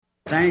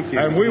Thank you.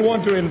 And we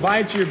want to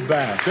invite you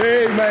back.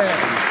 Amen.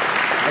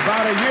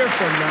 About a year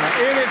from now,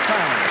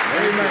 anytime.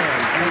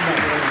 Amen.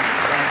 Amen.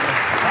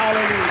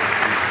 Hallelujah.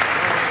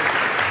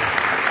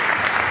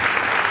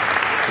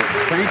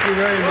 Thank you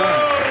very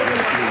much.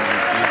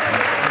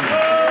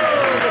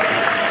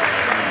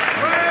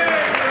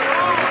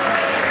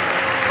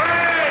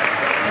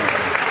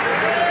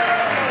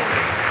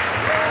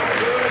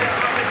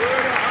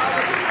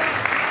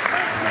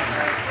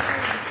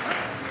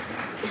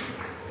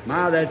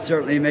 My, that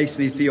certainly makes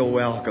me feel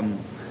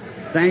welcome.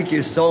 Thank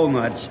you so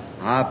much.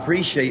 I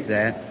appreciate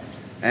that.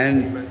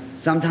 And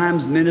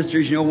sometimes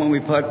ministers, you know, when we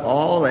put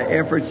all the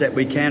efforts that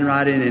we can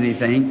right in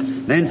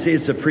anything, then see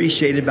it's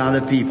appreciated by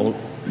the people.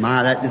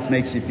 My, that just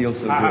makes me feel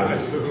so good.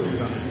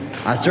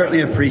 I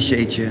certainly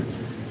appreciate you.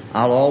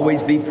 I'll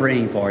always be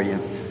praying for you.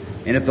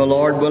 And if the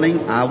Lord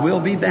willing, I will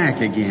be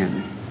back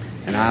again.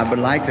 And I would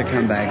like to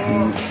come back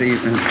and see.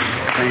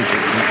 Thank you.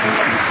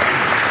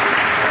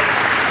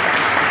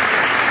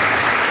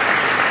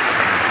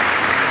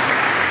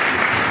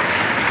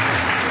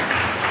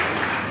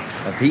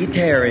 If He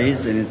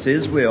tarries, and it's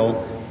His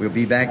will, we'll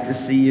be back to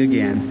see you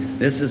again.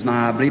 This is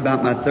I believe,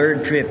 about my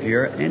third trip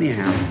here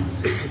anyhow.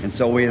 And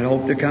so we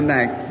hope to come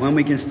back when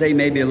we can stay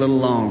maybe a little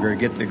longer,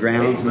 get the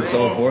grounds and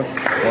so forth, or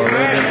a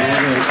little bit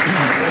longer.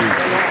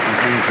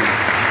 Thank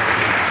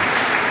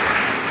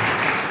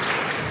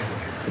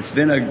you. It's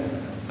been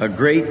a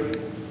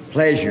great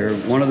pleasure,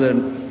 one of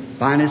the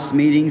finest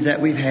meetings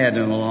that we've had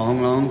in a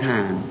long, long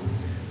time.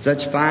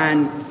 Such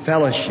fine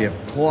fellowship,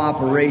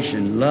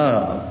 cooperation,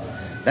 love.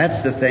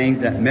 That's the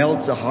thing that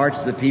melts the hearts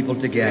of the people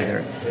together,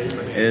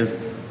 is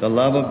the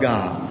love of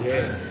God.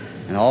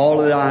 And all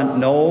that I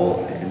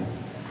know, and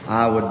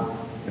I would,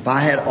 if I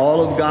had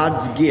all of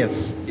God's gifts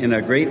in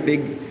a great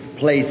big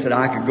place that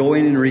I could go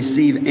in and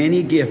receive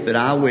any gift that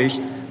I wish,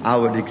 I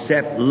would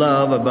accept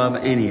love above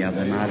any of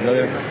them. I'd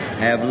rather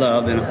have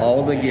love than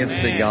all the gifts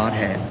that God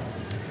has.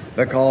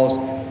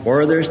 Because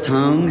where there's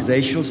tongues,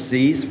 they shall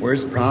cease. Where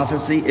there's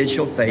prophecy, it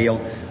shall fail.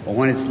 But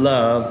when it's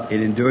love,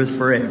 it endures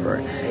forever.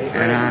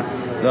 And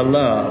the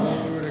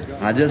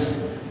love, I just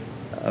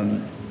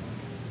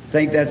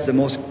think that's the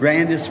most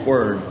grandest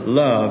word,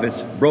 love.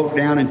 It's broke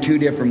down in two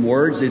different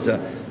words. There's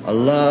a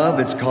love,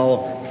 it's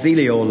called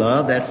filial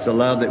love. That's the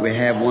love that we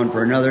have one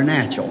for another,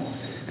 natural.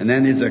 And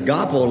then there's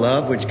agapo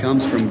love, which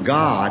comes from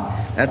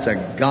God. That's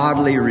a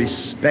godly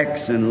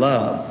respects and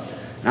love.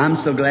 And I'm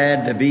so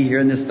glad to be here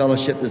in this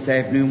fellowship this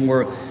afternoon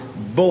where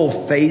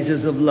both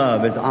phases of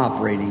love is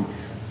operating.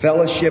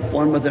 Fellowship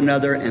one with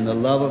another and the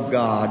love of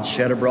God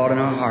shed abroad in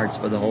our hearts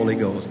by the Holy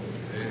Ghost.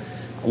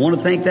 I want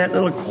to thank that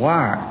little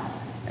choir.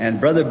 And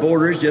Brother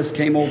Borders just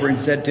came over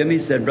and said to me,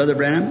 he said, Brother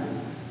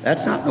Branham,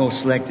 that's not no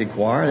selected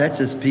choir. That's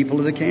just people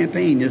of the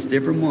campaign, just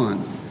different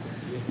ones.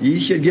 You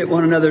should get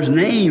one another's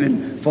name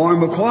and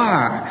form a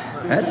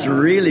choir. That's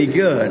really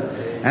good.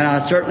 And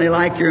I certainly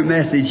like your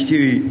message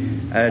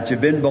too, that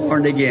you've been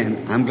born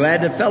again. I'm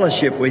glad to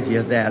fellowship with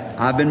you that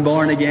I've been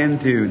born again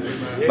too.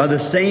 By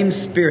the same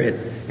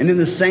Spirit and in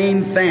the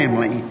same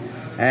family.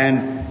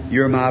 And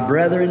you're my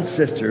brother and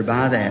sister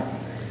by that.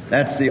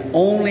 That's the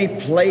only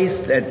place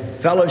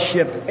that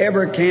fellowship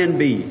ever can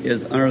be,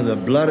 is under the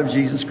blood of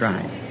Jesus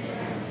Christ.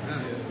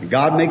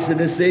 God makes a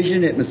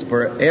decision, it must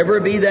forever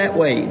be that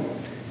way.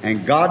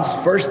 And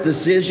God's first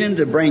decision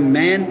to bring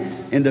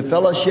man into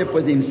fellowship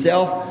with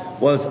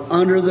Himself was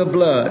under the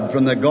blood,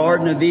 from the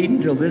Garden of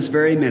Eden till this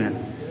very minute.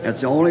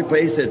 That's the only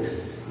place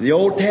that, the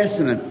Old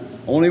Testament,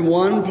 only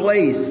one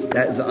place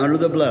that is under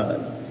the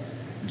blood.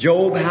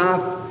 Job,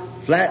 how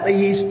flatly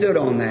he stood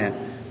on that,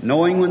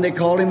 knowing when they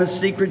called him a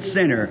secret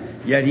sinner,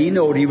 yet he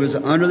knew he was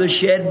under the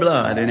shed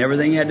blood and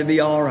everything had to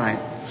be all right.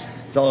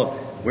 So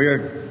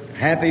we're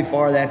happy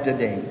for that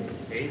today.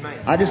 Amen.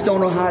 I just don't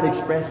know how to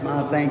express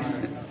my thanks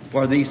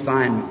for these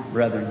fine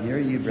brethren here,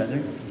 you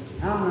brethren.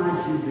 How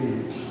nice you've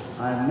been.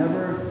 I've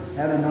never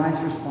had a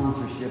nicer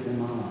sponsorship in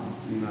my life.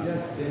 You've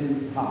just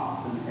been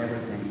tops and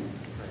everything.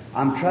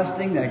 I'm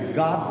trusting that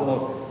God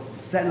will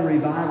send a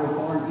revival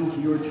for each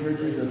of your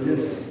churches of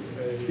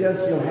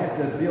just you'll have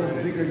to build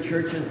bigger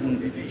churches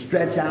and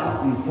stretch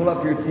out and pull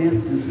up your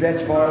tents and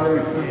stretch farther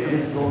and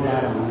just go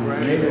right on.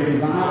 May the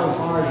revival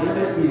fires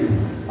never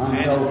end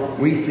until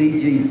we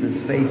see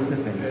Jesus face to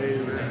face.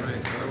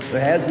 There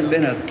hasn't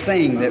been a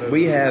thing that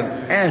we have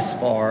asked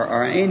for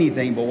or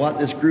anything, but what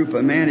this group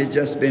of men has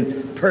just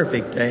been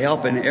perfect to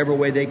help in every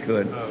way they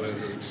could.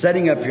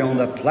 Setting up here on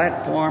the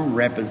platform,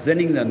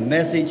 representing the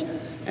message,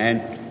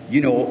 and,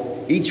 you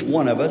know, each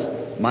one of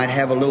us might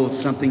have a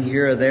little something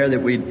here or there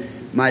that we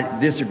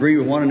might disagree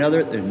with one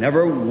another. There's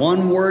never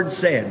one word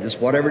said. Just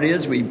whatever it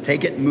is, we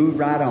take it and move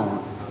right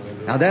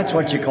on. Now that's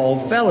what you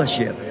call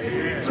fellowship.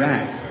 That's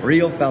right.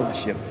 Real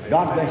fellowship.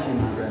 God bless you,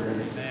 my brethren.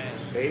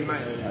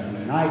 Amen.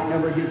 The night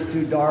never gets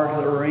too dark,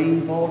 or the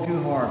rain fall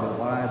too hard, but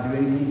while I do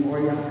anything for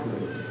you, I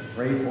could.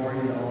 Pray for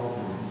you all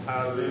the time.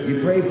 Hallelujah.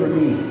 You pray for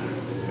me.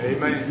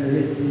 Amen.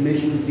 Hit some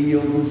mission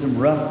fields and some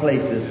rough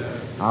places.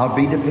 I'll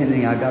be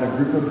depending. I've got a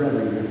group of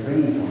brethren here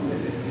praying for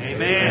me.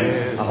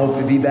 Amen. I hope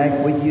to be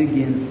back with you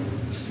again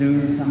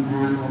soon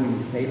sometime when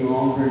we can stay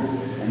longer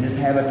and just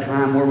have a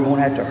time where we won't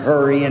have to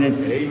hurry in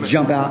and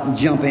jump out and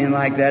jump in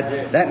like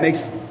that. That makes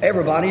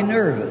everybody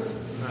nervous.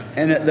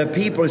 And the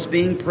people is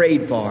being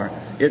prayed for.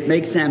 It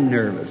makes them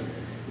nervous.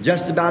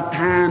 Just about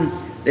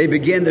time they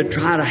begin to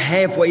try to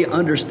halfway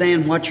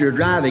understand what you're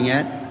driving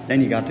at,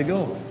 then you got to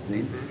go.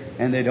 See?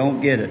 And they don't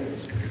get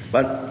it.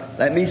 But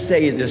let me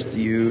say this to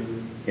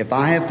you. If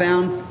I have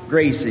found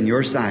grace in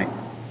your sight,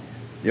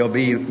 there'll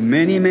be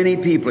many, many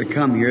people that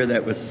come here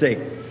that was sick.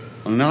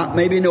 Will not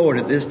maybe know it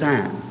at this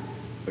time.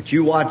 But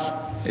you watch,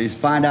 you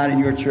find out in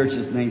your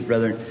churches and things,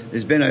 brethren,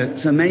 there's been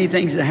so many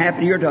things that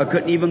happened here till I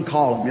couldn't even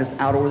call them, just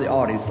out over the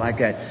audience like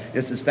that,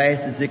 just as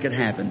fast as it could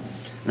happen.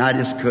 And I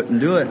just couldn't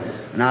do it.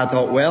 And I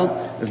thought,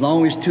 well, as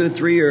long as 2 or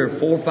 3 or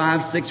 4,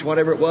 5, 6,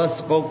 whatever it was,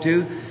 spoke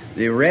to,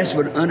 the rest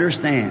would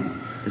understand.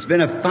 There's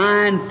been a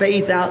fine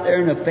faith out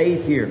there and a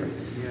faith here.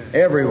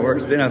 Everywhere.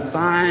 It's been a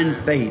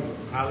fine faith.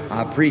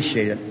 I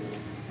appreciate it.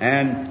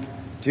 And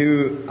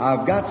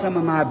I've got some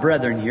of my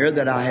brethren here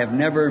that I have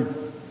never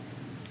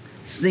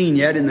seen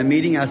yet in the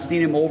meeting. I've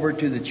seen him over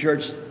to the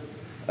church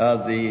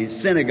of the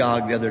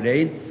synagogue the other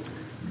day.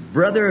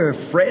 Brother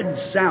Fred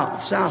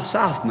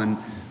Southman,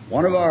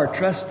 one of our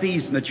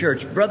trustees in the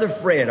church. Brother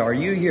Fred, are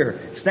you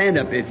here? Stand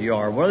up if you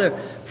are. Brother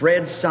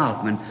Fred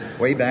Southman,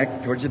 way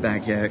back towards the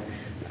back here.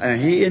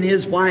 He and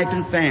his wife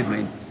and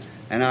family.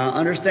 And I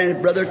understand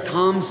that Brother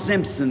Tom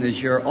Simpson is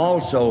here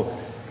also,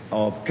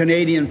 a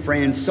Canadian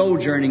friend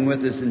sojourning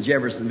with us in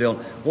Jeffersonville.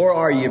 Where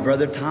are you,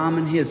 Brother Tom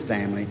and his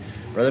family?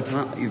 Brother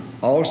Tom, you're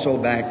also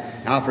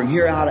back. Now from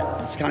here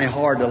out, it's kind of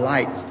hard, the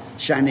lights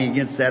shining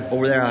against that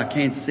over there, I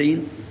can't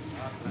see.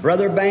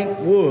 Brother Bank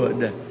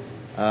Wood,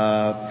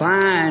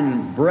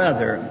 fine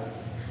brother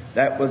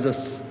that was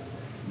a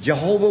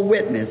Jehovah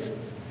Witness,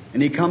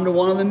 and he come to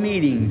one of the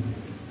meetings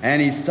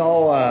and he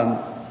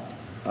saw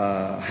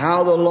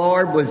how the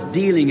Lord was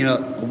dealing in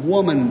a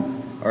woman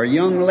or a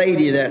young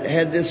lady that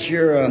had this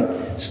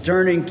here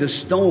turning to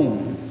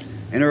stone,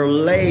 and her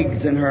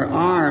legs and her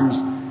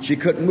arms, she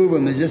couldn't move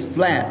them, it was just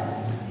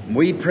flat.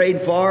 We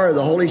prayed for her.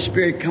 The Holy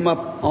Spirit come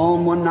up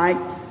on one night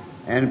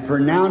and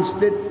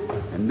pronounced it,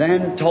 and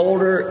then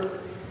told her,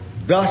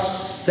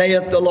 "Thus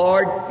saith the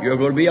Lord, you're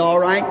going to be all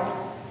right."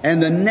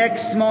 And the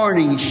next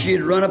morning,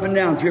 she'd run up and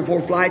down 3 or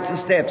 4 flights of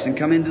steps and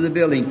come into the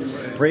building,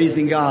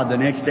 praising God the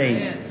next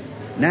day.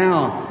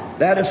 Now,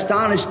 that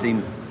astonished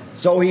him.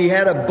 So he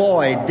had a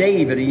boy,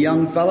 David, a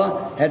young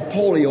fella, had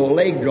polio, a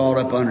leg drawn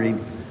up under him.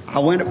 I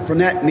went up from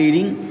that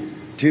meeting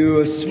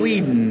to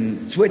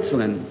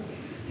Switzerland,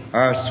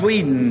 or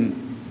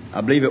Sweden,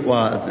 I believe it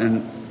was,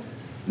 and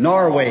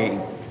Norway.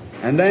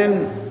 And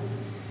then,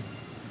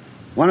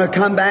 when I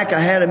come back, I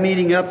had a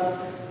meeting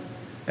up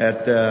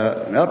at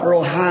Upper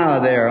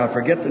Ohio there. I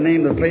forget the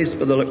name of the place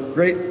for the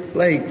Great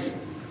Lakes.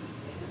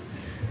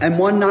 And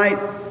one night,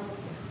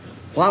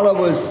 while I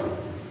was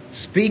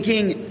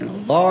speaking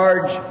in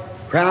large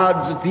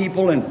crowds of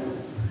people, and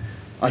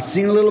I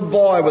seen a little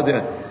boy with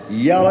a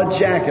yellow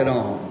jacket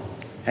on,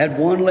 had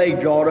one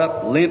leg drawn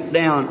up, limped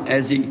down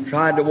as he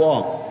tried to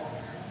walk.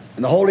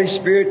 And the Holy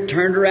Spirit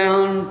turned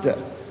around to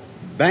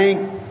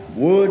Bank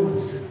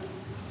Woods,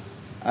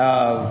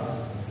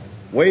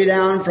 way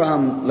down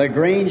from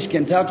LaGrange,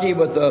 Kentucky,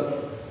 with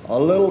a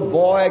little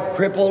boy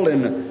crippled,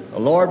 and the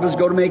Lord was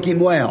going to make him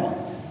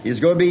well. He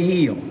was going to be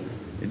healed.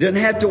 He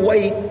didn't have to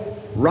wait.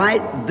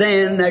 Right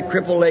then, that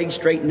crippled leg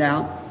straightened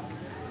out.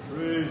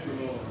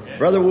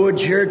 Brother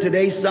Wood's here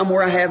today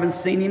somewhere. I haven't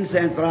seen him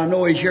since, but I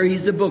know he's here.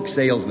 He's a book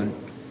salesman.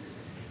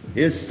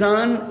 His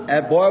son,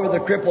 that boy with the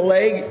crippled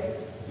leg,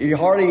 he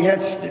hardly had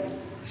to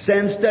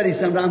send study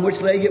sometime which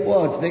leg it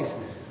was.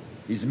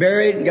 He's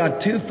married and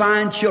got 2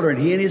 fine children.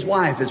 He and his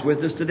wife is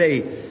with us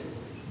today.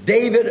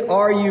 David,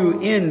 are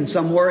you in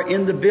somewhere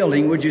in the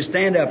building? Would you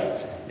stand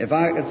up? If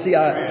I could see,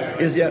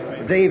 is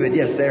David?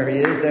 Yes, there he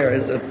is. There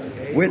is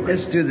a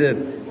witness to the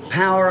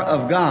power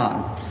of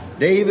God.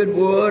 David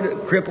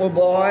Wood, crippled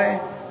boy,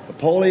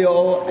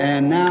 polio,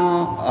 and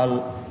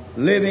now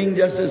living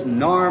just as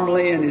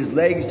normally, and his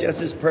legs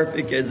just as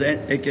perfect as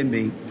it can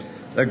be.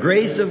 The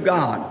grace of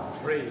God.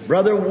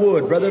 Brother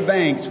Wood, Brother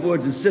Banks,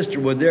 Woods, and Sister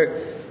Wood,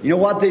 you know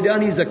what they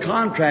done? He's a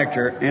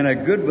contractor, and a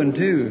good one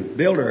too,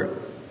 builder.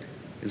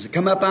 He's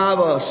come up out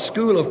of a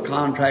school of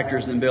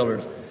contractors and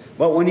builders.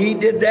 But when he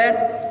did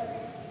that,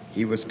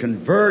 he was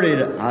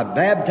converted. I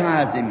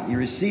baptized him. He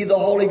received the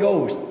Holy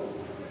Ghost.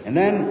 And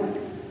then,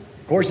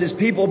 of course, his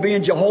people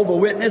being Jehovah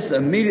Witness,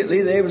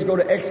 immediately they was going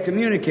to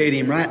excommunicate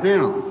him right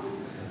now.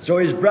 So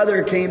his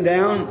brother came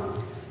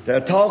down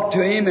to talk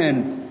to him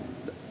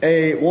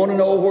and want to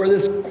know where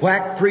this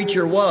quack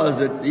preacher was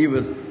that he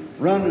was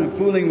running and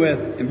fooling with.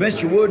 And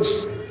Mr. Woods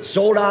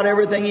sold out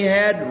everything he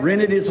had,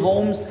 rented his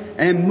homes,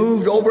 and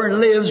moved over and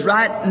lives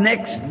right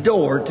next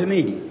door to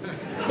me.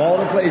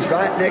 Bought a place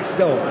right next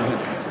door.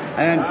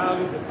 And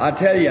I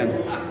tell you,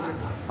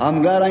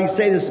 I'm glad I can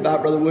say this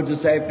about Brother Woods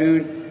this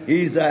afternoon.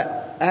 He's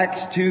a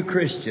Acts 2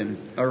 Christian,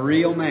 a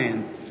real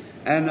man.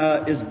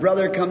 And his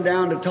brother come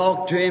down to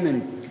talk to him,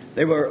 and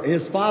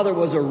his father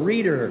was a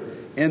reader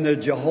in the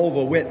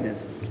Jehovah Witness,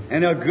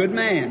 and a good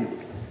man.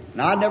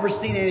 And I'd never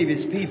seen any of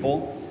his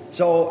people.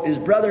 So his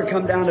brother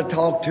come down to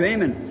talk to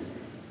him, and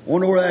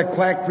wonder where that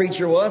quack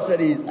preacher was, that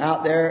he's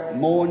out there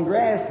mowing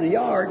grass in the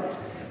yard.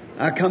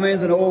 I come in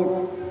with an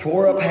old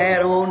tore up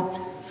hat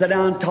on, sat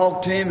down and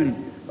talked to him,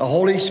 and the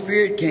Holy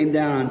Spirit came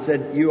down and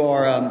said,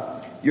 you're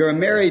a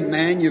married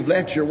man, you've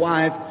left your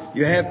wife,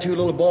 you have 2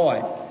 little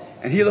boys.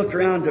 And he looked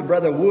around to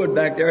Brother Wood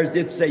back there as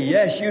did say,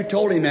 yes, you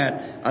told him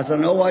that. I said,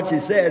 I know what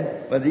you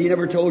said, but he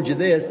never told you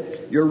this.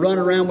 You're running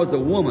around with a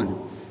woman,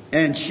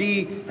 and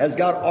she has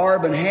got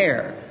auburn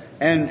hair.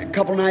 And a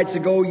couple nights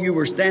ago, you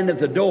were standing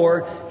at the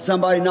door.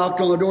 Somebody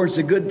knocked on the door. It's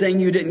a good thing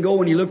you didn't go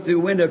when you looked through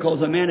the window,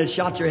 because a man had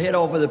shot your head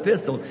off with a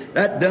pistol.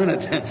 That done it.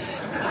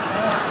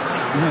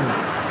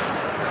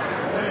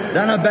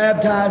 Then I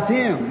baptized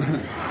him.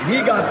 He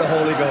got the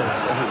Holy Ghost.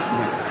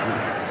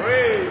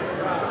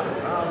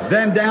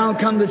 Then down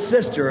come the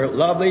sister, a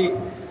lovely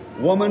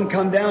woman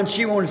come down.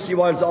 She wanted to see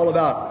what it's all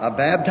about. I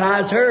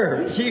baptized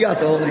her. She got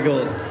the Holy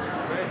Ghost.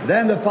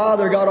 Then the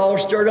father got all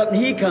stirred up,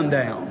 and he come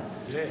down.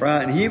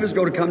 Right, and he was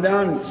going to come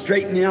down and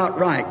straighten me out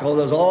right, because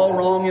I was all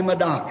wrong in my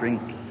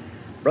doctrine.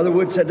 Brother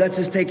Wood said, let's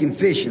just take him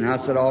fishing.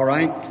 I said, all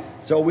right.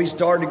 So we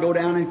started to go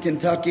down in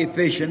Kentucky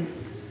fishing.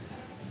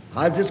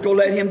 I was just going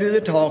to let him do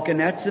the talking.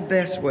 That's the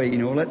best way,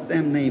 let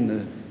them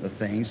name the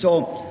thing.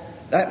 So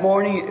that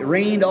morning, it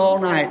rained all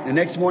night. The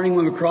next morning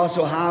when we crossed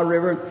the Ohio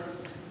River,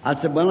 I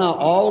said, well, now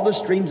all the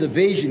streams of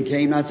vision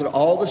came. And I said,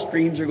 all the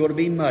streams are going to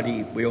be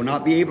muddy. We will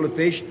not be able to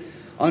fish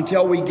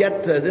until we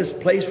get to this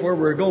place where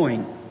we're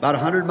going, about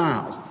 100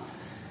 miles.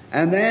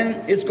 And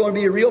then it's going to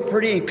be real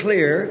pretty and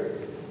clear,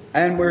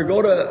 and we're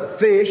going to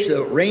fish.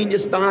 The rain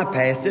just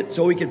bypassed it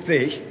so we could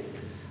fish.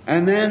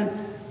 And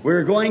then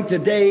we're going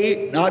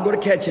today, not going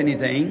to catch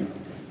anything.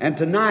 And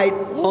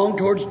tonight, long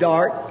towards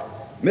dark,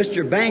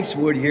 Mr.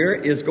 Bankswood here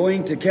is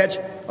going to catch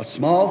a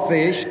small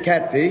fish,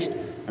 catfish,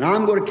 and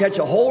I'm going to catch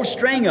a whole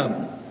string of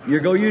them. You're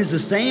going to use the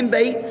same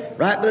bait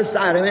right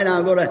beside of it, and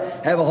I'm going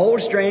to have a whole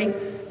string.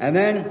 And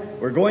then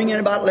we're going in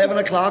about 11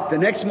 o'clock. The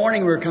next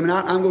morning we're coming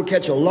out. I'm going to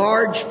catch a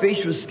large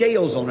fish with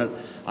scales on it.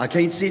 I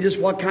can't see just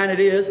what kind it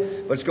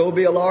is, but it's going to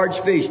be a large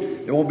fish.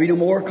 There won't be no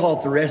more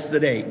caught the rest of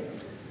the day.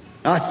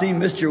 I see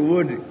Mr.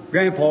 Wood,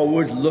 Grandpa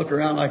Wood, look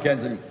around like that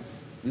and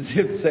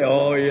say,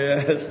 oh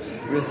yes.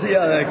 We'll see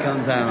how that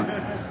comes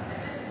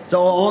out.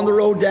 So on the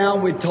road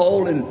down we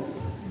told,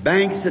 and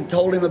Banks had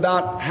told him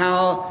about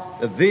how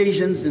the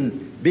visions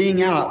and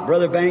being out.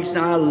 Brother Banks and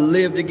I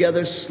live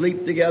together,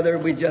 sleep together.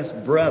 We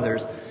just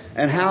brothers.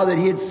 And how that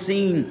he had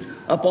seen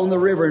up on the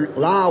river, and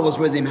Lyle was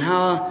with him,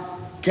 how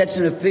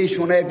catching a fish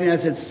one afternoon.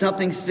 I said,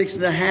 something's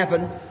fixing to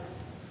happen.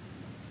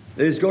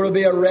 There's going to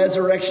be a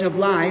resurrection of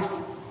life.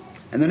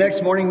 And the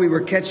next morning we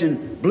were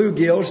catching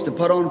bluegills to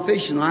put on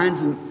fishing lines,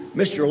 and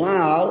Mr.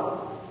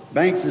 Lyle,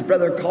 Banks'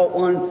 brother, caught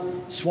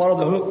one, swallowed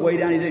the hook way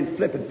down. He didn't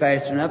flip it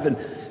fast enough and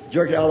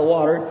jerked it out of the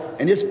water,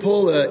 and just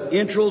pulled the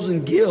entrails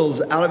and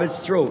gills out of its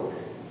throat.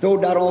 Threw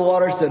it out on the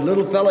water, said,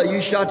 little fella,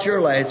 you shot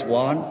your last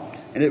one.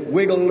 And it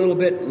wiggled a little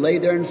bit, lay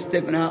there and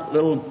stiffened out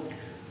little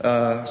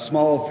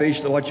small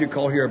fish, what you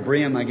call here a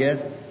brim, I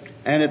guess.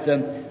 And it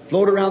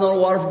floated around on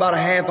the water for about a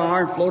half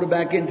hour and floated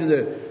back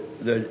into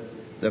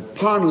the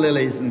pond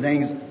lilies and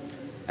things.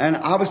 And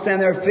I was standing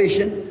there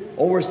fishing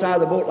over the side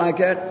of the boat like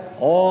that.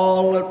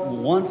 All at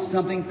once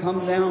something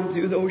come down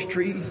through those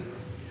trees,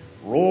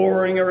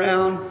 roaring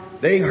around.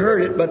 They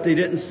heard it, but they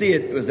didn't see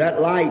it. It was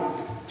that light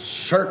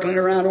circling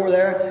around over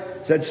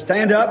there. Said,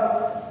 stand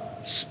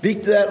up,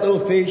 speak to that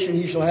little fish, and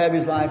he shall have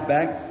his life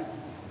back.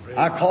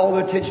 I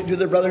called attention to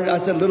the brother, and I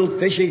said, little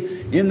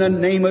fishy, in the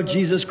name of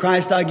Jesus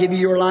Christ, I give you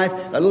your life.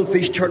 That little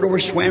fish turned over,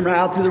 swam right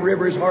out through the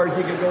river as hard as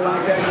he could go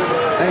like that.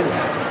 And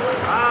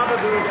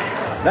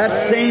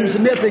that seems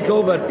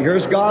mythical, but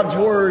here's God's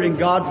Word, and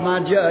God's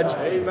my judge.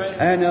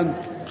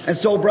 And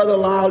so Brother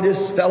Lyle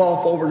just fell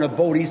off over in a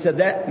boat. He said,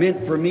 that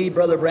meant for me,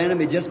 Brother Branham,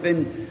 he'd just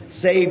been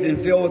saved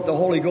and filled with the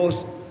Holy Ghost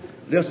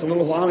just a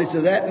little while. He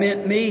said, that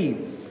meant me.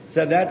 He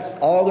said, that's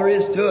all there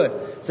is to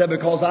it. He said,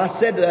 because I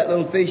said to that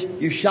little fish,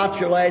 you shot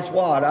your last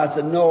wad. I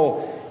said,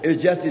 no, it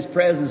was just His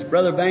presence.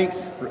 Brother Banks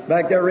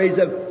back there raised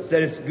up,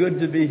 said, it's good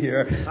to be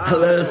here.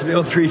 Let us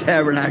build 3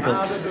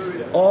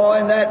 tabernacles. Oh,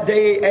 and that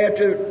day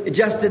after,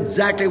 just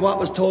exactly what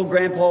was told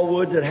Grandpa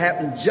Woods, it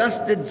happened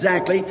just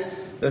exactly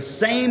the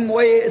same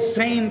way,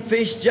 same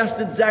fish, just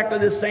exactly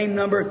the same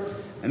number.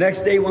 The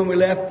next day when we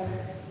left,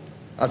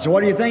 I said,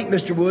 what do you think,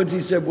 Mr. Woods?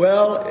 He said,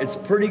 well, it's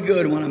pretty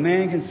good when a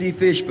man can see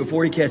fish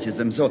before he catches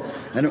them. So,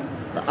 and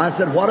I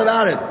said, what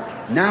about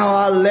it? Now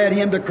I led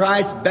him to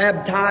Christ,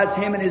 baptized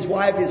him and his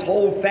wife, his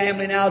whole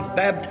family now is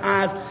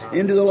baptized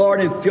into the Lord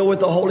and filled with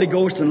the Holy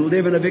Ghost and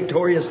living a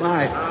victorious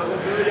life.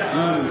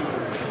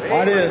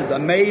 What is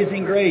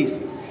amazing grace.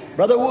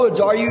 Brother Woods,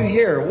 are you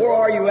here? Where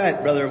are you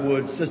at, Brother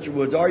Woods, Sister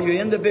Woods? Are you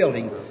in the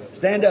building?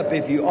 Stand up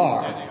if you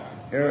are.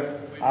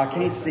 Here, I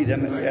can't see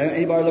them.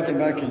 Anybody looking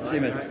back can see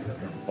me.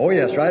 Oh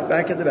yes, right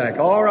back at the back.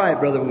 All right,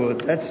 Brother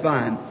Woods, that's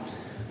fine.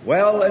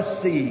 Well,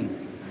 let's see.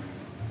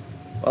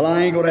 Well,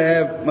 I ain't going to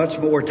have much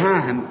more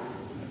time.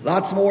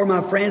 Lots more,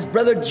 my friends.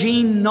 Brother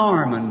Gene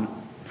Norman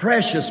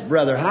precious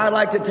brother. I'd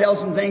like to tell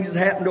some things that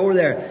happened over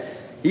there.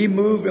 He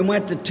moved and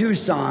went to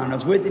Tucson. I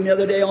was with him the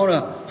other day on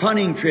a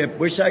hunting trip.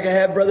 Wish I could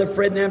have Brother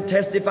Fred and them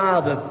testify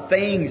of the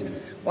things.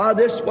 While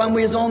when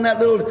we was on that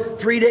little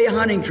 3-day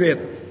hunting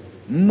trip,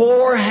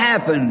 more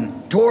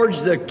happened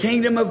towards the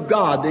kingdom of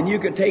God than you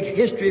could take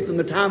history from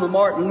the time of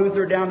Martin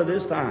Luther down to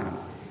this time.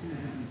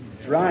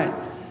 That's right.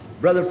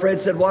 Brother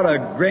Fred said, what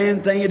a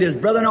grand thing it is.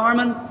 Brother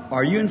Norman,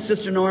 are you and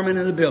Sister Norman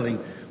in the building?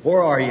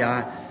 Where are you?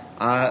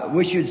 I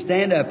wish you'd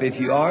stand up if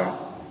you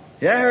are.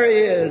 There he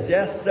is.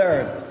 Yes,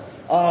 sir.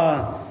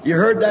 You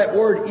heard that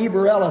word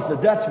Eberellus,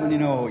 a Dutchman, you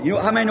know.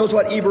 How many knows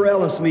what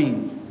Eberellus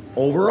means?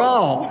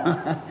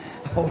 Overall.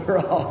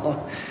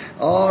 Overall.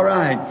 All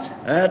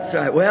right. That's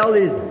right. Well,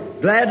 he's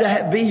glad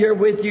to be here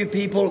with you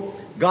people.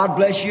 God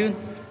bless you.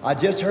 I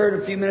just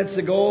heard a few minutes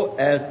ago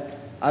as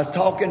I was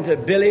talking to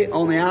Billy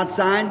on the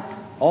outside,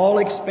 all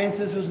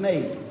expenses was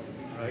made.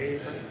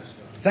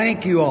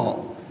 Thank you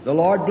all. The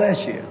Lord bless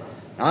you.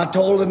 I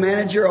told the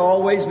manager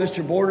always,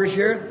 Mr. Borders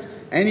here,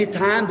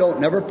 anytime, don't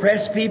never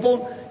press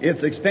people. If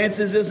the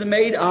expenses isn't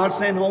made, I'll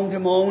send home to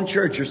my own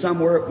church or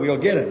somewhere. We'll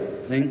get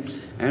it.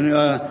 See?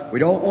 And we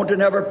don't want to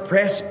never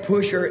press,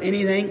 push, or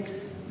anything.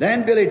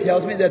 Then Billy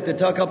tells me that they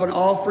took up an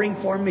offering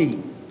for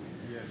me.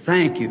 Yes.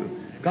 Thank you.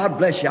 God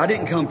bless you. I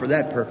didn't come for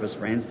that purpose,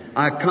 friends.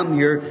 I come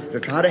here to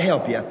try to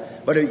help you.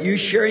 But if you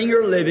sharing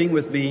your living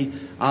with me,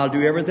 I'll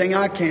do everything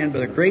I can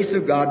by the grace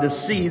of God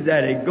to see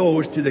that it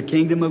goes to the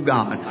kingdom of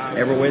God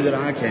every way that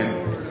I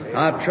can.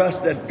 I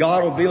trust that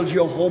God will build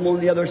you a home on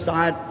the other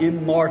side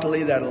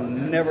immortally that'll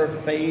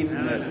never fade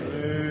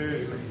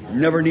and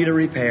never need a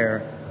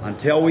repair.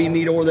 Until we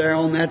meet over there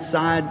on that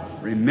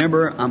side,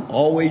 remember, I'm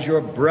always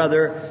your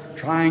brother,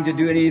 trying to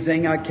do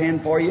anything I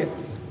can for you.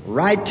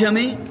 Write to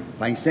me.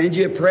 If I can send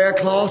you a prayer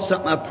clause,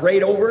 something I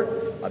prayed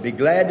over, I'll be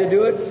glad to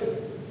do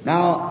it.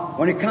 Now,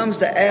 when it comes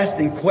to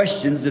asking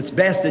questions, it's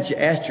best that you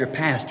ask your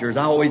pastors.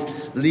 I always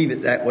leave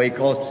it that way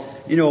because,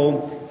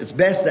 it's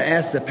best to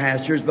ask the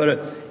pastors. But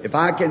if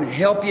I can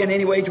help you in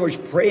any way towards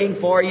praying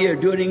for you or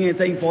doing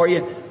anything for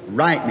you,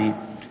 write me.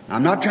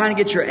 I'm not trying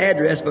to get your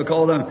address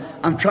because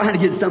I'm trying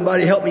to get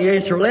somebody to help me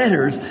answer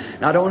letters.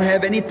 I don't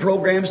have any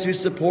programs to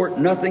support,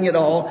 nothing at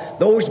all.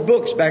 Those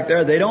books back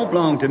there, they don't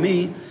belong to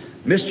me.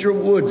 Mr.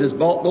 Woods has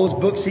bought those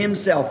books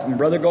himself from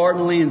Brother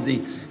Gordon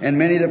Lindsay and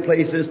many of the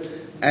places,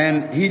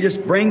 and he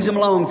just brings them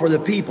along for the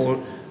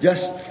people,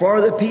 just for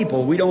the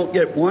people. We don't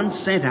get 1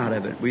 cent out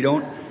of it. We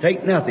don't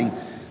take nothing.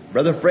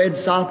 Brother Fred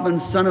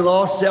Sothman's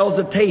son-in-law sells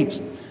the tapes.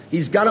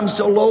 He's got them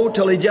so low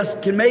till he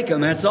just can make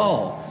them, that's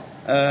all.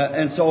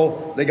 And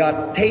so they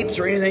got tapes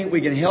or anything,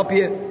 we can help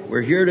you.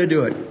 We're here to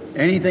do it.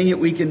 Anything that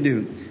we can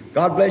do.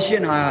 God bless you,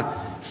 and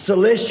I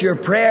solicit your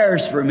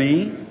prayers for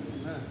me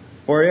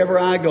wherever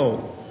I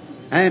go.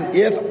 And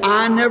if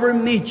I never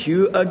meet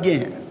you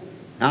again,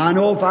 now I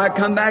know if I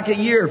come back a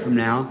year from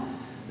now,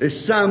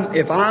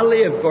 if I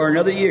live for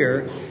another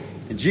year,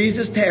 and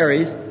Jesus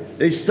tarries,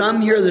 there's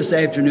some here this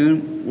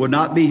afternoon will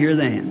not be here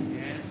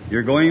then.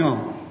 You're going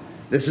on.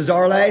 This is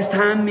our last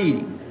time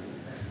meeting.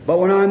 But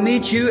when I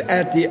meet you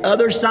at the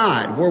other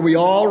side, where we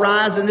all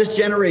rise in this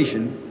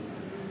generation,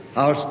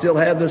 I'll still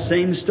have the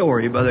same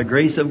story by the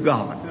grace of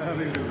God.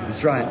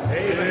 That's right.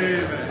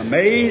 Amen.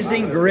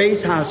 Amazing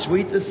grace, how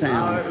sweet the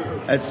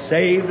sound that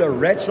saved a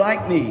wretch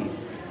like me.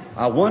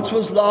 I once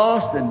was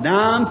lost and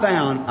now I'm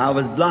found. I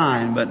was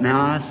blind, but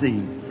now I see.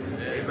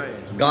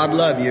 Amen. God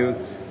love you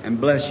and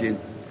bless you.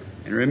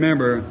 And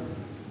remember,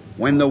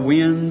 when the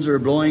winds are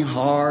blowing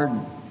hard,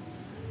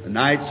 the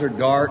nights are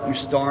dark and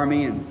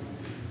stormy, and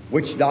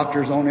witch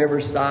doctors on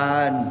every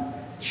side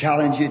and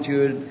challenge you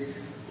to it,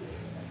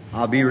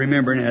 I'll be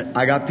remembering it.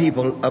 I got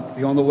people up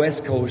here on the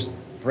West Coast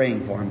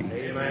praying for me.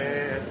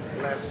 Amen.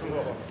 Bless the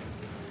Lord.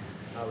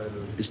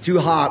 Hallelujah. It's too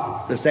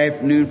hot this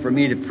afternoon for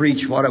me to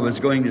preach what I was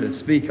going to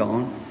speak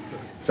on.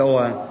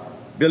 So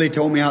Billy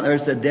told me out there,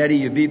 said, Daddy,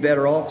 you'd be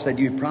better off. Said,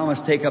 you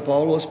promised to take up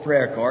all those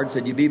prayer cards.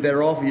 Said, you'd be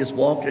better off if you just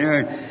walked in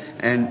there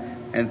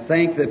and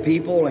thanked the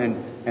people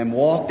and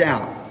walked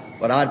out.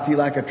 But I'd feel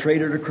like a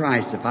traitor to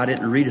Christ if I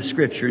didn't read a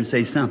scripture and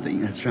say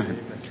something. That's right.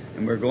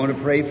 And we're going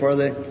to pray for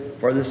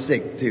the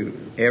sick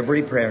too.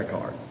 Every prayer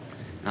card.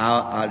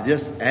 Now, I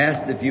just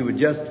asked if you would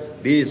just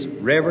be as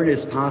reverent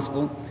as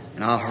possible,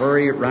 and I'll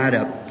hurry it right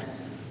up.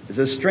 It's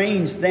a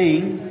strange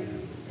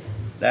thing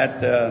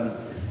that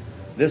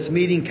this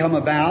meeting come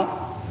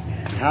about,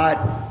 how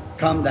it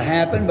come to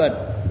happen,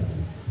 but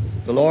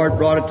the Lord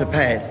brought it to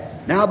pass.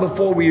 Now,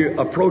 before we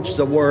approach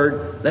the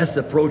Word, let's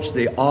approach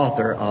the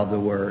author of the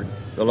Word,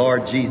 the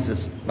Lord Jesus,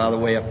 by the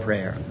way of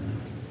prayer.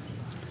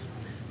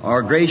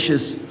 Our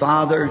gracious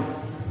Father,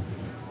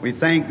 we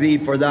thank Thee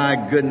for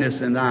Thy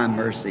goodness and Thy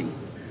mercy.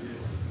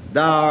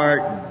 Thou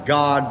art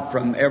God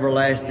from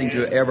everlasting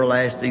to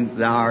everlasting.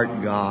 Thou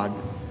art God.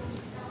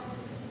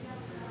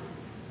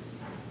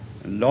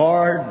 And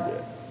Lord,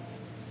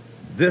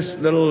 this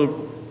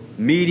little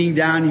meeting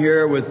down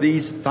here with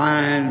these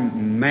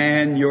fine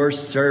men, Your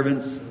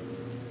servants,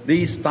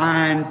 these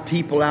fine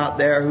people out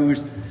there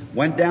who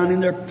went down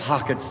in their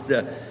pockets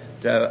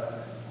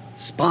to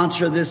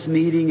sponsored this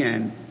meeting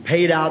and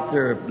paid out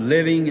their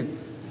living.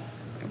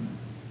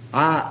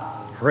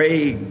 I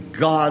pray,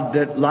 God,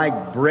 that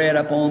like bread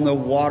upon the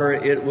water,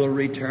 it will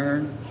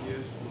return.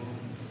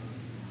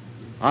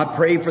 I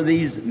pray for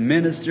these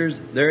ministers,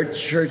 their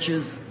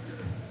churches,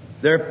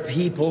 their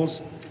peoples.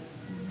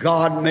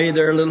 God, may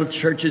their little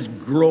churches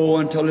grow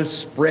until it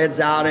spreads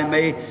out, and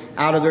may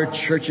out of their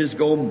churches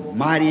go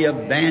mighty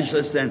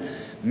evangelists and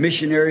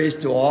missionaries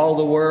to all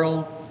the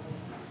world.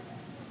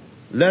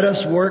 Let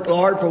us work,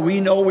 Lord, for we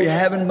know we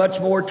haven't much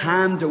more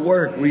time to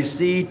work. We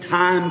see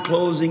time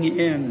closing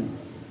in.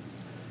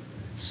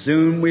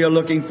 Soon we are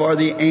looking for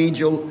the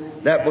angel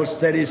that will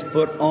set his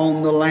foot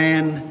on the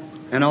land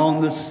and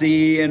on the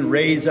sea and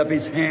raise up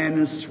his hand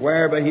and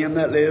swear by him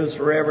that lives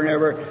forever and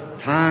ever,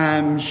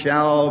 time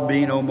shall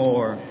be no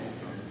more.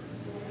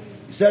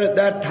 He said at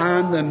that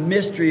time the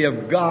mystery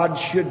of God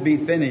should be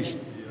finished.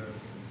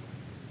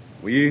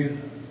 We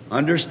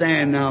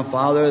understand now,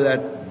 Father,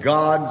 that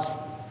God's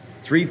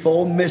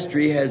threefold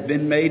mystery has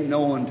been made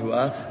known to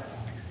us.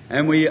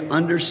 And we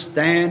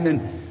understand,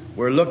 and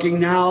we're looking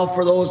now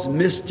for those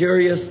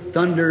mysterious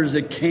thunders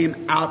that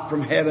came out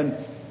from heaven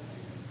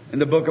in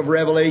the book of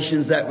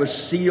Revelations that was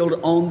sealed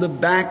on the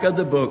back of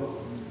the book.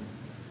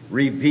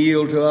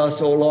 Reveal to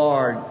us, O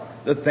Lord,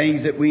 the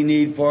things that we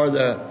need for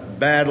the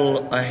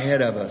battle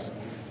ahead of us.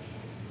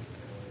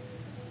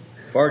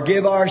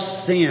 Forgive our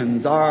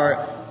sins,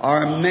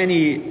 our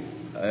many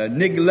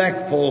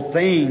neglectful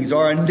things,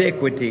 our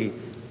iniquity.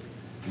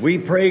 We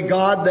pray,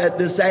 God, that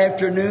this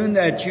afternoon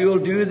that you'll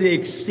do the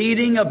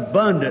exceeding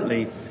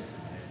abundantly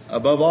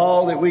above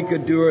all that we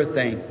could do or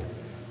think.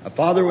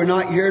 Father, we're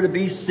not here to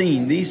be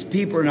seen. These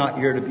people are not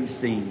here to be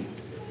seen.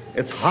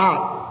 It's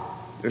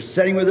hot. They're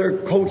sitting with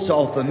their coats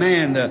off. The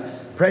man, the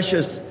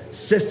precious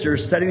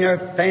sisters sitting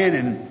there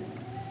fanning.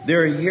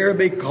 They're here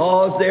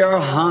because they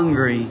are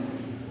hungry.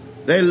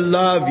 They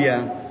love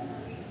you.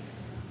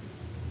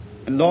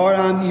 And Lord,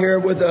 I'm here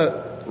with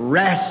a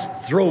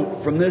rasped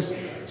throat from this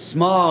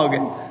smog,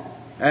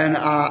 and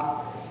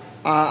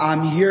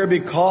I'm here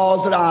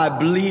because that I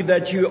believe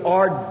that you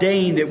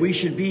ordained that we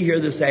should be here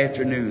this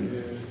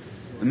afternoon.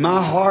 And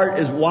my heart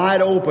is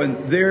wide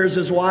open. Theirs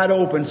is wide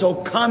open. So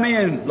come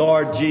in,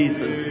 Lord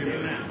Jesus,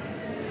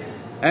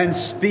 and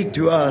speak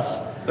to us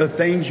the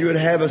things you would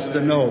have us to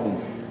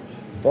know.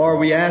 For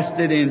we asked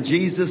it in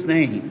Jesus'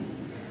 name.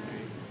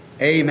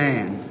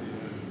 Amen.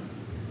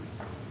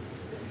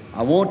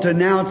 I want to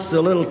announce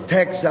the little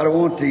text that I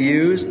want to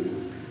use.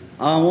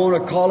 I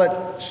want to call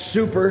it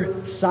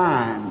super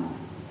sign.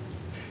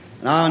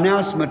 And I'll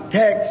announce my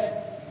text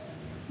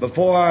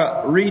before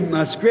I read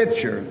my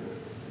scripture.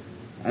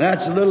 And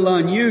that's a little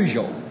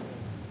unusual.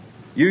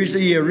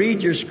 Usually you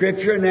read your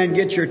scripture and then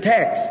get your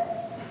text.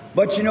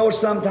 But you know,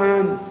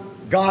 sometimes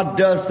God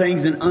does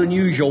things in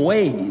unusual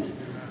ways,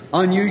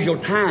 unusual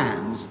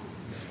times.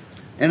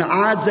 In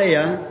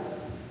Isaiah,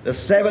 the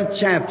 7th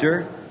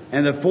chapter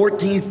and the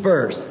 14th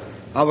verse,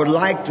 I would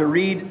like to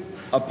read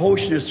a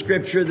portion of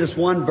scripture, this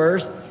one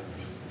verse,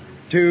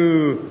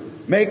 to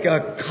make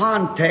a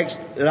context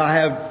that I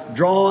have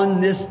drawn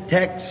this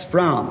text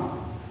from.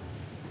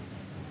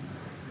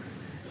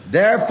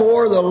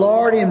 Therefore the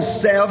Lord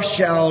himself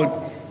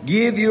shall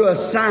give you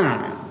a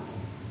sign.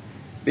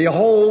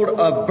 Behold,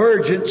 a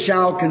virgin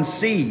shall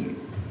conceive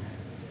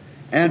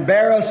and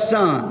bear a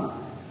son,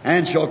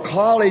 and shall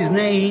call his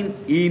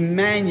name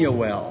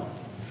Emmanuel.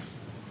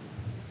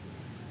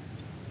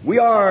 We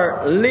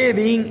are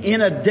living in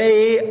a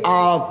day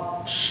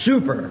of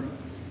super.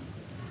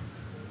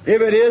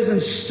 If it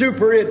isn't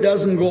super, it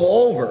doesn't go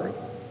over.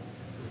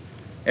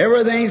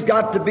 Everything's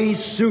got to be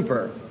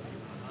super.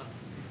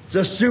 It's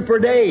a super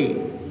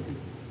day.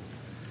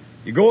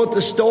 You go at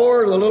the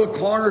store, the little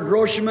corner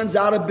grocerman's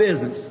out of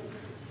business.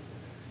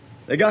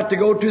 They got to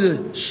go to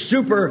the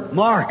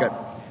supermarket,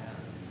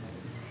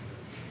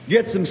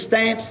 get some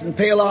stamps and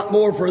pay a lot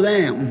more for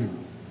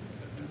them.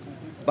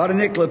 About a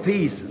nickel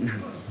apiece.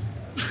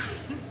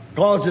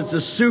 Because it's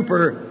a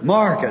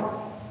supermarket.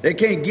 They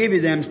can't give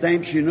you them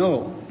stamps, you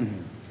know.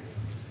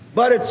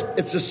 But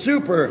it's a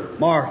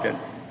supermarket.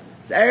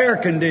 It's air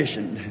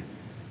conditioned.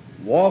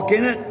 Walk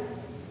in it,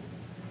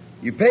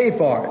 you pay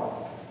for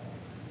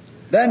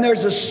it. Then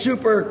there's a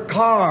super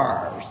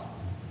cars.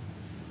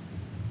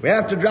 We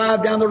have to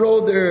drive down the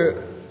road.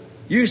 There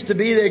used to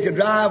be, they could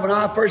drive when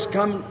I first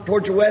come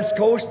towards the West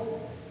Coast.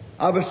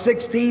 I was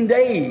 16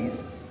 days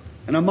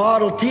in a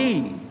Model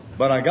T,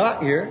 but I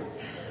got here.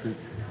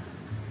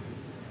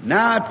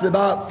 Now it's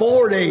about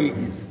 4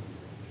 days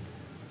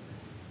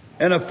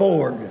in a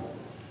Ford.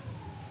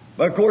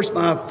 But of course,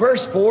 my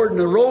first Ford and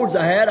the roads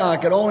I had, I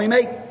could only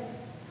make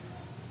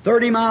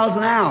 30 miles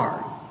an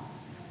hour.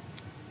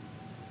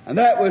 And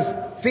that was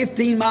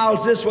 15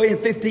 miles this way and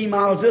 15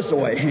 miles this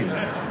way.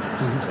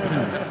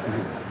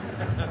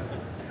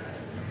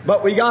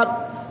 But we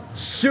got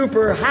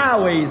super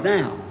highways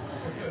now.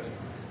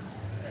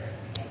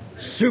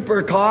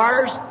 Super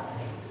cars,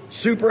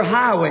 super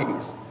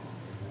highways.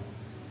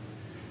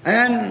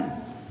 And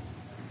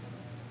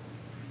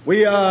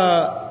we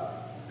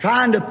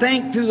trying to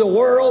think through the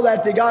world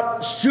that they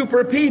got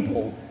super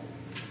people.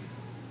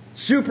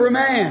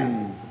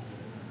 Superman.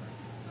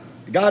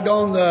 Got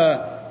on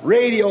the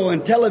radio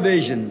and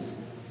televisions.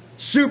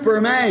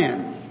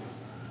 Superman.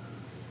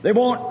 They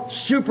want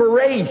super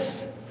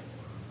race.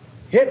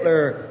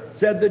 Hitler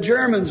said the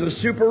Germans was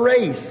super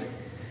race.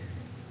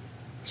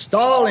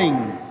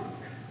 Stalin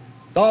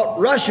thought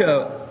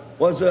Russia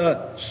was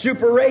a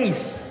super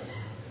race.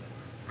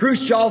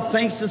 Khrushchev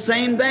thinks the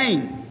same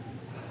thing.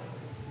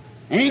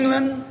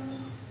 England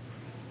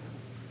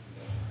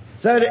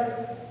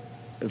said,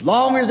 as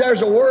long as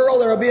there's a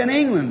world, there'll be an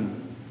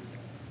England.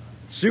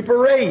 Super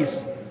race.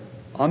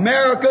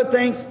 America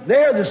thinks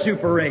they're the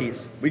super race.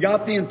 We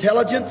got the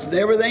intelligence and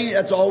everything.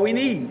 That's all we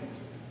need.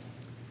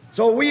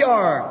 So we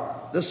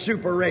are the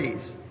super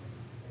race.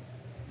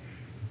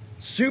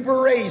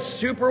 Super race,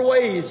 super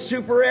ways,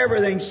 super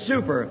everything,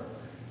 super.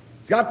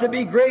 It's got to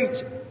be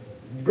great,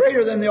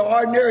 greater than the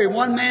ordinary.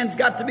 One man's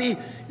got to be,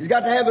 he's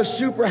got to have a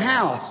super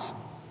house.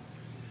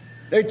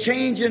 They're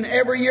changing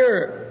every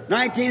year.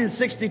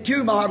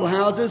 1962 model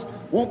houses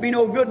won't be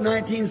no good in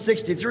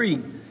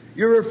 1963.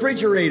 Your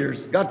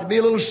refrigerator's got to be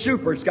a little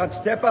super. It's got to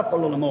step up a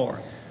little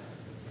more.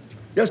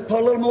 Just put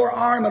a little more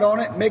armament on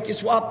it and make you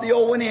swap the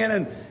old one in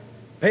and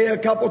pay a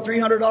couple,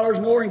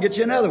 $300 more and get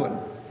you another one.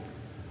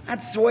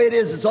 That's the way it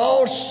is. It's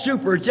all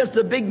super. It's just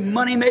a big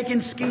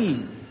money-making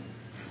scheme.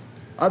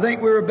 I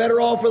think we were better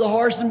off with a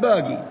horse and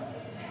buggy.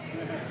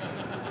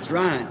 That's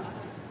right.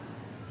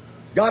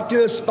 Got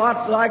to a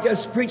spot like I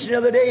was preaching the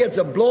other day, it's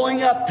a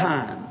blowing up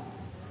time.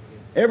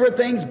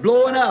 Everything's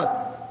blowing up.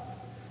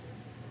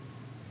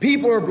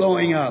 People are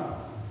blowing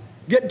up.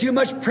 Getting too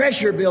much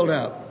pressure built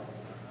up.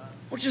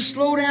 Won't you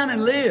slow down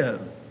and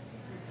live?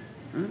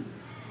 Huh?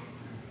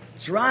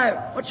 That's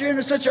right. What you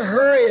in such a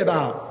hurry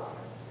about?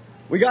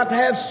 We got to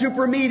have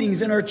super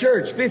meetings in our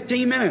church,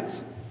 15 minutes.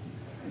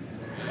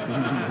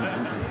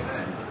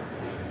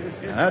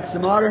 That's the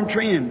modern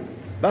trend.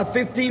 About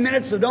 15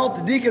 minutes, so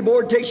don't. The deacon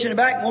board takes you in the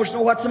back and wants to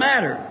know what's the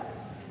matter.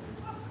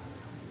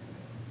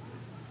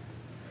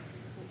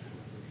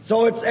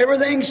 So it's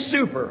everything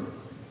super.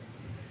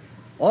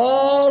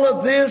 All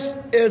of this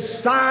is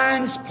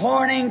signs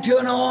pointing to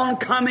an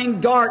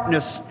oncoming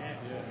darkness.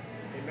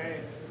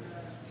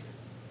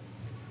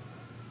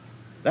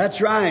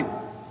 That's right.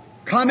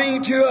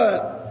 Coming to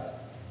an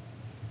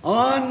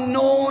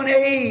unknown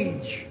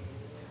age.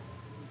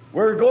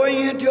 We're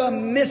going into a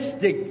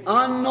mystic,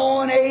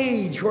 unknown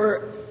age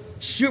where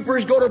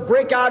supers go to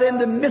break out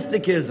into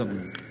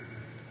mysticism.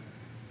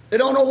 They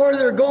don't know where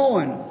they're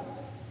going.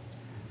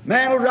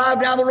 Man will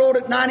drive down the road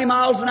at 90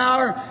 miles an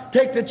hour,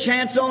 take the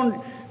chance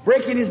on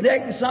breaking his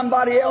neck to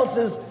somebody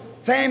else's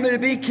family to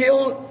be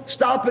killed,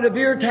 stop at a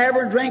beer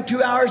tavern, drink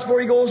 2 hours before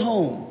he goes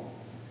home.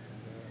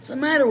 What's the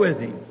matter with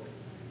him?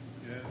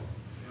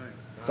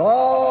 It's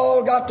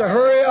all got to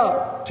hurry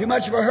up. Too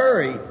much of a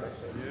hurry.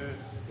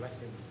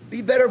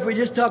 Be better if we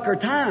just took our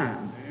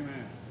time.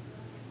 Amen.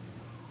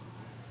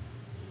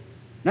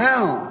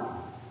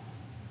 Now,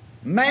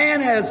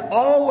 man has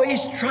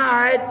always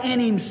tried in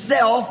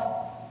himself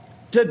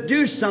to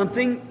do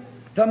something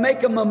to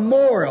make a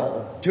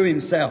memorial to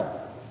himself.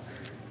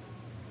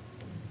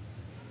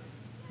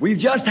 We've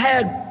just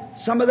had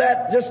some of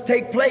that just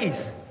take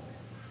place,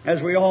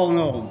 as we all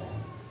know.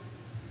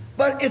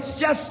 But it's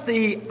just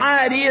the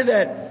idea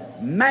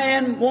that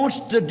man wants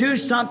to do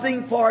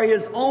something for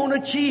his own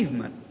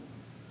achievement.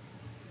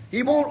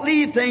 He won't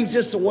leave things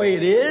just the way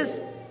it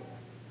is.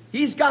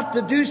 He's got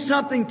to do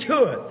something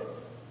to it.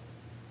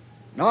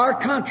 In our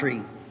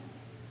country,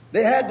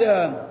 they had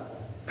to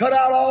cut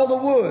out all the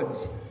woods.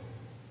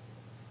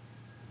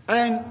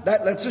 And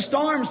that lets the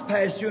storms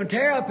pass through and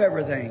tear up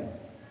everything.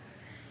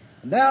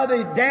 Now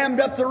they dammed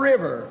up the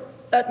river.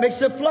 That makes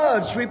the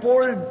floods sweep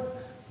over and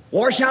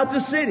wash out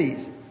the cities.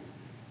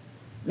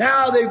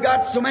 Now they've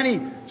got so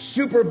many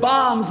super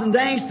bombs and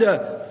things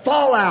to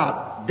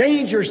fallout,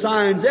 danger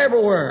signs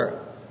everywhere.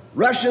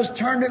 Russia's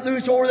turned it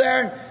loose over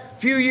there.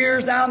 A few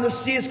years down the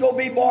sea, it's going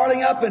to be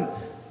boiling up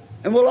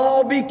and we'll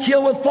all be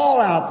killed with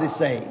fallout, they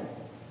say.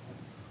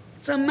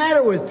 What's the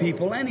matter with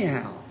people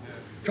anyhow?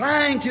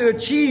 Trying to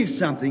achieve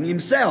something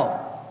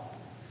himself.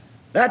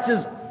 That's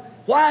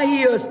why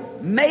he is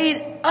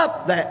made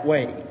up that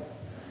way.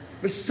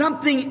 There's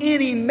something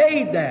in him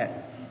made that.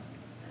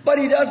 But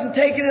he doesn't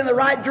take it in the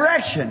right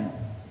direction.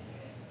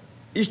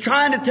 He's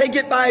trying to take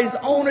it by his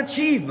own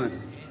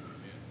achievement.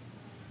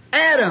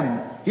 Adam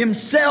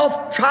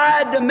himself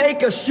tried to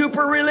make a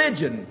super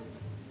religion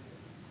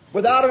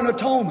without an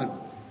atonement.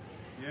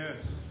 Yes.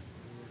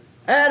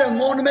 Adam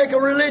wanted to make a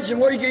religion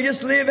where you could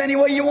just live any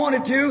way you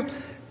wanted to,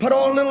 put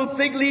on a little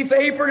fig leaf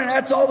apron, and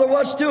that's all there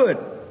was to it.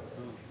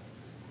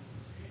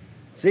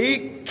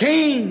 See,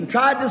 Cain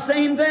tried the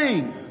same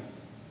thing.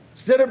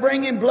 Instead of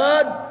bringing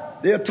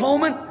blood, the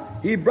atonement,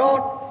 he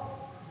brought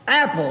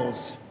apples,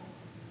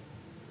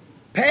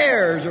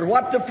 pears, or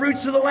what the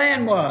fruits of the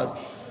land was,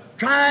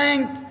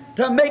 trying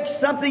to make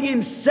something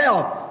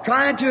himself,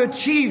 trying to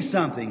achieve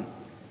something.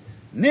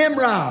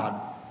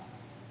 Nimrod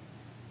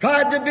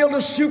tried to build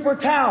a super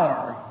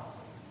tower.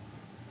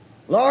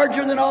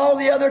 larger than all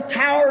the other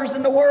towers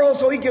in the world,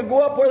 so he could go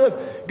up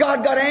where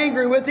God got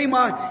angry with him.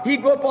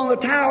 He'd go up on the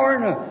tower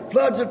and the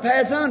floods would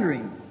pass under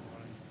him.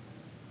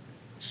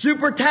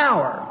 Super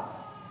tower.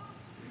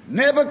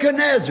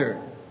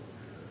 Nebuchadnezzar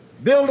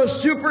built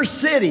a super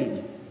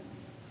city.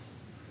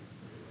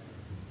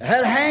 It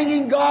had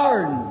hanging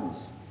gardens.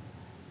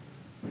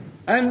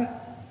 And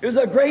it was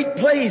a great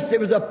place. It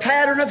was a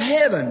pattern of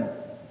heaven.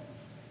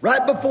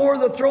 Right before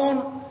the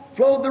throne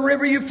flowed the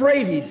river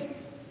Euphrates.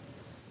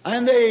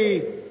 And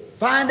they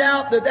find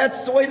out that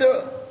that's the way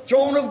the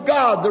throne of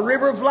God, the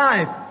river of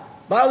life,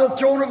 by the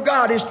throne of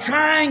God, is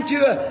trying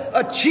to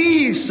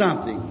achieve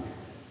something.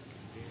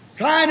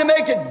 Trying to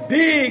make it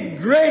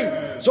big,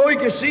 great, so he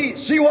can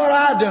see what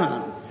I've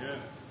done.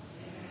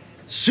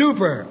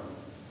 Super.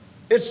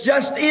 It's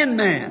just in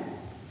man.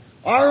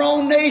 Our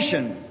own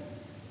nation,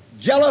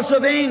 jealous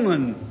of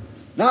England,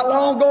 not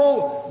long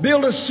ago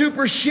built a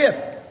super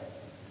ship.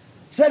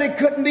 Said it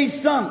couldn't be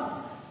sunk.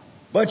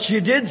 But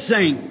she did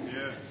sink.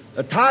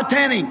 The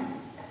Titanic,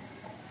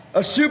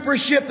 a super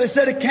ship. They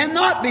said it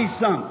cannot be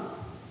sunk.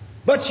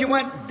 But she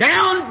went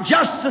down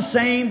just the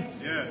same.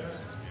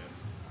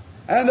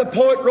 And the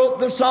poet wrote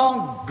the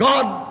song,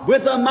 God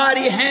with a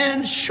mighty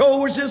hand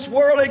shows this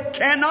world it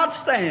cannot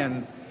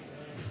stand.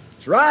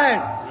 That's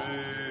right.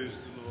 Praise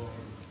the Lord.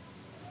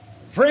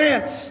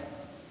 France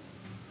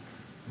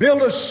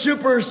built a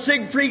super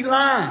Siegfried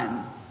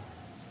line.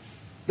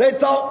 They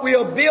thought,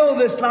 we'll build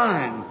this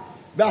line.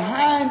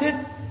 Behind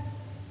it,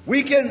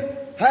 we can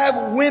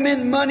have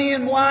women, money,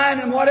 and wine,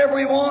 and whatever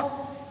we want.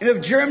 And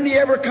if Germany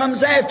ever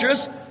comes after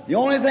us, the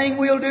only thing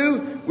we'll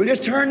do, we'll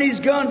just turn these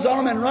guns on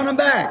them and run them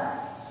back.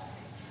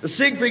 The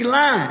Siegfried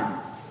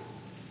line.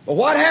 But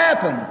what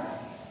happened?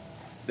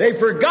 They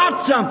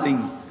forgot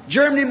something.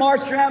 Germany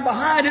marched around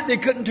behind it. They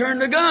couldn't turn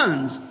the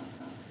guns.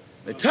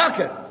 They took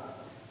it.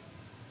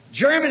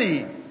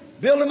 Germany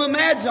built them a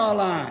Maginot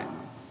line.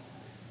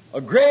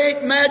 A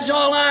great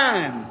Maginot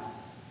line.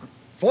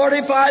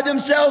 Fortified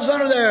themselves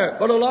under there.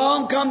 But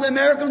along come the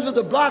Americans with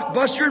a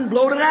blockbuster and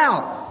blowed it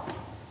out.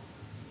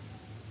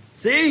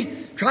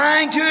 See?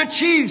 Trying to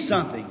achieve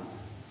something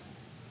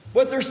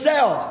with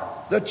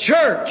themselves. The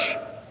church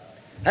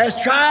has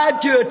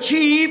tried to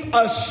achieve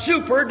a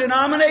super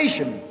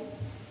denomination.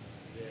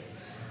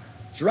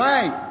 That's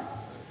right.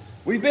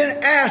 We've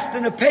been asked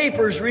in the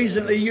papers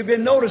recently, you've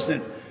been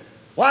noticing,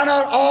 why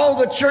not all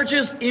the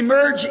churches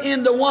emerge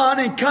into one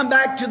and come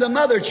back to the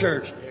mother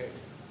church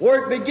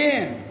where it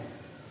began?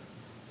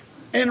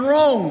 In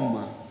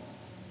Rome.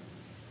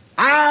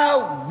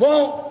 I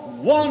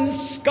want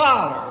one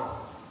scholar.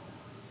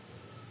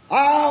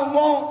 I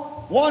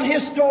want one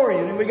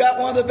historian, and we got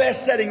one of the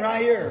best sitting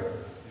right here.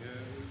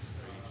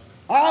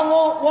 I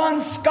want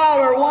one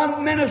scholar,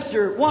 one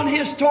minister, one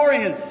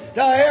historian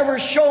to ever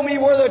show me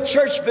where the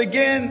church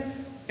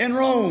began in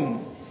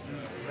Rome.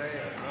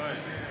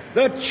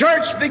 The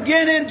church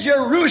began in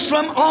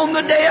Jerusalem on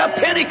the day of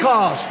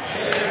Pentecost.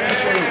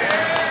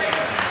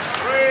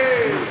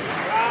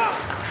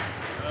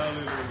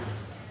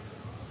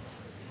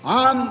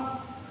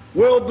 I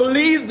will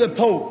believe the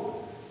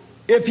Pope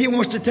if he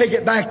wants to take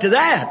it back to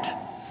that.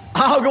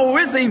 I'll go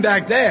with him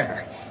back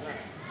there.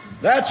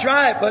 That's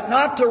right, but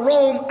not to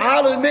Rome.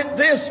 I'll admit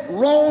this,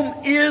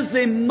 Rome is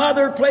the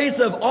mother place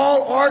of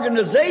all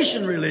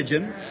organization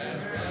religion.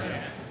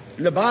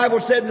 And the Bible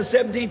said in the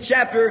 17th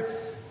chapter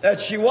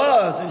that she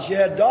was, and she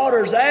had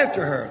daughters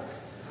after her.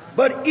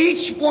 But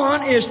each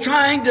one is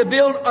trying to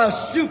build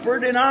a super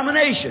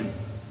denomination.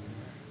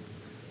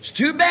 It's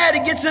too bad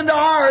it gets into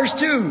ours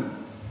too.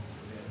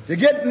 To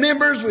get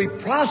members, we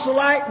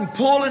proselyte and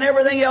pull and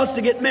everything else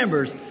to get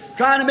members.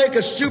 Trying to make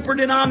a super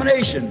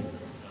denomination.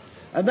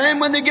 And then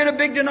when they get a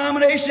big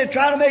denomination, they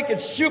try to make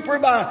it super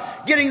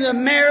by getting the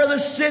mayor of the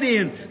city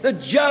and the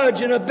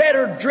judge and a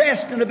better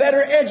dressed and a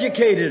better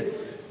educated.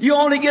 You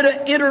only get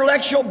an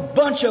intellectual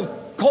bunch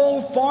of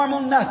cold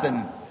formal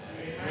nothing.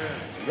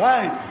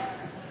 Right.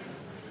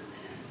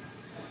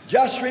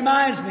 Just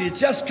reminds me, it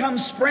just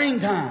comes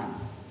springtime.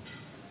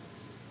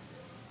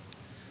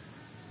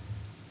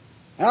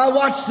 And I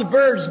watch the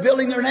birds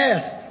building their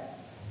nest.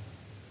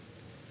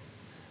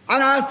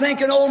 And I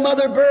think an old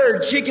mother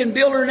bird, she can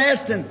build her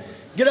nest and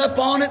get up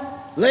on it,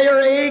 lay her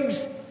eggs.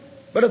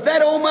 But if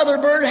that old mother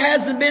bird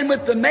hasn't been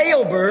with the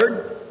male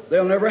bird,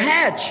 they'll never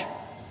hatch.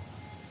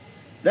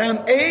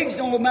 Them eggs,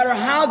 no matter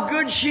how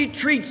good she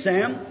treats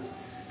them,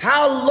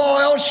 how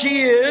loyal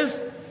she is,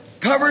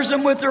 covers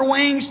them with her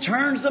wings,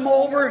 turns them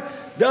over,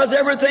 does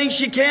everything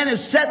she can,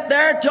 is set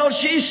there till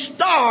she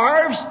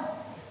starves.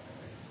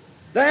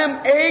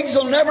 Them eggs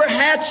will never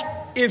hatch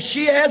if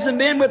she hasn't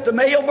been with the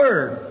male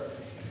bird,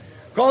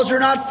 because they're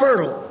not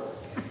fertile.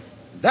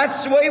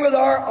 That's the way with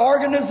our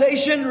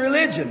organization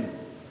religion.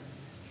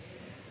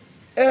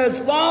 As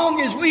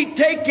long as we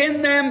take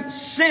in them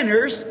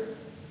sinners,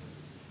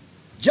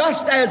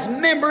 just as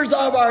members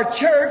of our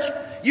church,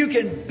 you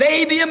can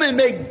baby them and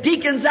make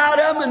deacons out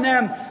of them, and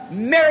them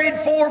married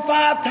 4 or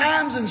 5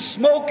 times and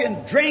smoke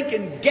and drink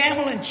and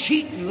gamble and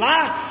cheat and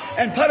lie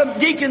and put them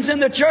deacons in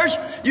the church.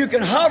 You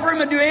can hover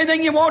them and do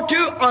anything you want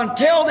to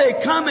until they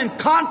come in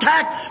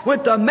contact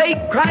with the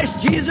mate Christ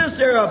Jesus.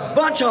 They're a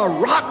bunch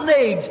of rotten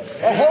eggs.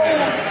 The whole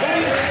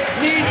thing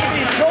needs to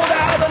be thrown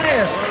out of the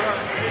nest.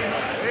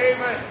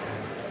 Amen.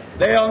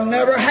 They'll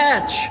never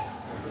hatch.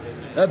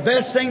 The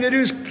best thing to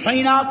do is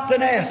clean out the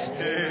nest.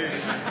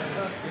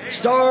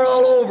 Start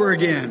all over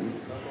again.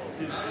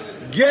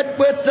 Get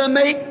with the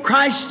mate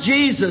Christ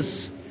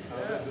Jesus.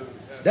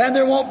 Then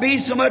there won't be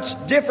so much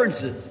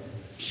differences.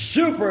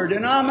 Super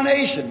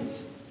denominations.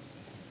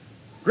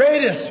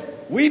 Greatest.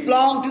 We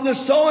belong to the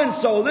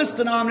so-and-so, this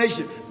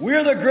denomination.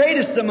 We're the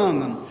greatest among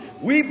them.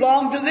 We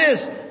belong to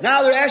this.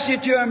 Now they're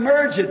asking you to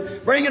emerge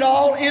it. Bring it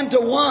all into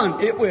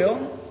one. It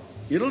will.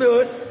 It'll do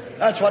it.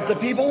 That's what the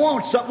people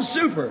want. Something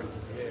super.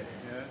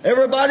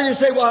 Everybody they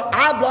say, well,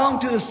 I belong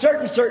to the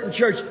certain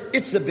church.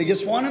 It's the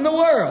biggest one in the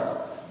world.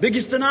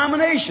 Biggest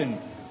denomination.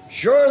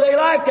 Sure, they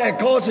like that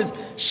because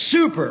it's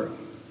super.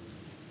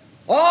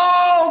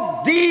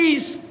 All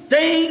these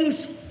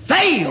things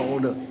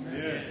failed.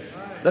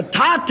 The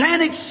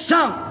Titanic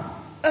sunk.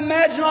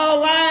 Imagine all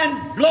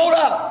line blowed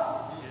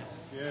up.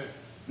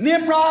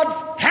 Nimrod's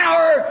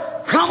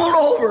tower crumbled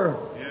over.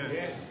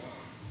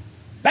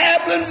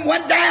 Babylon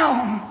went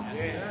down.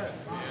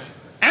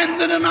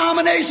 And the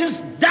denominations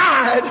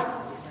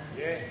died.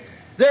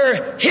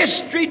 Their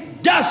history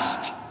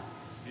dust.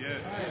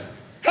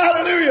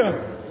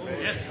 Hallelujah.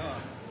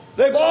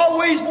 They've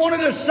always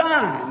wanted a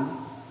sign.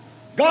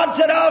 God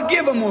said, I'll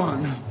give them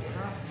one.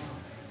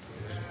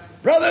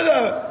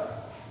 Brother,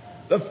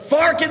 the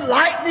forked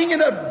lightning in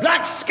the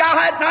black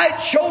sky at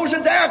night shows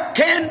that there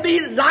can be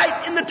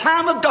light in the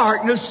time of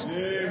darkness.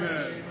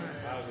 Amen.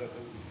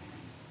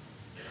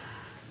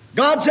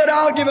 God said,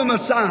 I'll give them a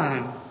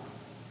sign.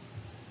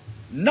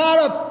 Not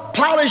a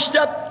polished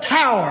up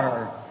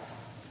tower.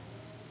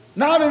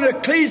 Not an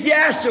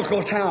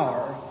ecclesiastical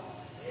tower.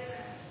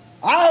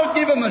 I'll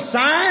give them a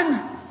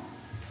sign.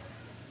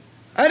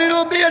 And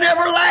it'll be an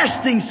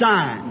everlasting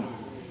sign.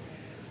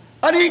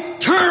 An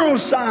eternal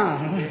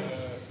sign.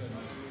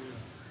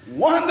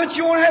 One that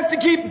you won't have to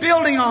keep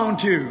building on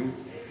to.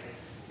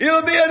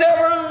 It'll be an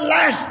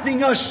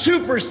everlasting, a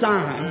super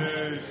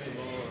sign.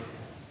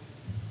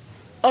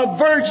 A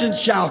virgin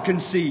shall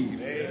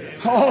conceive.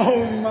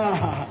 Oh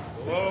my.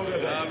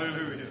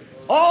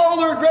 All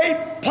their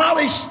great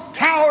polished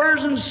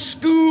towers and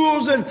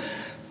schools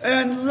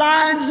and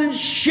lines and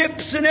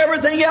ships and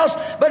everything else.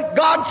 But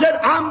God said,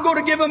 I'm going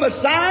to give them a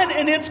sign,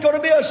 and it's going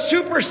to be a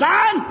super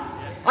sign,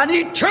 an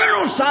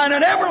eternal sign,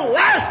 an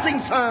everlasting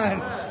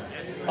sign.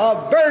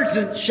 A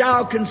virgin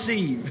shall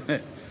conceive.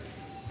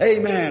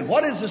 Amen.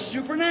 What is the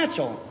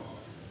supernatural?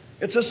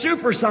 It's a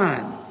super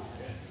sign.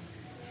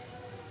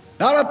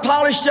 Not a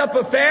polished up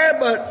affair,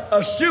 but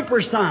a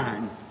super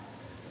sign.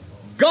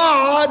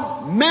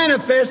 God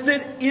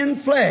manifested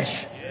in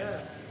flesh.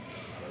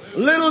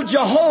 Little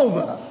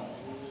Jehovah,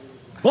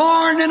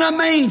 born in a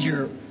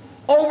manger,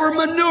 over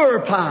manure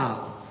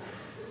pile.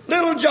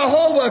 Little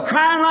Jehovah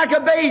crying like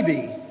a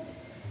baby.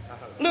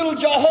 Little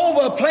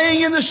Jehovah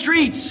playing in the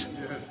streets.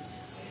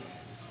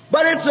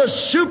 But it's a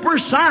super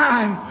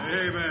sign.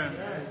 Amen.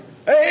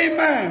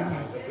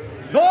 Amen.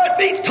 Though it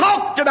be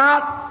talked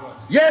about,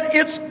 yet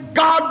it's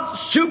God's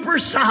super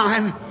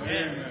sign.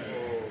 Amen.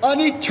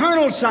 An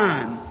eternal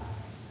sign.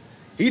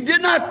 He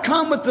did not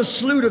come with the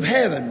salute of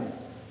heaven.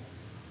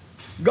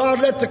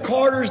 God let the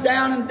quarters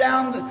down and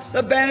down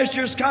the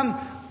banisters come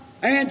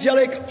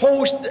angelic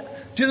host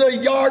to the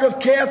yard of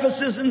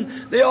Caiaphas,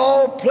 and they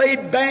all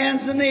played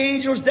bands and the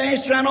angels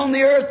danced around on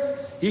the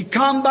earth. He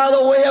come by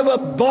the way of a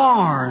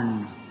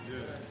barn,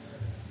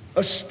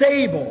 a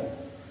stable.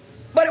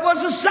 But it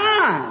was a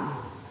sign.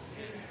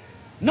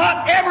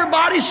 Not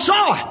everybody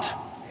saw it.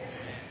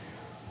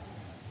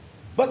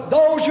 But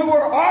those who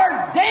were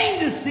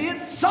ordained to see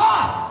it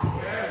saw it.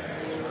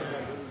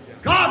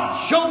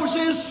 God shows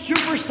His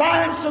super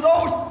signs to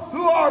those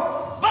who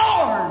are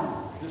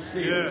born to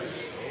see it.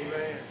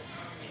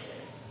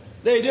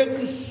 They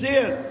didn't see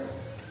it.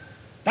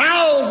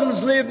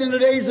 Thousands lived in the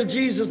days of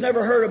Jesus,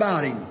 never heard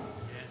about Him.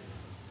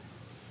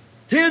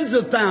 Tens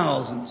of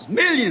thousands,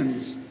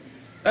 millions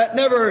that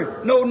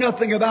never know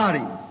nothing about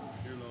Him.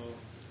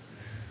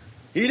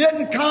 He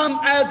didn't come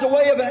as the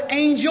way of an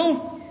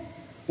angel.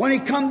 When He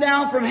come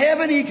down from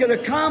heaven, He could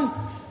have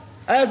come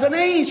as an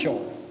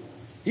angel.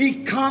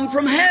 He come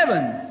from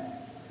heaven.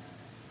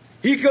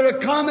 He could have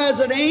come as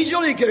an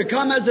angel. He could have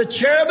come as a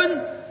cherubim.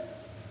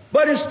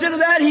 But instead of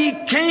that,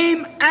 He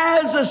came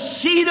as a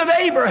seed of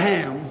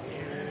Abraham.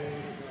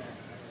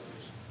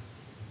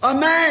 A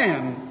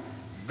man.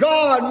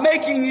 God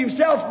making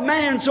Himself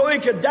man so He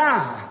could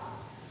die.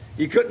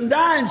 He couldn't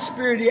die in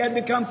spirit. He had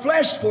to become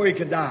flesh before He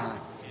could die.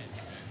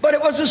 But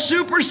it was a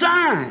super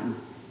sign.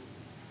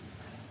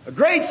 A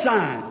great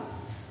sign.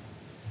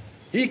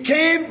 He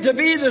came to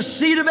be the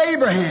seed of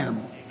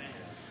Abraham.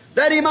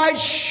 That He might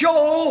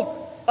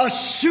show a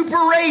super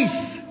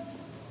race.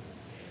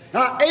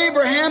 Now,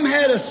 Abraham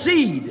had a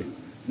seed,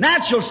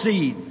 natural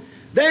seed.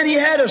 Then he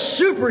had a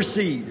super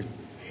seed.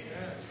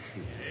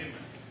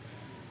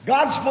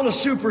 God's full of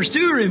supers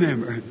too,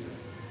 remember.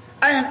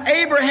 And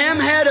Abraham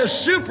had a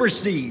super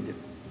seed.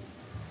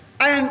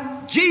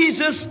 And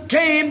Jesus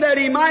came that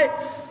he might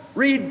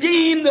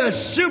redeem the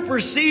super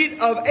seed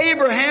of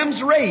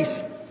Abraham's race.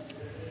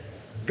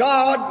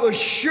 God was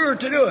sure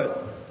to do it.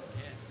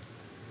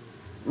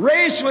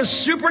 Race with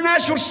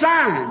supernatural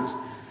signs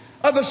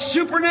of a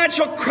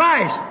supernatural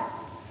Christ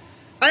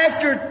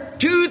after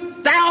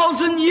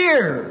 2,000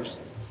 years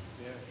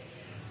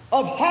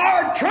of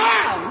hard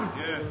trying,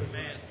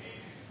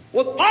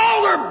 with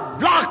all their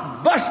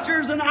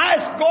blockbusters and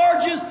ice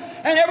gorges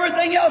and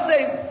everything else,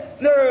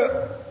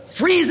 their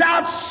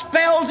freeze-out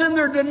spells in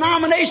their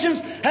denominations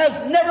has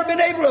never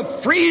been able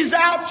to freeze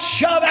out,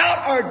 shove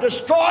out, or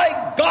destroy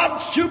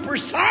God's super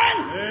sign.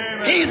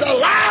 Amen. He's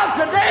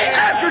alive today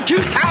after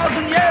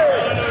 2,000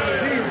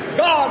 years. He's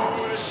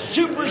God's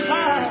super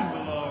sign.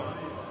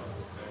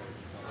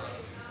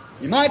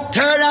 You might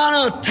tear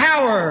down a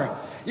tower.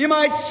 You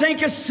might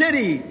sink a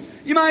city.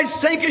 You might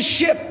sink a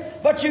ship.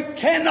 But you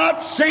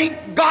cannot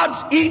sink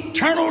God's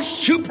eternal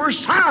super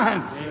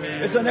sign.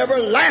 Amen. It's an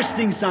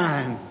everlasting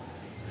sign.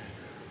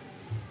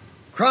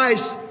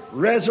 Christ's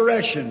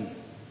resurrection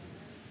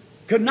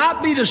could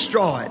not be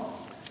destroyed.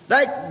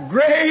 That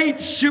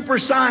great super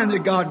sign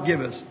that God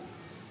gave us.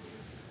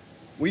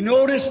 We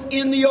notice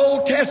in the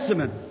Old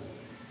Testament,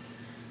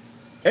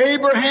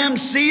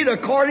 Abraham's seed,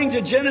 according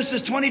to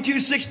Genesis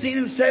 22:16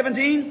 and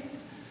 17,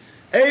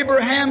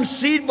 Abraham's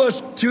seed was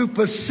to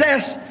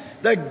possess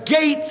the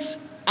gates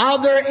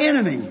of their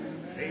enemy.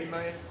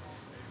 Amen.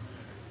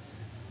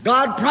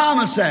 God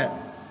promised that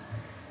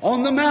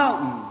on the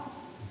mountain.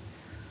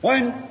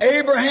 When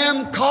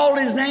Abraham called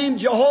his name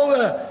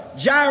Jehovah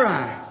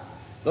Jireh,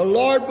 the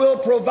Lord will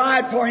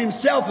provide for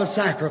himself a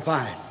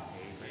sacrifice.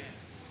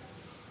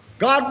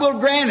 God will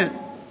grant it.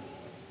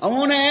 I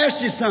want to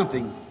ask you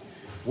something.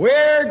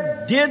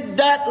 Where did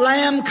that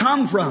lamb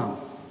come from?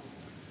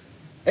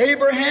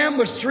 Abraham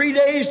was 3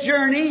 days'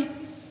 journey.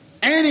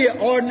 Any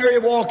ordinary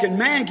walking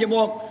man can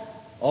walk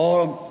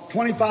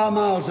 25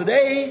 miles a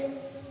day.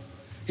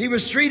 He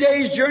was 3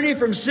 days' journey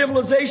from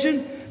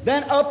civilization,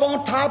 then up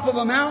on top of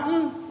a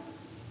mountain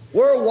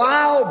where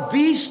wild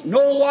beasts,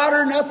 no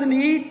water, nothing to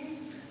eat,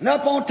 and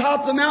up on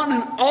top of the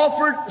mountain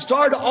and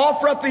started to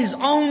offer up his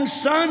own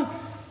son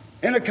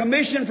in a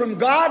commission from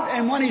God.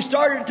 And when he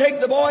started to take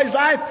the boy's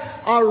life,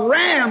 a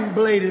ram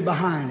bladed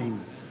behind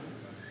him.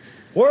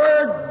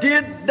 Where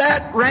did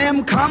that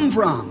ram come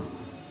from?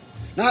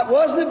 Now, it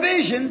wasn't a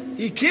vision.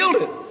 He killed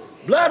it.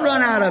 Blood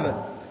run out of it.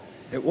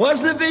 It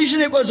wasn't a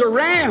vision. It was a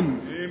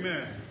ram.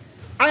 Amen.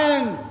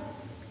 And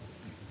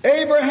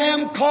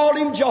Abraham called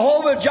him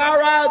Jehovah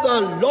Jireh.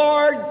 The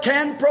Lord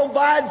can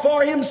provide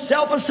for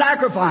himself a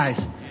sacrifice.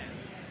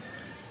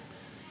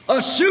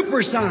 A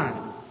super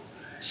sign.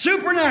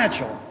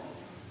 Supernatural.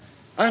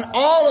 And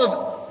all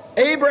of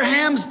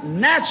Abraham's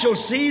natural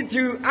seed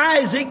through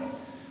Isaac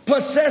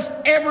possessed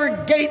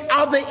every gate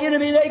of the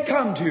enemy they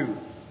come to.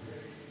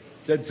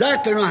 That's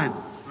exactly right.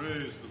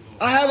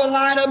 I have a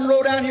line of them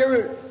wrote down here.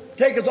 It'll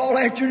take us all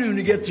afternoon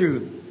to get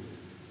through.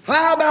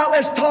 How about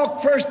let's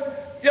talk first,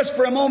 just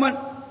for a moment,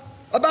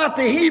 about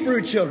the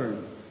Hebrew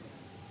children.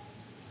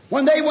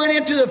 When they went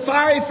into the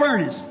fiery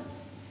furnace.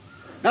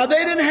 Now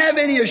they didn't have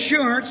any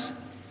assurance,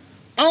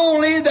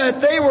 only that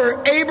they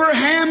were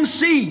Abraham's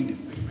seed.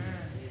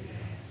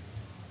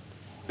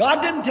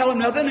 God didn't tell them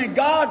nothing, and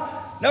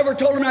God never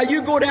told them, now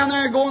you go down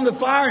there and go in the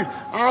fire and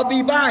I'll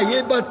be by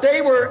you. But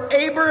they were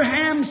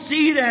Abraham's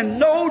seed and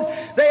knowed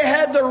they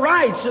had the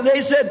rights. And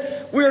they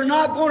said, we're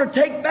not going to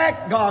take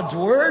back God's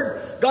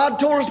word. God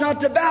told us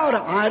not to bow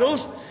to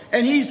idols.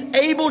 And He's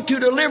able to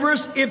deliver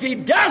us. If He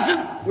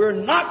doesn't, we're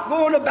not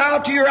going to bow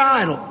to your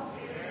idol.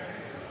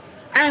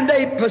 And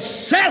they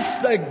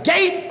possessed the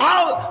gate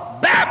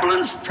of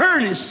Babylon's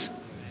furnace.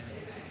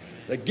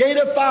 The gate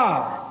of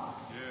fire.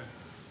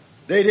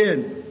 They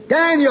did.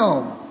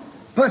 Daniel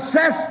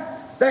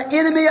possessed the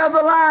enemy of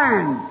the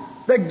lion,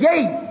 the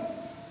gate.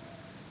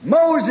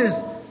 Moses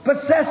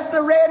possessed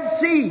the Red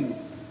Sea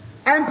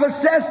and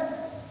possessed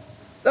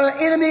the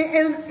enemy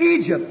in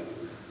Egypt.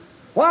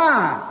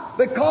 Why?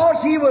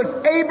 Because he was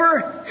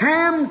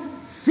Abraham's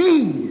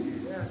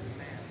seed.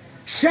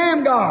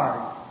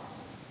 Shamgar,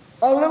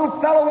 a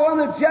little fellow, one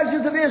of the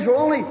judges of Israel,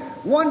 only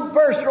one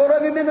verse wrote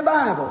of him in the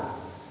Bible.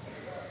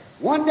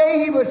 One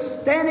day he was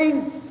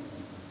standing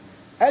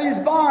at his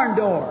barn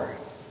door,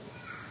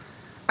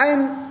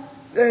 and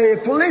the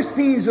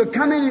Philistines would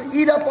come in and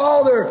eat up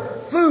all their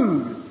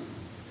food.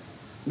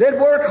 They'd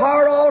work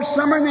hard all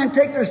summer and then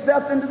take their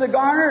stuff into the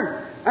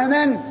garner, and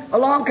then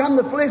along come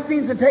the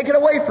Philistines and take it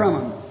away from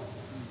them.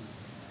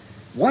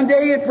 One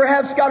day he had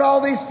perhaps got all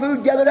this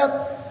food gathered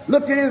up,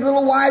 looked at his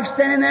little wife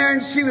standing there,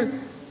 and she was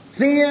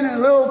thin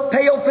and little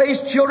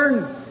pale-faced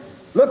children,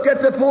 looked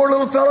at the poor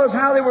little fellows,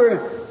 how they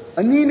were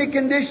anemic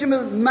condition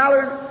with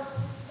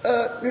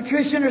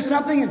malnutrition or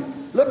something,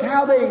 and looked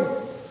how they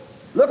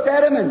looked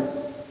at him, and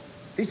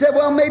he said,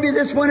 well, maybe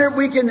this winter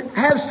we can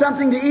have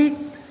something to eat.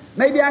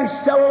 Maybe I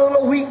can sell a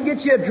little wheat and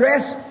get you a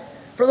dress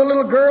for the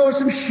little girl or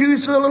some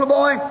shoes for the little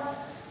boy.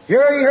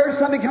 Here he heard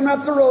somebody coming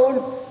up the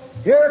road.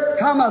 Here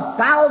come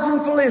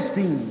 1,000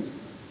 Philistines,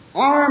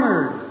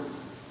 armored,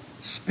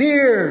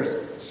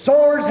 spears,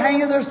 swords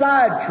hanging to their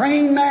side,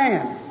 trained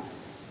man.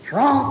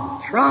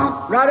 Tromp,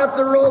 tromp, right up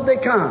the road they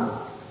come.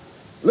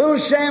 Little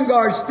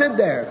Shamgar stood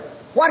there.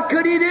 What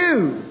could he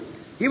do?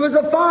 He was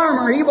a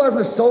farmer. He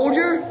wasn't a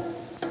soldier.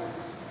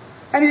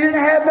 And he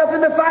didn't have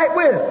nothing to fight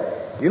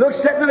with. He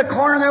looked sitting in a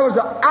corner and there was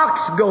an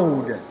ox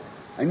goad.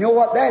 And you know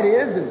what that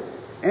is? And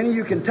any of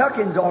you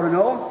Kentuckians ought to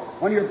know.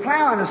 When you're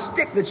plowing a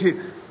stick that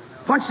you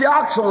punch the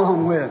ox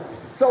along with.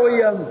 So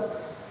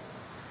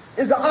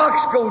there's an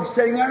ox goad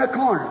sitting there in a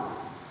corner.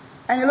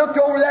 And he looked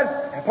over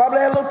that, probably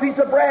had a little piece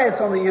of brass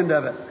on the end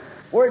of it,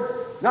 where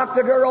it knocked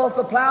the dirt off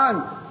the plow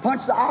and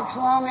punched the ox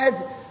along as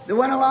they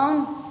went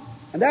along.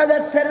 And there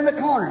that sat in the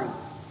corner.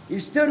 He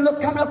stood and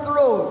looked coming up the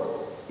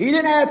road. He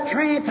didn't have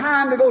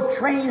time to go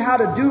train how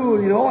to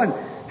duel, and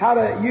how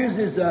to use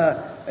his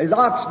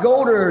ox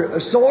goad or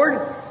a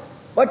sword.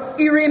 But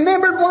he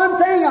remembered one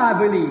thing, I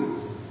believe,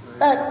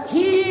 that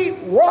he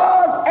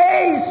was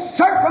a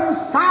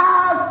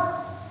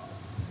circumcised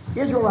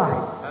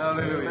Israelite.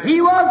 Hallelujah.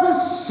 He was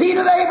the seed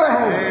of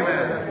Abraham.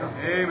 Amen.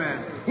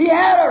 Amen. He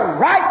had a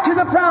right to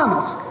the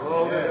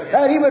promise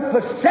that he would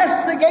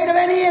possess the gate of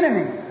any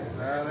enemy.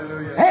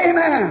 Hallelujah.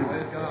 Amen.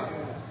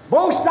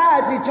 Both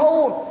sides, he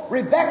told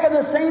Rebekah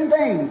the same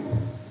thing,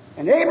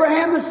 and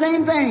Abraham the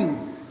same thing.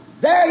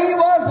 There he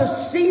was,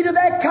 the seed of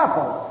that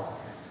couple.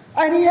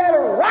 And he had a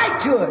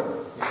right to it,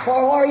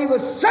 for he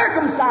was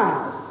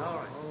circumcised.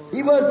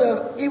 He was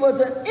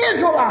an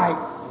Israelite.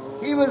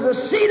 He was the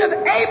seed of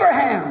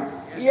Abraham.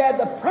 He had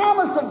the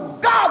promise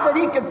of God that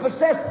he could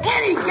possess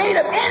any gate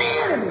of any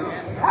enemy.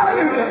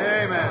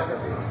 Hallelujah. Amen.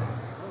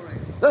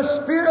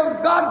 The Spirit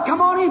of God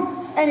come on him,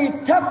 and he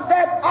took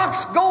that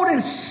ox goad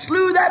and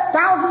slew that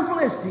 1,000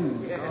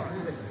 Philistines.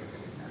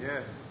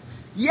 Yes.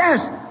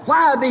 Yes.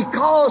 Why?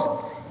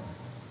 Because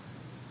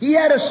he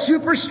had a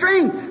super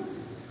strength.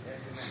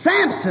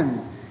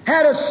 Samson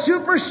had a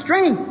super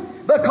strength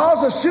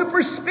because a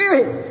super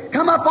spirit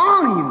come up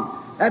on him.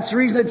 That's the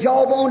reason the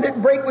jawbone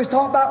didn't break we was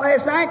talking about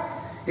last night.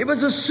 It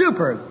was a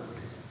super.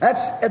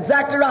 That's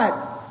exactly right.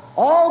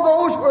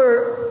 All those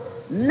were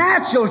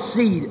natural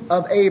seed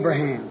of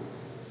Abraham.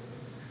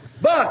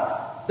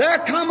 But there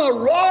come a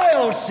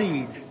royal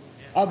seed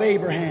of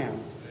Abraham.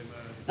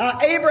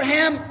 Now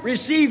Abraham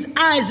received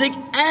Isaac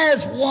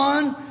as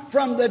one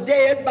from the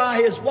dead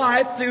by his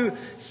wife through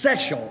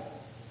sexual.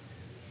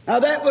 Now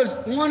that was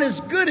one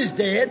as good as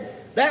dead.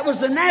 That was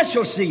the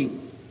natural seed.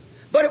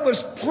 But it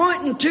was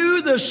pointing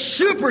to the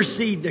super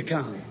seed to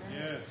come.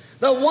 Yes.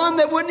 The one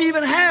that wouldn't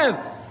even have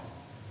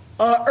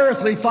an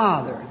earthly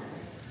father.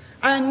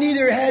 And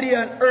neither had he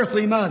an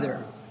earthly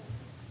mother.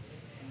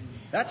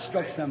 That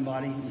struck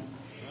somebody.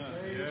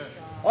 Yes.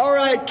 All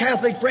right,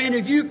 Catholic friend,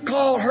 if you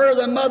call her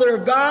the mother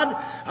of God,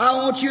 I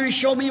want you to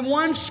show me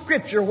one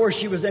scripture where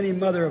she was any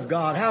mother of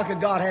God. How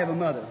could God have a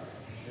mother?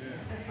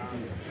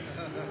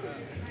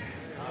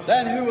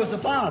 Then who was the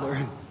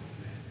father?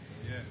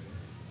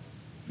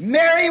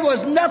 Mary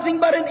was nothing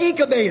but an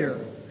incubator.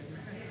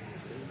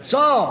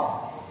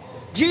 So,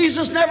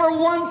 Jesus never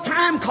one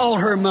time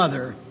called her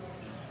mother.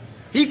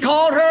 He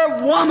called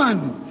her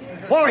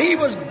woman. For he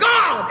was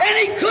God, and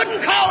he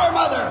couldn't call her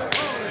mother.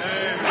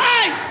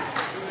 Right?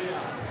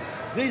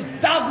 These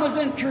dogmas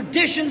and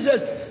traditions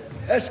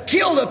has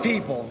killed the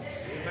people.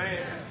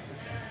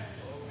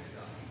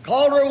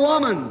 Called her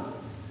woman.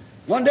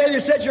 One day they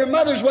said, your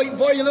mother's waiting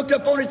for you. You looked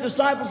up on his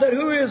disciples and said,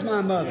 who is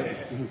my mother?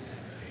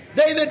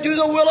 They that do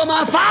the will of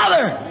my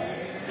Father.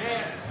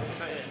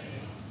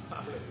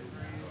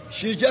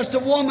 She's just a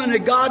woman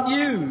that God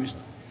used.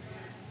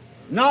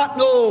 Not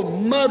no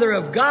mother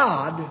of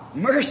God.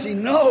 Mercy,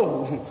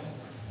 no.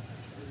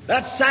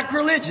 That's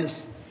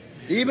sacrilegious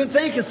to even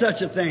think of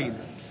such a thing.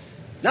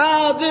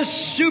 Now this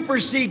super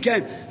seed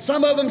came.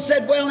 Some of them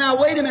said, well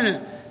now wait a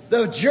minute.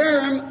 The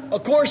germ,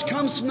 of course,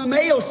 comes from the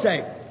male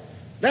sex.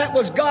 That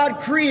was God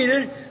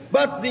created,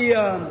 but the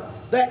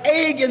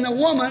egg in the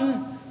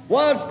woman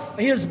was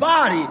his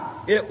body.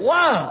 It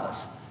was.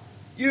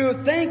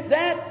 You think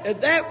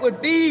that would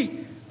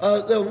be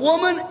the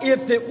woman?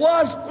 If it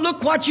was,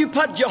 look what you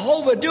put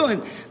Jehovah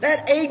doing.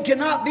 That egg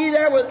cannot be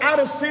there without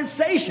a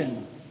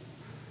sensation.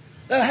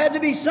 There had to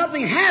be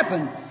something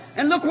happen.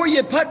 And look where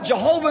you put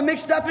Jehovah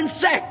mixed up in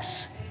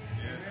sex.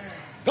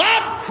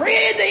 God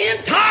created the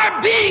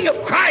entire being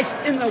of Christ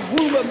in the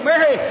womb of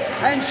Mary,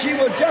 and she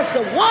was just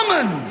a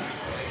woman,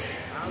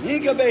 an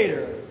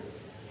incubator,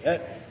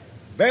 that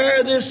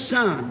bare this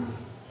son.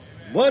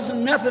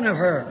 Wasn't nothing of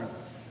her.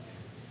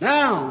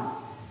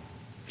 Now,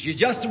 she's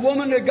just a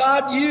woman that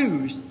God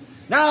used.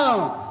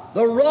 Now,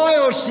 the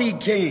royal seed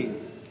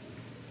came.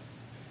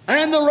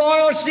 And the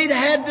royal seed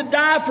had to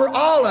die for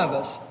all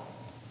of us.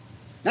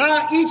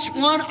 Now, each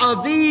one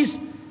of these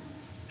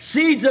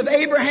seeds of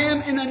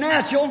Abraham in the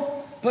natural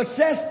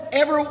possessed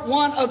every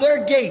one of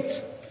their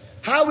gates.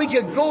 How we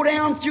could go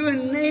down through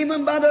and name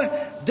them by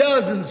the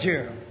dozens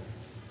here.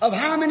 Of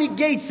how many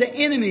gates the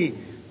enemy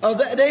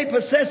They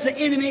possessed the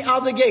enemy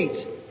of the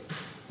gates.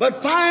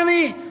 But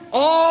finally,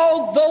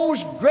 all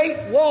those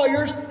great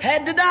warriors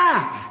had to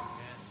die.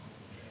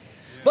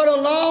 But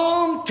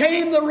along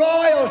came the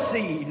royal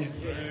seed.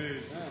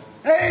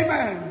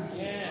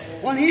 Amen.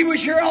 When he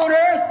was here on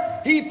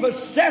earth, he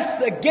possessed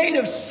the gate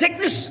of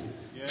sickness,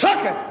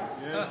 took it.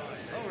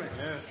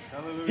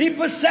 He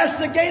possessed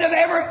the gate of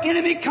every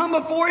enemy come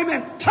before him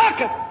and took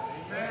it.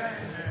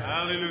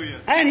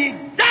 Hallelujah. And he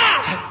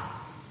died.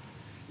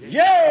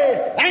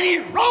 Yea, and he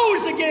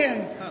rose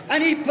again.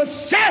 And he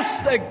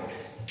possessed the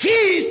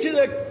keys to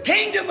the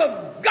kingdom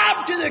of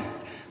God, to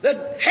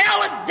the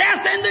hell of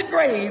death and the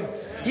grave.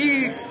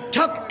 He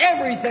took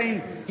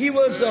everything. He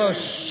was a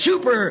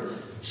super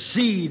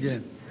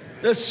seed,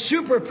 the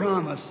super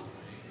promise.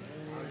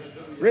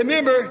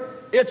 Remember,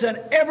 it's an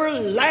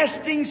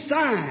everlasting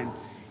sign.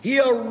 He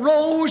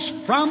arose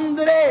from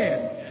the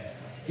dead.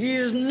 He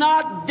is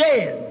not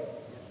dead.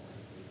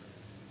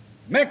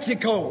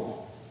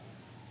 Mexico.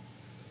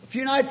 A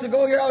few nights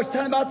ago here I was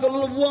telling about the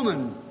little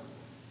woman.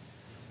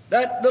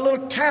 The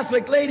little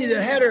Catholic lady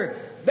that had her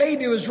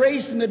baby was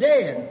raised from the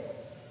dead.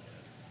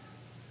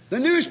 The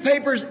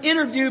newspapers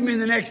interviewed me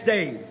the next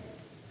day.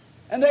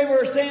 And they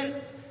were saying,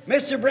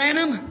 Mr.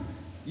 Branham,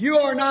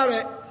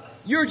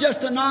 you're just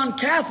a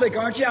non-Catholic,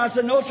 aren't you? I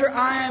said, no, sir,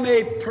 I am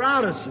a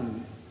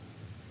Protestant.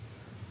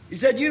 He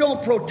said, you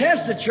don't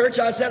protest the church.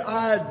 I said,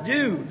 I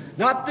do.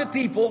 Not the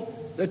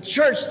people, the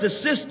church, the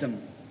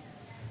system.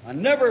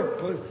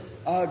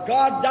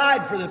 God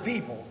died for the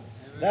people.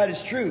 That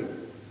is true.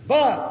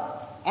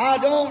 But I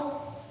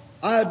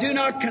do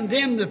not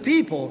condemn the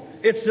people.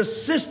 It's the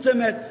system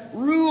that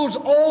rules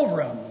over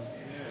them.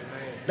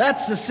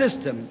 That's the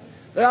system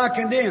that I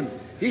condemn.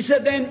 He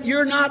said, then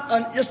you're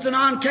not just a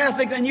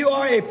non-Catholic, then you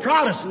are a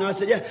Protestant. I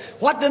said, yeah.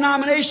 What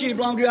denomination you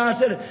belong to? I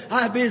said,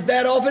 I'd be as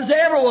bad off as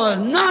there ever was.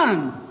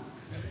 None.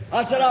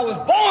 I said, I was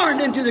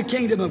born into the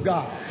kingdom of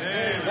God.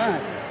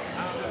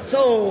 Right.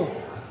 So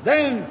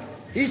then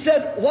he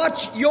said,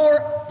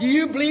 do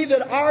you believe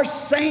that our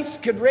saints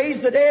could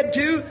raise the dead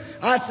too?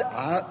 I said,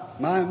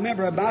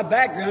 remember my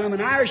background, I'm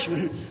an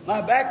Irishman. My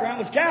background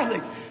was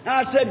Catholic. And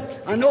I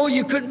said, I know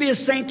you couldn't be a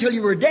saint till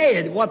you were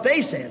dead, what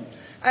they said.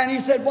 And he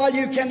said, well,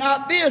 you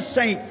cannot be a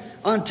saint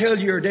until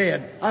you're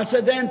dead. I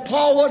said, then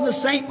Paul wasn't a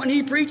saint when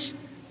he preached.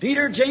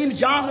 Peter, James,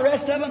 John, the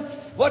rest of them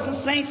wasn't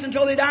saints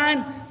until they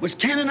died. Was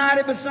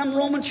canonized by some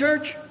Roman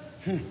church.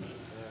 Well,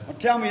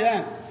 tell me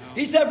that.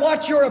 He said,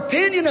 what's your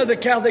opinion of the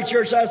Catholic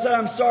Church? I said,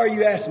 I'm sorry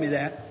you asked me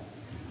that.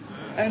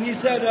 And he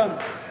said,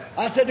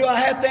 I said, do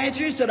I have to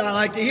answer? He said, I'd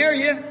like to hear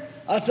you.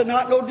 I said,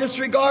 not no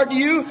disregard to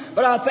you,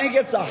 but I think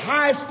it's the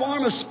highest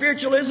form of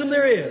spiritualism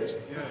there is.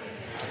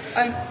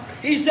 And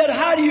he said,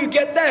 how do you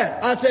get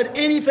that? I said,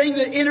 anything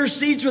that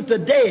intercedes with the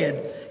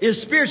dead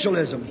is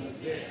spiritualism.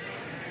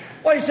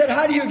 Well, he said,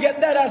 how do you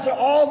get that? I said,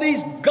 all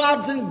these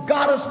gods and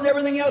goddesses and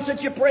everything else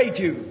that you pray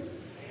to,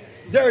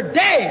 they're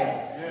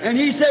dead. And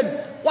he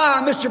said,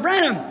 why, Mr.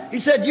 Branham, he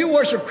said, you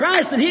worship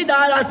Christ and He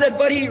died. I said,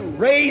 but He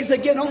raised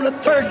again on the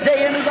third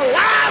day and is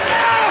alive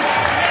now.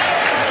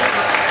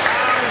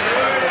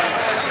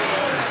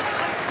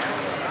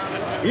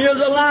 He is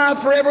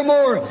alive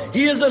forevermore.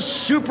 He is a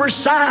super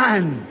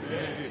sign.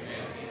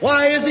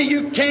 Why is He?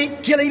 You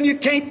can't kill Him. You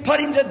can't put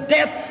Him to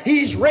death.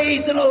 He's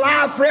raised and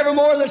alive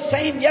forevermore, the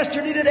same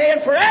yesterday, today,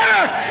 and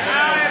forever.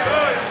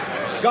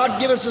 God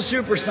give us a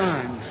super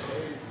sign.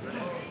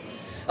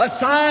 A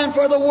sign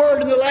for the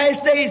Word in the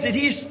last days that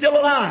He's still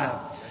alive.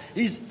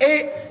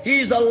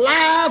 He's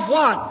alive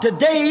what?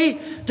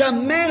 Today to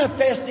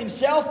manifest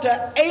Himself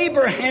to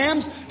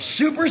Abraham's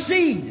super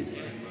seed.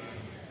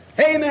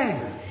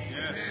 Amen.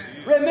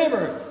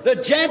 Remember, the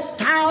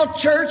Gentile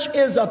church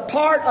is a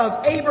part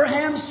of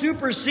Abraham's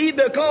super seed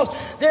because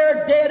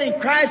they're dead in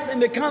Christ and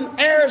become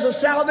heirs of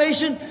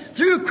salvation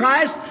through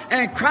Christ,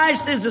 and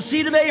Christ is the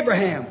seed of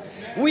Abraham.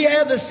 We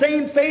have the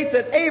same faith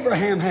that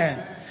Abraham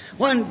had.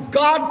 When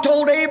God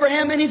told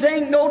Abraham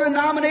anything, no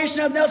denomination,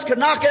 nothing else could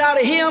knock it out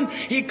of him.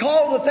 He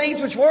called the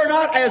things which were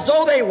not as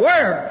though they were.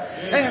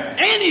 And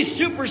any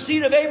super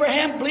seed of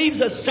Abraham believes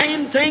the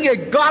same thing,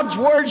 that God's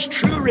Word's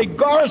true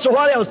regardless of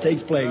what else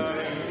takes place.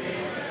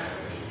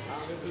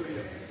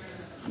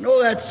 I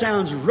know that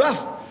sounds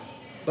rough,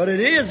 but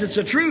it is. It's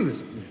the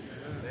truth.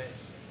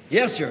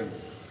 Yes, sir.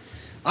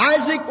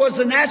 Isaac was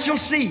the natural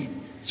seed.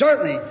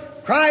 Certainly.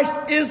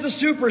 Christ is the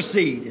super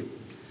seed.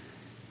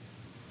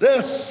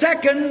 The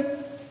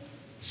second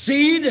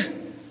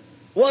seed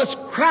was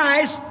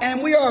Christ,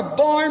 and we are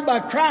born by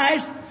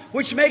Christ,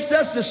 which makes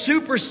us the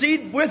super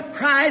seed with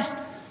Christ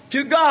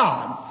to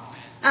God.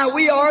 Now,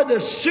 we are the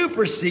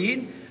super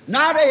seed,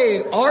 not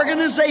a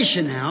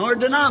organization now or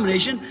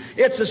denomination.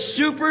 It's a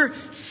super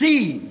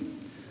seed.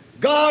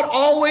 God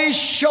always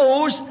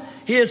shows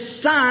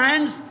His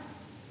signs,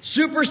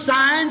 super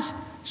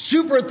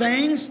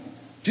things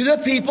to the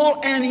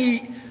people, and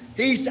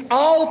He's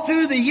all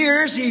through the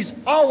years, He's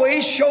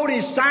always showed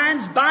His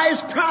signs by His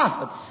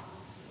prophets.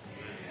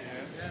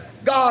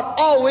 God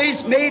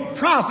always made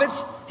prophets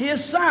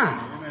His sign.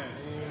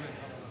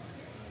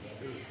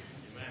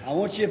 I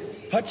want you to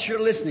put your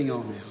listening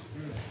on now.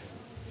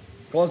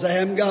 because I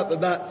haven't got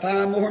about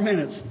 5 more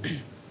minutes.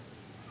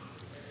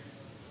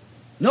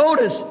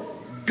 Notice,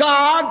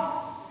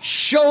 God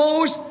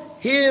shows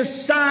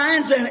His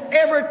signs, and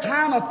every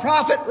time a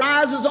prophet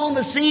rises on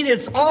the scene,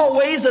 it's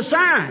always a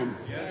sign.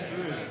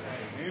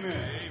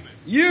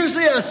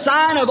 Usually a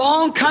sign of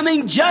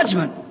oncoming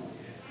judgment.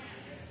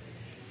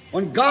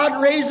 When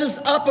God raises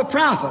up a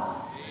prophet.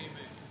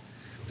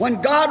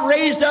 When God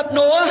raised up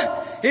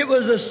Noah, it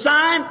was a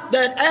sign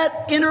that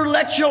that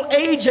intellectual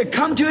age had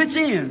come to its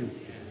end.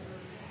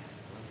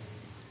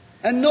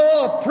 And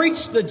Noah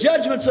preached the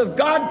judgments of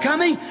God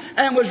coming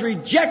and was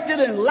rejected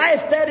and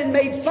laughed at and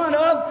made fun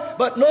of.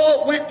 But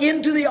Noah went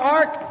into the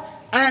ark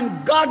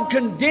and God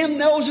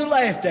condemned those who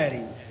laughed at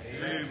him.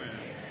 Amen.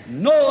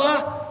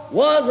 Noah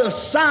was a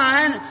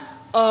sign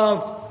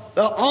of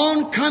the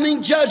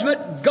oncoming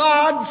judgment,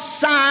 God's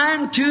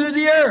sign to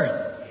the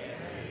earth.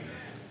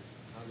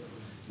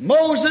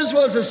 Moses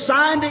was a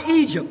sign to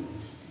Egypt.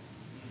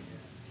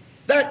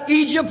 That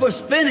Egypt was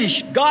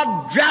finished.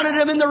 God drowned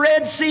them in the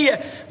Red Sea.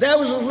 That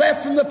was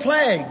left from the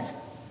plagues.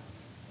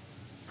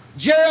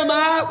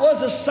 Jeremiah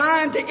was a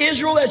sign to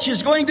Israel that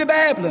she's going to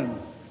Babylon.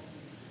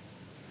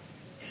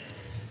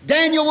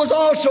 Daniel was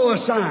also a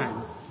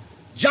sign.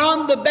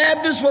 John the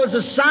Baptist was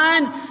a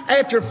sign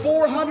after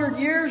 400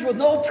 years with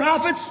no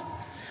prophets.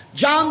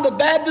 John the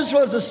Baptist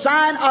was a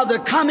sign of the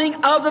coming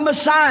of the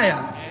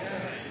Messiah.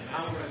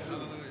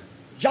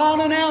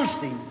 John announced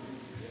him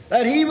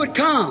that he would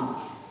come.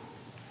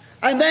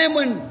 And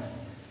then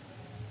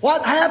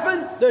what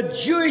happened? The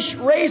Jewish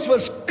race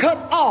was cut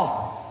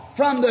off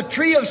from the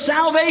tree of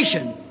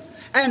salvation.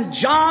 And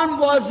John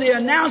was the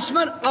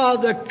announcement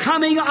of the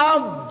coming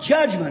of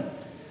judgment.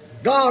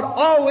 God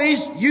always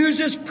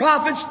uses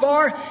prophets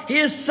for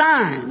His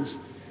signs.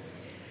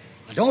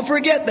 Don't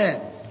forget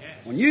that.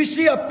 When you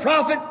see a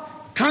prophet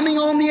coming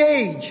on the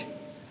age,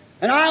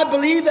 and I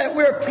believe that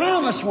we're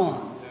promised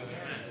one,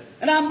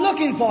 and I'm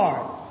looking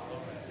for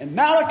it. In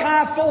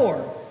Malachi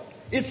 4,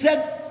 it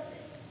said,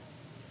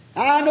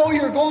 I know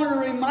you're going to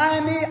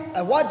remind me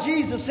of what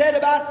Jesus said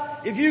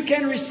about if you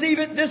can receive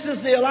it, this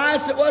is the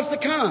Elias that was to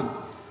come.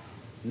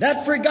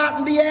 That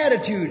forgotten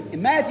beatitude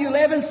in Matthew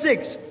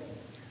 11:6.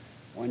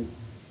 When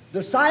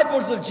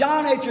disciples of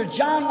John, after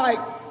John, like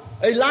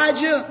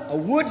Elijah, a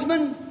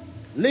woodsman,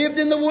 lived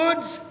in the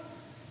woods,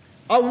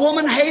 a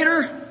woman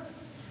hater,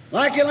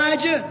 like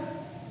Elijah,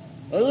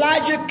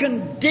 Elijah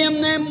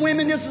condemned them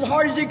women just as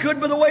hard as he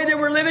could by the way they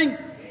were living.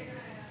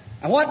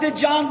 And what did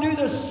John do?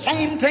 The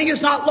same thing.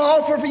 It's not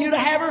lawful for you to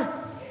have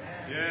her.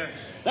 Yes.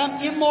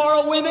 Them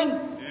immoral women.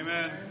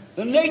 Amen.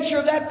 The nature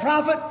of that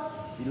prophet,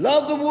 he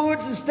loved the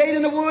woods and stayed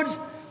in the woods,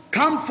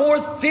 come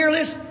forth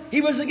fearless. He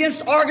was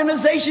against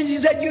organizations. He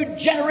said, you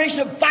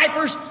generation of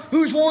vipers,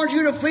 who's warned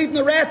you to flee from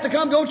the wrath to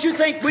come? Don't you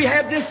think we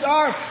have this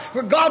hour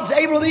for God's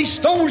able of these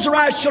stones to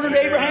rise children of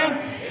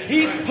Abraham?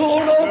 He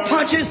pulled no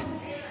punches.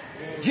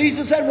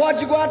 Jesus said,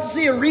 what'd you go out to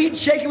see? A reed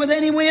shaking with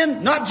any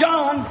wind? Not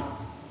John.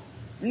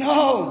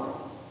 No.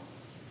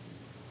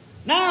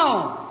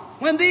 Now,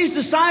 when these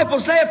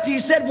disciples left, He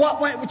said, what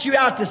went you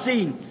out to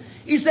see?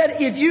 He said,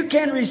 if you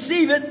can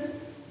receive it,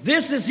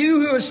 this is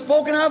you who is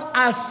spoken of.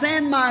 I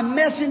send my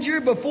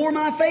messenger before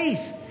my face.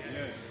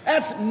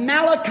 That's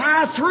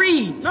Malachi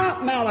 3,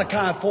 not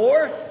Malachi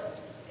 4.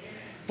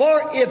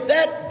 For if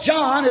that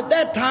John at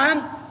that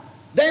time,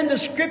 then the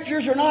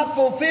Scriptures are not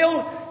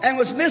fulfilled and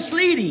was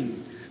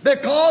misleading.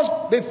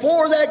 Because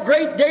before that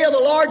great day of the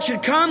Lord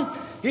should come,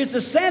 He's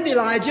to send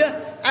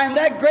Elijah, and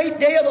that great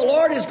day of the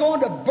Lord is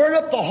going to burn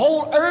up the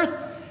whole earth,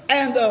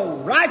 and the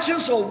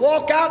righteous will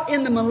walk out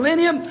in the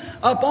millennium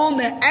upon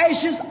the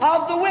ashes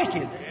of the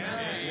wicked.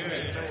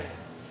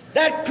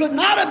 That could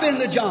not have been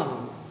the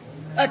John.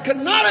 That could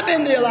not have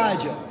been the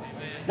Elijah.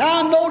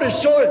 Now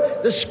notice, so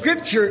the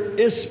Scripture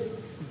is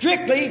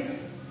strictly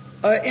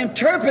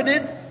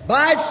interpreted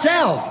by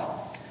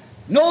itself.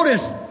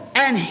 Notice,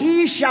 and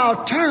He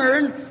shall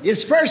turn,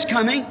 His first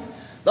coming,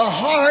 the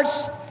hearts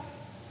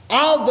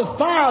of the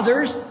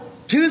fathers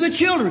to the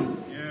children.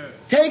 Yes.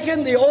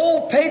 Taking the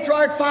old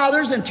patriarch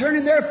fathers and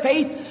turning their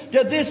faith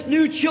to this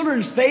new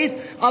children's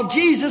faith of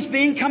Jesus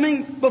being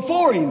coming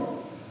before Him.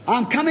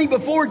 I'm coming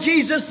before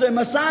Jesus, the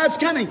Messiah's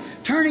coming.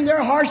 Turning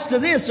their hearts to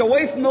this,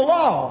 away from the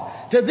law,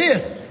 to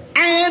this.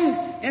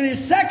 And in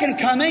His second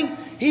coming,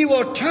 He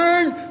will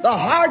turn the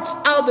hearts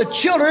of the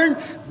children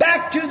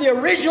back to the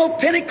original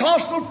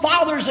Pentecostal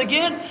fathers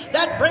again.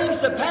 That brings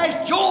to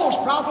pass Joel's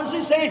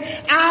prophecy saying,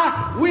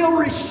 I will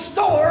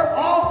restore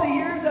all the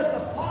years that the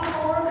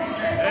palmer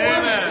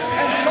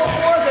and so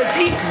forth is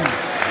eaten.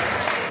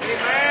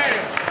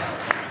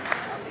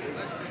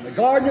 In the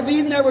Garden of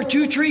Eden there were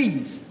 2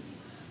 trees.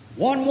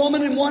 One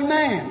woman and one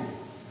man.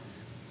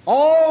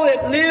 All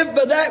that lived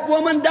by that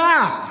woman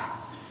died.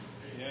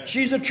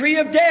 She's a tree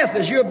of death.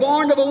 As you're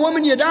born of a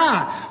woman, you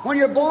die. When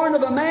you're born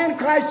of a man,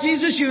 Christ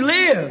Jesus, you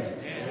live.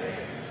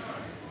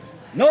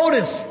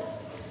 Notice,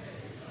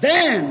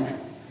 then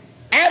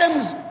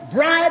Adam's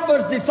bride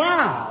was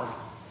defiled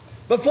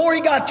before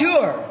he got to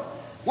her.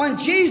 When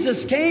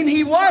Jesus came,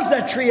 He was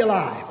that tree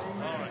alive.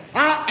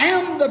 I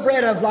am the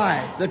bread of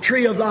life, the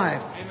tree of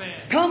life.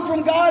 Come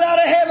from God out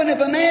of heaven. If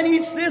a man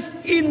eats this,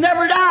 he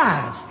never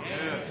dies.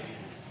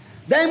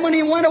 Then when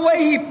he went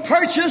away, he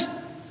purchased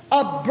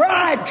a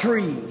bride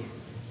tree.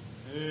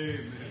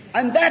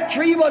 And that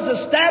tree was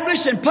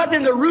established and put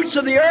in the roots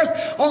of the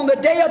earth on the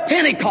day of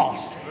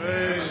Pentecost.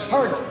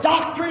 Her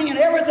doctrine and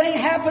everything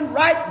happened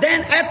right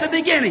then at the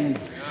beginning.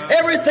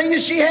 Everything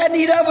that she had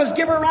need of was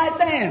given right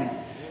then.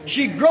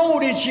 She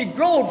growed and she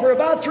growed for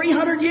about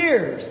 300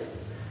 years.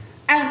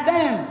 And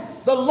then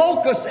the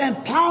locusts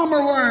and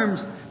palmer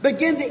worms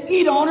began to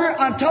eat on her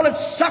until it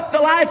sucked the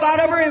life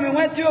out of her, and we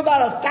went through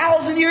about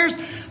 1,000 years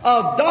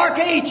of dark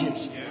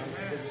ages.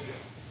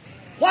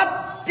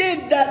 What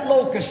did that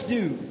locust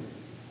do?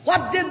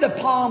 What did the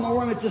palmer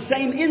worm? It's the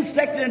same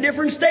insect in a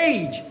different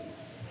stage.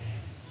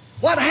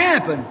 What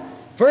happened?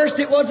 First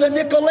it was a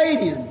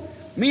Nicolaitan.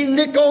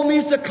 Nico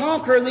means to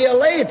conquer the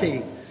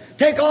laity.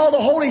 Take all the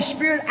Holy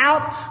Spirit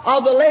out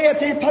of the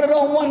laity and put it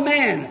on one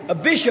man, a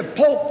bishop,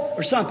 pope,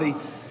 or something.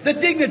 The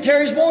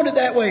dignitaries wanted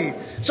that way,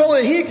 so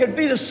that he could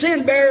be the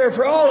sin bearer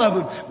for all of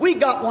them. We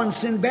got one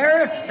sin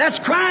bearer, that's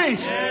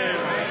Christ.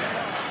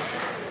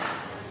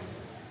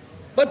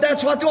 But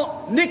that's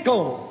what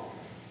Nico,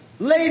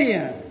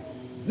 Ladian.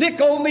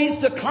 Nico means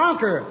to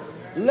conquer.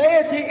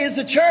 Laity is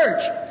the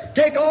church.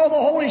 Take all the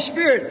Holy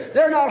Spirit.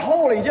 They're not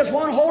holy, just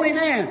one holy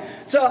man.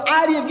 So the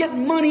idea of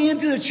getting money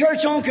into the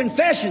church on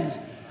confessions.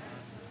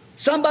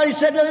 Somebody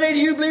said the other day, do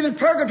you believe in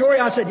purgatory?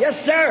 I said,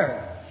 yes,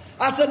 sir.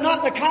 I said,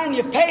 not the kind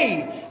you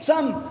pay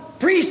some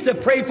priest to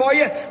pray for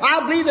you.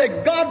 I believe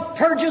that God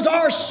purges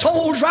our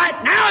souls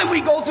right now, and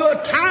we go through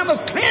a time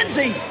of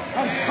cleansing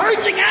and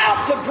purging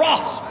out the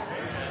dross.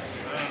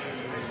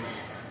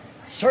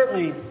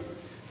 Certainly.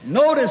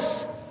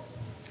 Notice.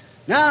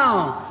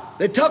 Now,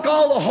 they took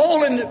all the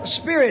Holy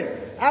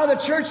Spirit out of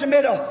the church and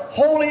made a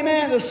holy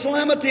man, the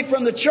solemnity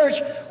from the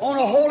church on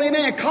a holy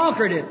man,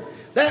 conquered it.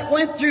 That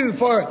went through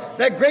for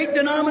that great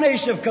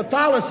denomination of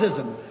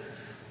Catholicism.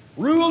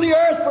 Ruled the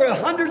earth for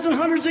hundreds and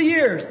hundreds of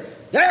years.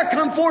 There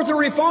come forth a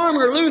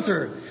reformer,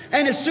 Luther.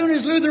 And as soon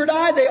as Luther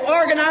died, they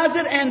organized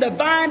it, and the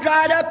vine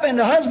dried up, and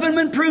the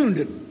husbandman pruned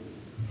it.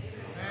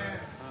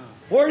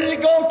 Where did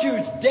it go to?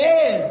 It's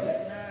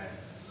dead.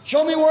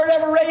 Show me where it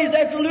ever raised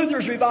after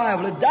Luther's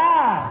revival. It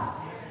died.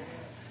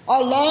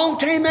 Along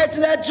came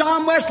after that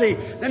John Wesley,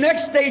 the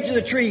next stage of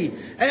the tree,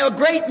 and a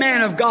great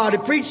man of God who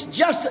preached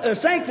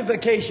just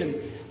sanctification.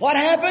 What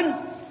happened?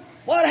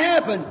 What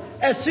happened?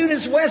 As soon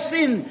as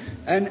Wesley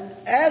and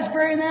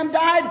Asbury and them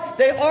died,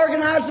 they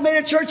organized and made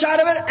a church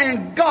out of it,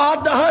 and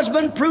God, the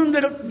husband, pruned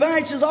the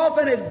branches off,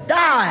 and it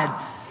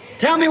died.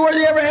 Tell me where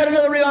they ever had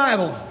another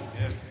revival.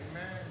 Yes.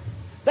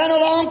 Then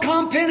along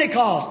come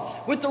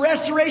Pentecost with the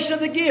restoration of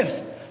the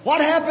gifts. What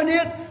happened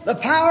in? The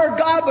power of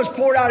God was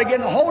poured out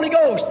again, the Holy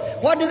Ghost.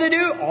 What did they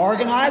do?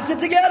 Organized it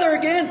together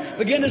again,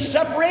 began to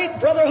separate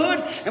brotherhood,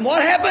 and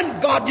what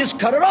happened? God just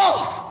cut it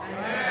off.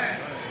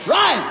 That's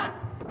right.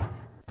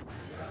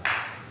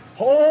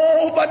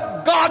 Oh,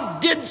 but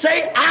God did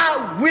say,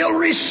 I will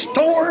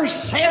restore,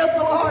 saith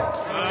the Lord.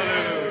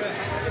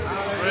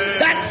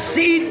 That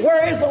seed,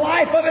 where is the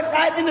life of it?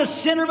 Right in the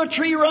center of a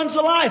tree runs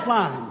the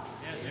lifeline.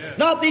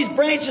 Not these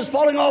branches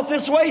falling off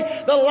this way.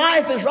 The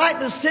life is right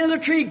in the center of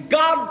the tree.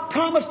 God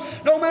promised,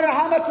 no matter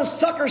how much the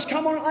suckers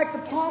come on it, like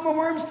the palmer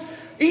worms,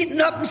 eating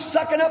up and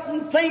sucking up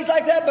and things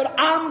like that, but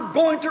I'm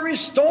going to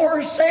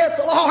restore, saith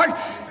the Lord.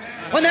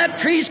 When that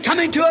tree's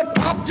coming to a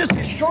top, just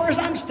as sure as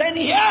I'm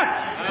standing here,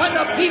 when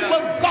the people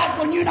of God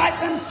will unite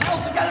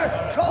themselves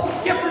together,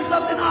 no difference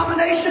of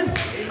denomination,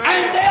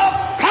 and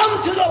they'll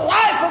come to the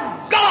life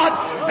of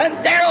God,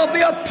 and there'll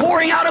be a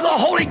pouring out of the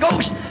Holy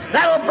Ghost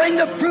that'll bring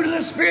the fruit of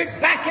the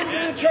Spirit back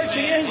into the church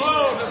again.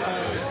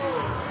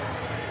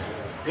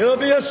 It'll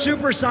be a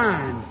super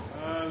sign.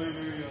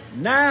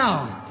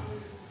 Now,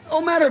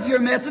 no matter if you're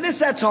Methodist,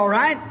 that's all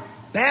right.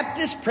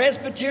 Baptist,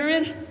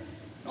 Presbyterian,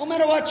 no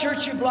matter what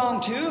church you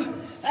belong to,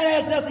 that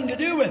has nothing to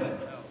do with it.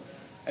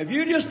 If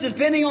you're just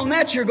depending on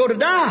that, you're going to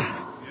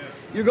die.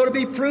 You're going to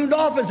be pruned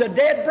off as a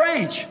dead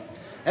branch.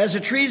 As the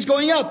tree's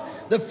going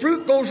up, the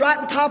fruit goes right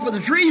on top of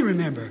the tree,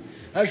 remember.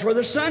 That's where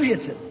the sun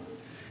hits it.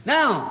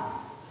 Now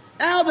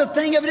the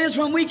thing of it is,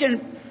 when we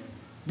can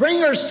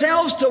bring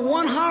ourselves to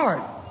one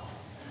heart,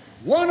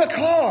 one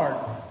accord,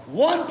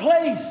 one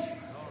place,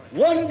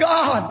 one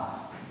God,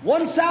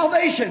 one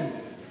salvation,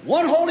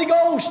 one Holy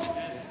Ghost,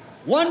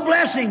 one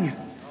blessing.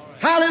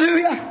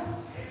 Hallelujah.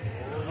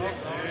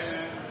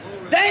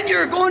 Then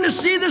you're going to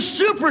see the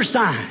super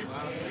sign.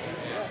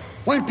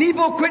 When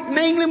people quit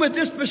mingling with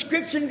this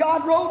prescription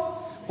God wrote,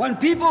 when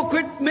people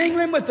quit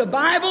mingling with the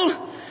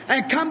Bible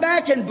and come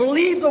back and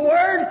believe the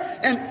Word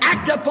and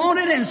act upon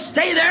it and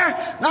stay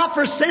there, not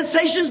for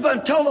sensations, but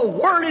until the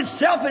Word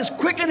itself is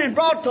quickened and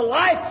brought to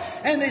life,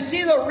 and they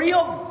see the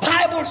real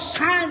Bible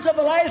signs of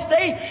the last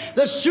day,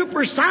 the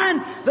super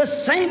sign, the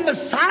same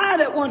Messiah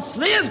that once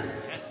lived,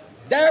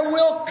 there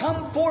will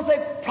come forth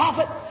a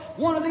prophet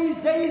one of these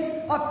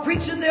days of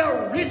preaching the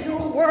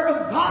original Word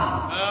of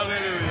God.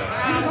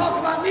 Hallelujah. You talk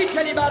about me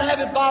telling you about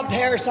having bobbed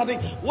hair or something.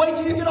 Wait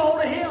till you get a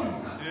hold of Him.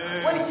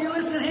 Wait till you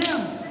listen to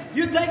Him.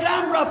 You think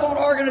I'm rough on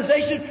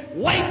organization?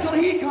 Wait till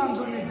He comes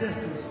into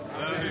existence.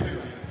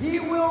 Hallelujah. He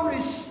will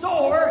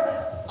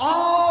restore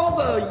all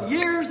the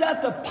years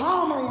that the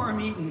palmer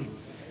worm eaten.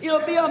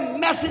 It'll be a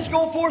message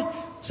go forth.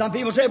 Some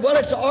people say, well,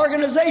 it's an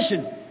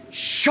organization.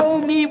 Show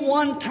me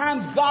one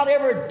time God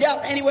ever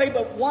dealt anyway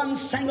but one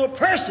single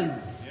person.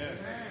 Yes.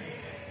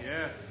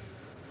 Yes.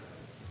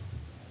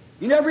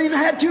 You never even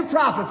had two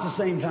prophets at the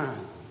same time.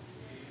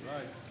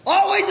 Right.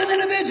 Always an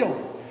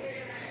individual.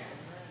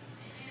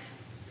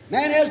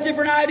 Man has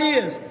different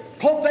ideas.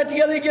 Cope that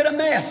together, you get a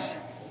mess.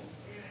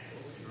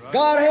 Right.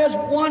 God has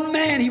one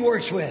man He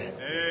works with.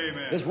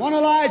 Amen. There's one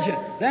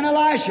Elijah, then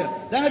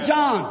Elisha, then a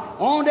John,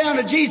 on down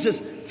to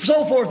Jesus,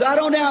 so forth. Right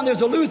on down,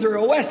 there's a Luther,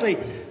 a Wesley,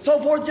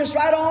 so forth, just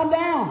right on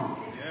down.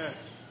 Yes.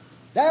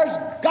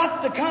 There's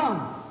got to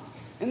come,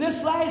 in this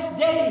last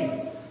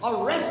day,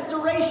 a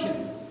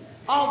restoration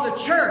of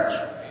the church.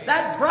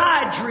 That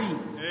bride tree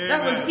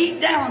that was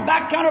eat down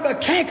back down by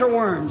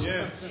cankerworms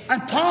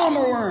and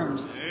palmer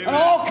worms and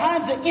all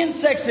kinds of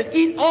insects that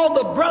eat all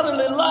the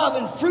brotherly love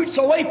and fruits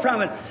away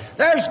from it.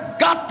 There's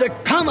got to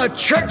come a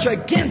church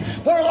again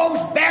where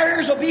those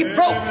barriers will be broke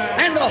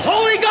and the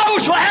Holy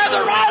Ghost will have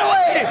the right of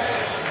way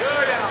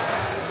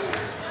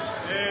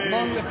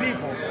among the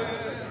people.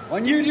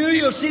 When you do,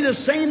 you'll see the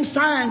same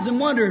signs and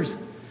wonders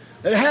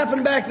that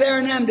happened back there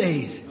in them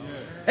days.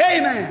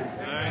 Amen.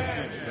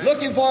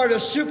 Looking for a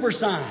super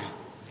sign.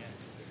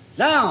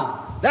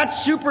 Now, that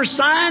super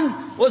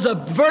sign was a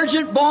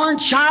virgin born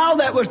child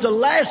that was to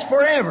last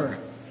forever.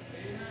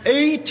 An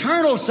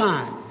eternal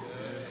sign.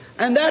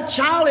 And that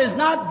child is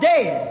not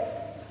dead.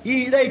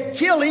 They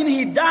killed him,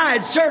 he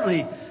died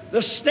certainly.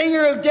 The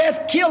stinger of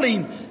death killed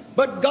him,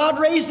 but God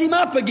raised him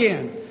up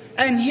again.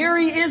 And here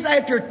he is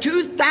after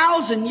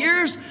 2,000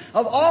 years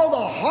of all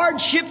the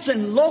hardships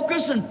and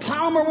locusts and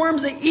palmer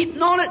worms that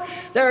eaten on it.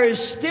 There is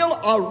still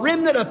a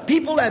remnant of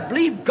people that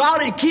believe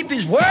God and keep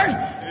His Word.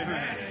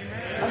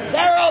 And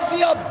there'll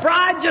be a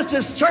bride just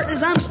as certain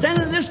as I'm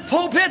standing in this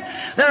pulpit.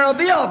 There'll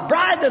be a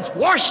bride that's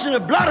washed in the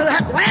blood of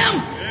that Lamb.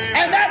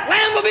 And that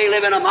Lamb will be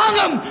living among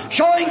them,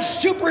 showing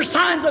super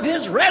signs of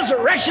His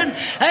resurrection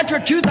after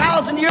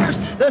 2,000 years.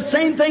 The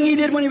same thing He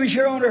did when He was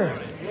here on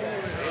earth.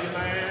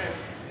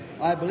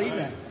 I believe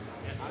that.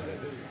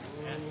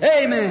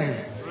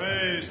 Amen.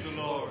 Praise the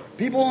Lord.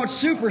 People want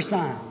super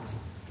signs.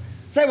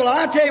 Say, well,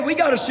 I tell you, we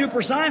got a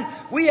super sign.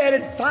 We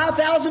added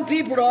 5,000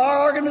 people to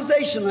our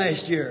organization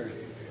last year.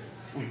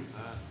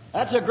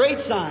 That's a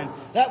great sign.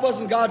 That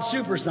wasn't God's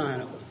super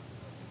sign.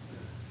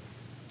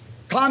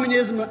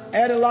 Communism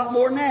added a lot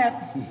more than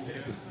that.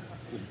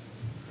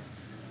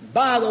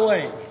 By the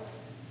way,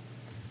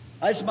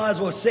 I just might as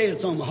well say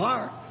it's on my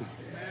heart.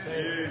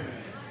 Amen.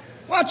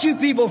 What you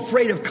people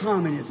afraid of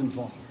communism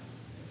for?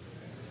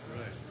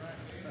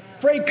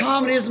 Afraid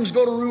communism's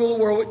going to rule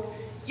the world.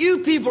 You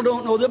people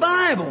don't know the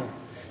Bible.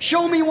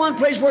 Show me one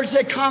place where it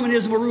said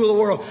communism will rule the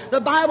world.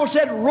 The Bible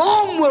said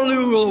Rome will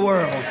rule the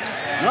world,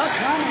 not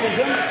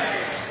communism.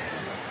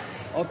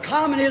 Well,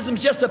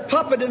 communism's just a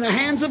puppet in the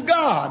hands of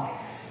God,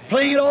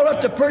 playing it all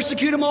up to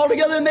persecute them all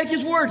together and make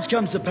His words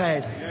come to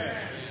pass.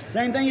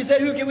 Same thing He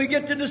said, who can we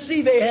get to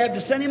deceive Ahab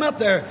to send him up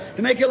there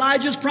to make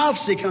Elijah's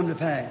prophecy come to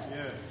pass?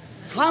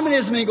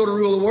 Communism ain't going to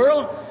rule the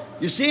world.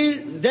 You see,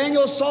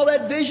 Daniel saw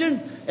that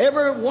vision.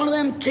 Every one of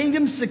them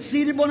kingdoms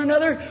succeeded one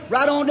another,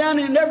 right on down,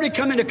 and it never did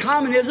come into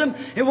communism.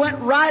 It went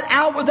right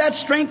out with that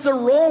strength of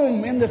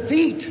Rome in the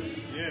feet.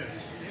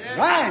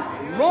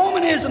 Right.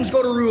 Romanism's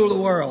going to rule the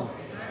world,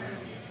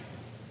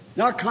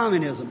 not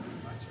communism.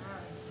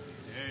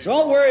 So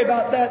don't worry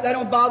about that. That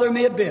don't bother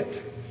me a bit.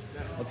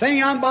 The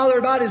thing I'm bothered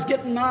about is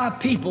getting my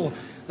people,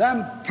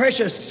 them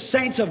precious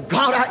saints of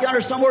God out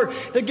yonder somewhere,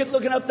 to get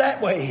looking up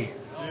that way.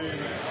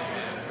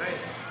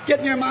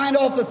 Getting your mind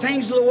off the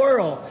things of the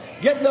world.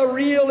 Getting the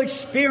real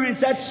experience,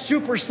 that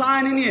super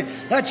sign in you,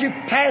 that you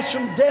pass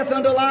from death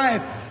unto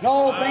life, and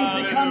all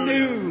things become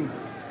new.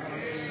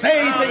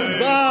 Faith in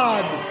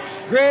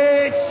God,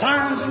 great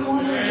signs and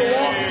wonders are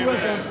walking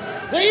with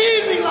them. The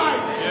evening light,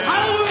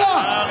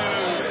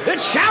 hallelujah!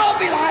 It shall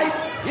be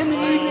light in the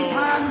evening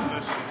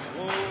time.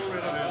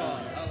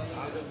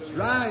 That's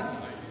right,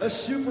 a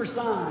super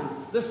sign.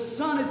 The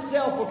sun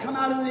itself will come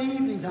out in the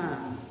evening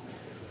time.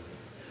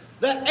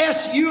 The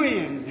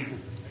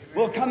S-U-N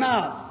will come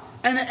out.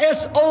 And the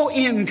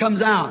S-O-N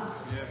comes out.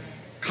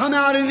 Come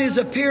out and is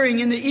appearing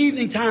in the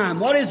evening time.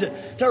 What is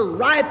it? To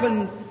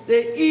ripen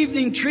the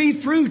evening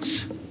tree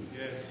fruits.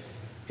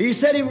 He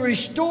said He will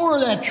restore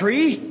that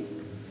tree.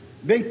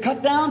 Been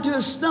cut down to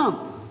a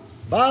stump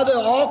by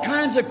all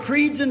kinds of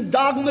creeds and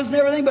dogmas and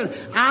everything. But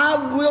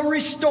I will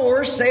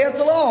restore, saith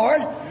the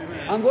Lord.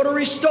 I'm going to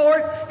restore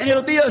it. And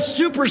it'll be a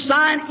super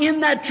sign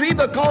in that tree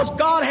because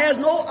God has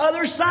no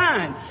other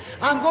sign.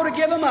 I'm going to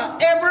give Him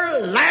an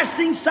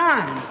everlasting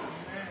sign.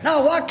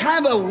 Now, what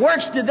kind of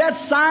works did that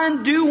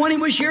sign do when He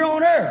was here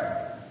on earth?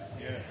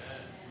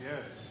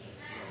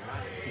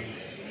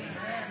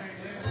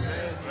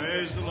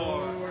 Praise the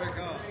Lord.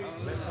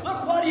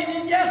 Look what He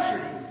did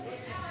yesterday.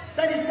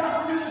 That He's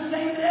got to do the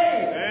same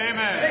today.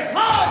 Amen.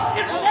 Because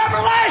it's an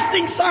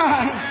everlasting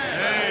sign.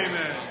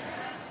 Amen.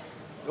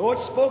 Though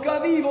it spoke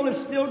of evil, it's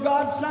still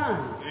God's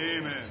sign.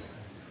 Amen.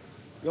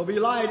 There'll be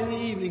light in the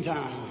evening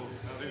time.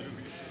 Hallelujah.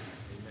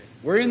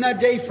 We're in that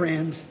day,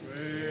 friends.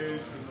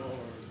 Praise the Lord.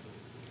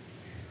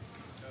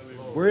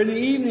 Hallelujah. We're in the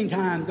evening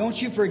time.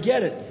 Don't you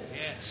forget it.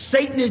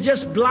 Satan has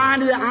just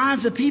blinded the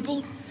eyes of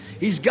people.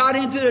 He's got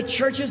into the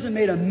churches and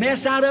made a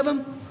mess out of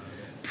them.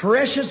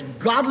 Precious,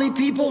 godly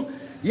people.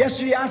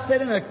 Yesterday I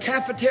sat in a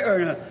cafeteria, or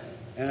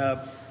in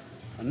a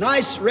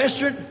nice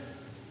restaurant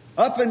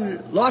up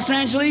in Los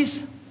Angeles,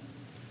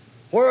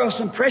 where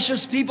some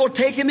precious people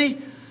taking me.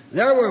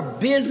 There were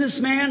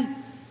businessmen,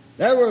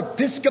 there were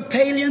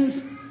Episcopalians,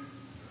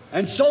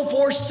 and so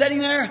forth sitting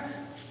there,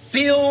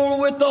 filled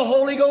with the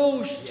Holy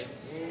Ghost.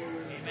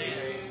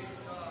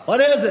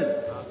 What is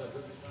it?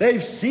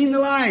 They've seen the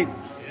light.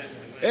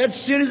 As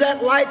soon as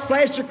that light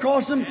flashed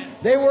across them,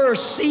 they were a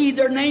seed.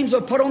 Their names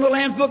were put on the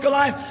Lamb's Book of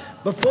Life.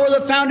 Before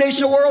the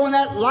foundation of the world, when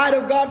that light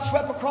of God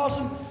swept across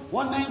them,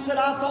 one man said,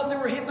 I thought they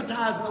were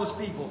hypnotizing those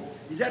people.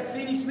 He's at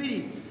Phoenix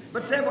meeting.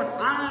 But said, when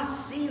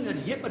I seen that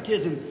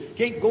hypnotism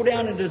can't go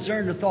down and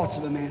discern the thoughts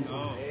of a man.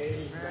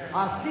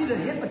 I see that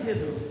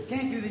hypnotism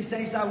can't do these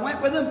things. I went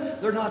with them.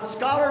 They're not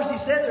scholars, he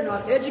said. They're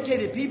not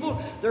educated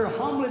people. They're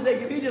humble as they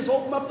can be. Just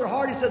open up their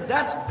heart. He said,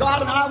 that's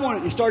God and I want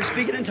it. He started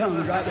speaking in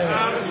tongues right there.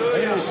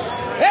 Amen.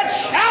 It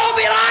shall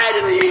be light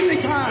in the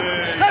evening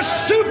time.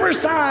 The super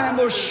sign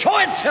will show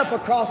itself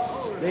across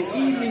the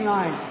evening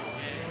light.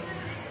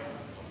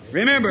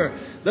 Remember,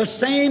 the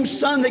same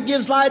sun that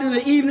gives light in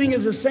the evening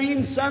is the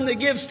same sun that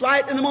gives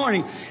light in the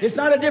morning. It's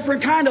not a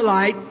different kind of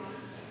light.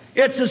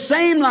 It's the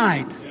same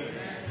light.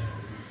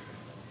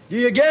 Do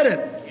you get it?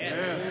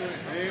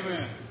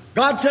 Amen.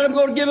 God said, I'm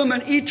going to give them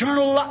an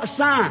eternal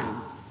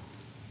sign.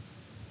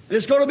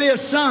 It's going to be a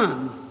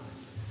sun.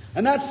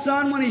 And that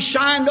sun, when He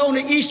shined on the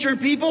eastern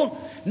people,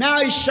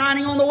 now He's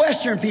shining on the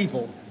western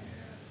people.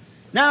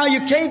 Now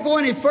you can't go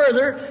any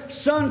further.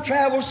 Sun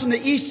travels from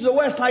the east to the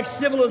west like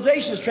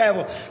civilizations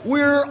travel.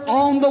 We're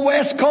on the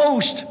west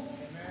coast.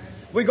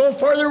 We go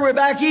further, we're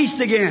back east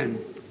again.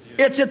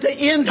 It's at the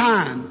end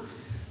time.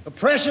 The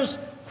precious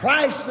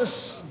Christ, the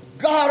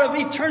God of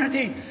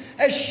eternity,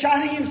 is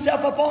shining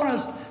Himself upon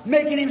us,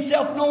 making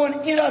Himself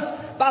known in us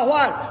by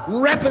what?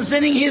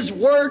 Representing His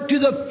Word to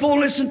the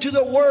fullness and to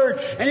the Word.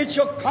 And it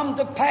shall come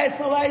to pass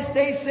in the last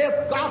days,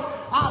 saith God,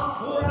 I'll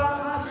pour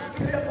out my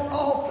Spirit upon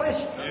all flesh.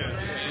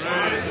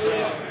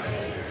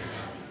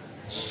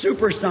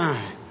 Super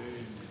sign.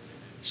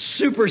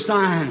 Super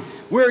sign.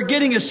 We're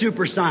getting a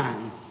super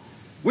sign.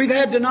 We've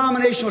had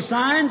denominational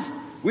signs.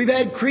 We've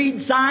had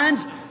creed signs,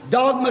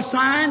 dogma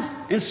signs,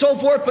 and so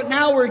forth. But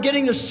now we're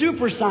getting a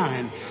super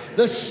sign.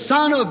 The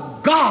Son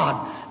of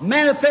God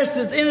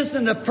manifested in us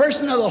in the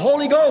person of the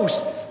Holy Ghost,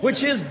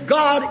 which is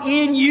God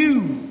in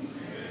you.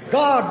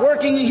 God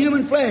working in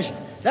human flesh.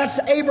 That's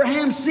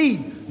Abraham's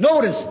seed.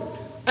 Notice,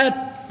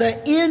 at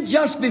the end,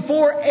 just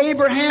before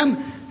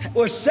Abraham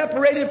was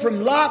separated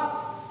from Lot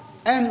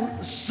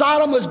and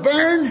Sodom was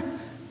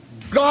burned,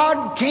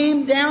 God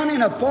came down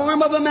in a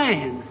form of a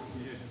man.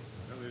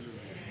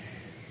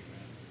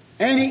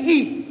 And He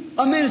eat.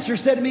 A minister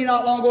said to me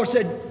not long ago,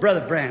 said,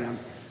 Brother Branham,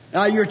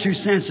 now you're too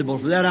sensible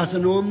for that. I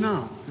said, no, I'm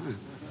not.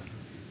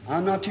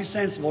 I'm not too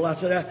sensible. I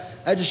said,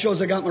 that just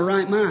shows I got my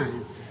right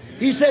mind.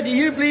 He said, do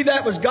you believe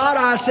that was God?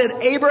 I said,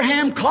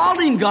 Abraham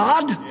called Him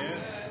God.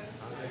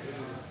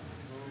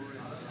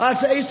 I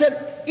said, he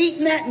said,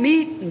 eating that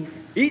meat and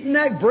eating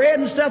that bread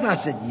and stuff. I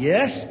said,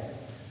 yes.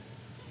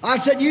 I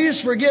said, you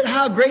just forget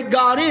how great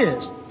God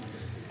is.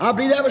 I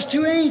believe that was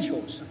two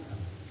angels.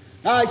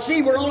 Now, I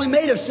see we're only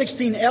made of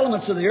 16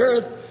 elements of the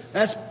earth.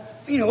 That's,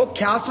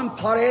 calcium,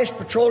 potash,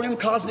 petroleum,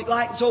 cosmic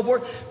light, and so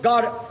forth.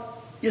 God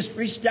just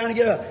reached down to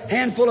get a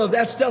handful of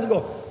that stuff and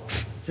go,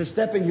 said,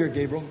 step in here,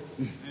 Gabriel.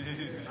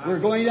 We're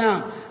going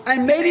down.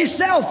 And made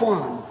Himself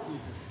one.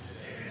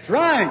 That's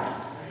right.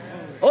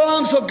 Oh,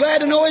 I'm so glad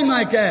to know Him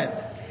like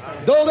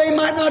that. Though they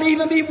might not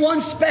even be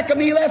one speck of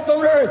me left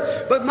on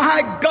earth, but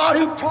my God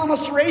who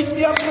promised to raise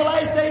me up in the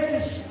last days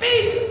can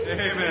speak.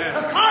 Amen.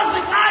 The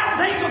cosmic light and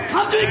things will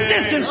come to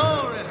existence.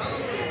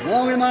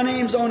 Long as my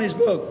name's on His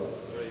book.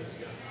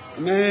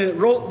 Man,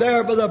 wrote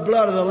there by the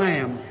blood of the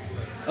Lamb.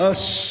 A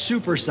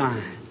super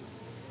sign.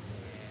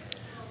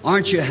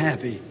 Aren't you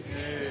happy?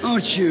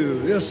 Don't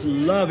you just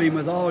love Him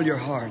with all your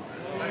heart?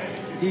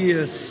 He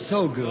is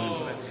so good.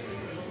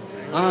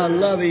 I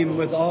love Him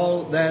with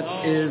all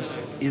that is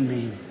in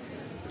me.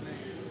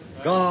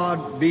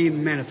 God be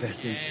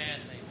manifested.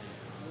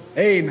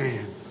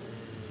 Amen.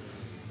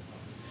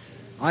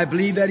 I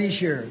believe that He's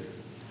here.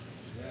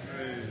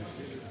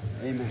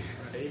 Amen.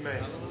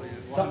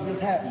 Something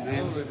just happened,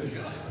 man.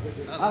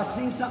 I've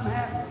seen something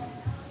happen.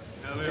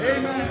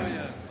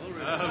 Amen.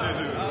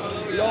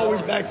 He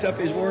always backs up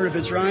His word if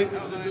it's right.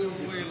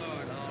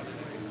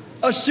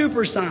 A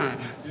super sign.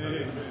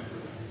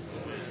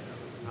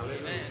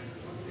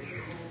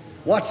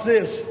 What's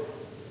this?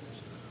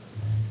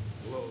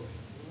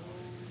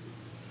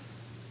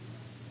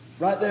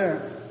 Right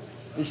there.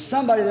 There's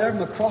somebody there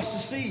from across the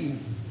sea.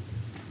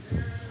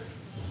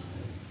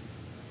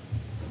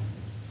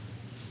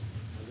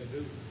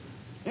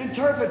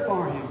 Interpret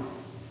for him.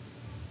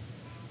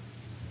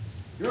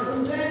 You're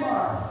from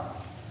Denmark.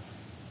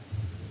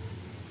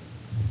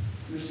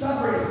 You're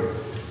suffering.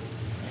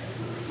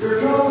 You're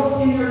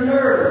troubled in your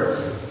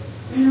nerves,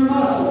 in your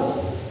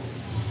muscles.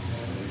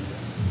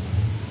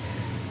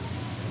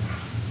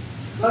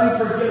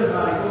 Let him forget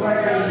about it. Go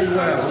back down and be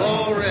well.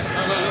 Glory.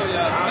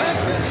 Hallelujah.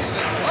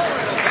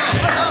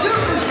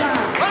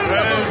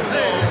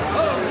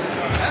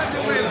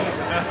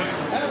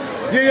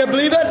 Do you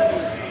believe it?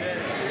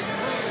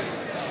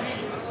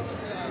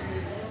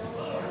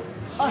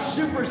 A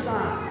super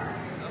sign.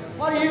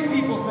 What do you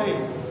people think?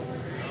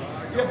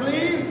 You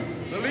believe?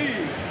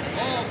 Believe.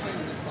 All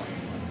things.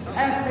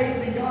 Have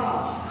faith in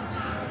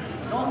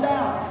God. Don't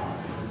doubt.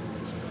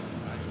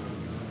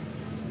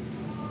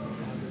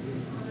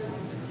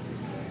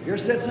 Here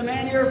sits a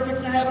man here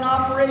fixing to have an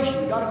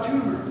operation. Got a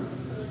tumor.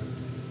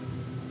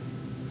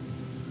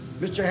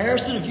 Mr.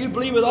 Harrison, if you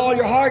believe with all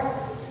your heart,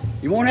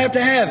 you won't have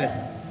to have it.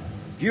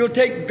 If you'll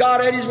take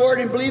God at His word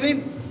and believe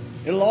Him,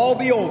 it'll all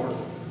be over.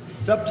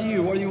 It's up to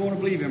you whether you want to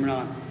believe Him or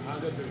not.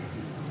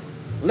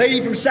 A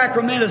lady from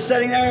Sacramento is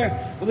sitting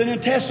there with an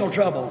intestinal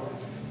trouble.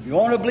 If you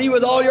want to believe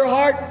with all your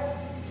heart,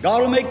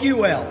 God will make you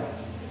well.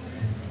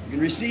 You can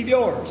receive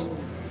yours.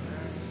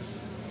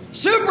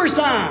 Super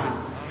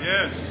sign.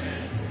 Yes.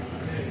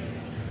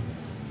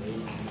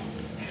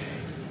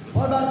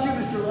 What about you,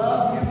 Mr.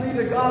 Love? Do you believe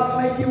that God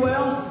will make you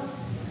well?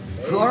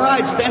 All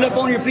right, stand up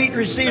on your feet and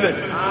receive it.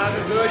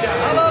 Hallelujah.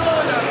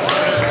 Hallelujah.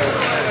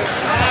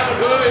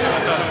 Hallelujah.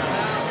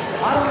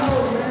 I don't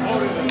know, man.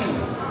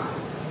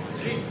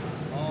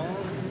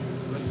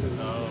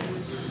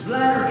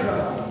 Bladder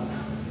trouble.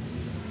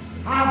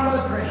 High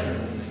blood pressure.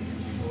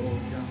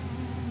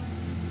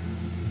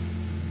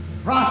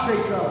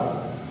 Prostate trouble.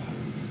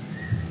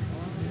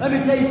 Let me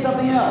tell you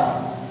something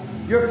else.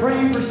 You're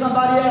praying for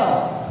somebody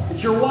else.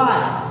 It's your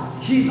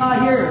wife. She's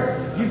not here.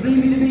 You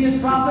believe me to be His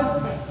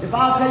prophet? If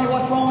I'll tell you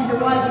what's wrong with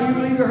your wife, do you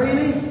believe her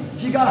healing?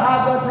 She got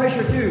high blood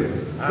pressure too.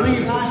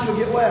 Believe now, she'll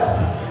get well.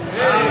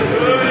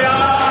 Hallelujah.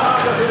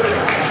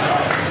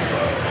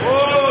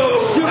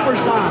 Super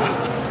sign.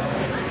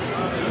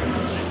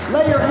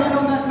 Lay your hand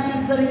on that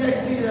man sitting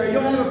next to you there. You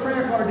don't have a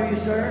prayer card, do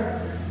you, sir?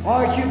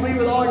 All right, you believe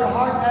with all your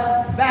heart,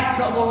 that back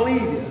trouble will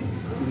leave you.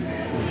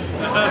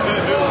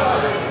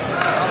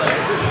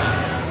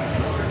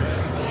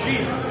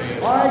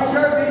 All right,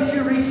 sir, if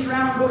you reach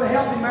around and go to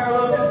help him there a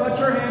little bit, put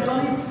your hands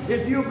on him.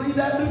 If you'll believe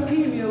that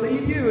leukemia will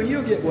leave you and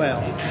you'll get well.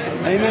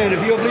 Amen.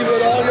 If you'll believe it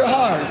with all your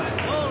heart.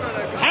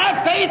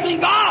 Have faith in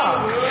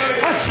God.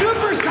 A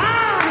super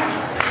sign.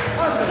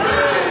 A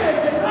sign that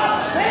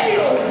cannot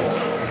fail.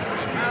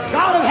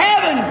 God of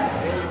heaven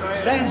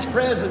stands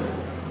present.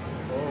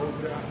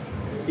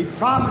 He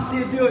promised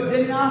He'd do it,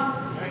 did He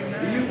not?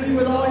 Do you believe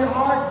with all your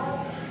heart?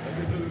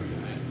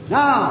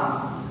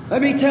 Now,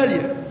 let me tell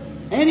you,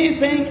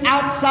 anything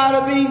outside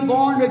of being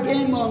born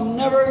again will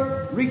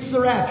never reach the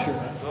rapture.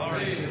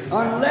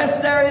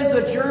 Unless there is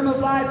a germ of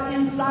life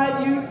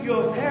inside you,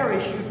 you'll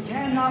perish. You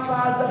cannot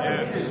rise up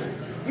again.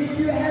 If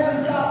you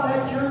haven't got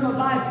that germ of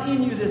life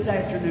in you this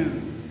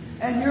afternoon,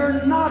 and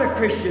you're not a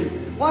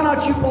Christian, why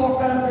not you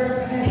walk out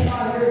there and pass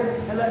out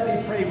here and let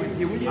me pray with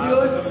you? Will you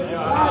do it?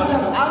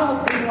 I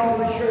don't bring all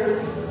this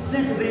your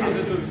sympathy.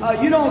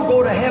 You don't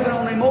go to heaven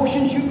on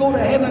emotions. You go to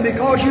heaven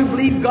because you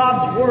believe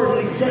God's Word will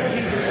accept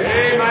Jesus.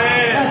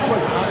 Amen. That's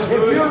what. If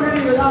you're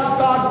really without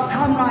God,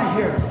 come right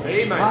here.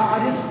 Amen.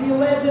 I just feel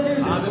led to do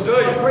this.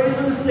 Hallelujah. I pray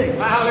for the sick.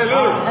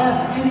 Hallelujah.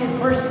 As any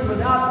person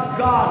without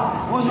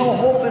God with no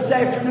hope this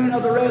afternoon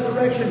of the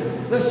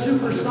resurrection, the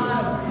super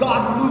sign of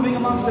God moving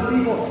amongst the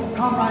people,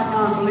 come right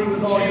now and believe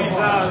with all your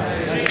heart.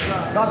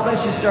 God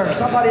bless you, sir.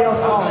 Somebody else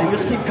following.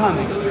 Just keep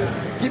coming.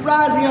 Keep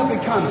rising up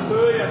and coming.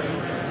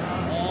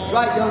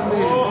 Right, young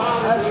man.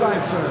 That's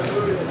right, sir.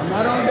 I'm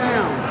right on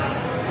down.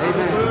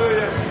 Amen.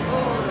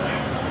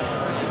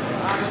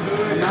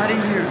 I'm not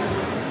in here.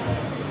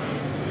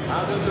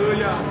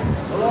 Hallelujah.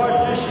 The Lord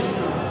bless you,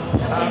 son.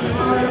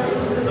 Hallelujah.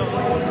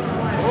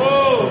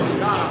 Oh,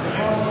 God.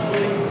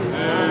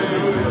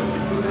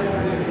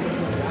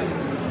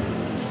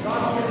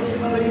 God gives you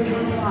another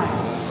eternal life.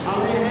 I'll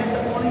lay hands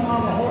upon him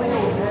while the Holy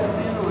Ghost has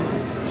been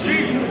anointed.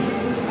 Jesus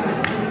Christ,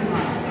 give him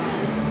life.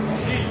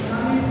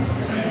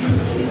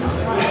 Jesus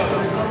Christ,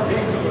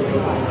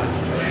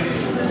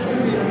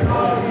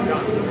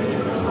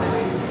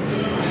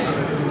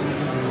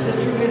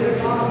 Sister, may the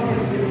God give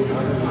you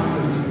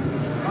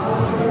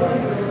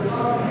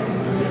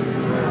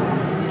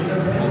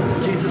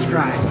Jesus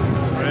Christ.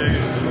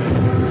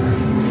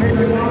 May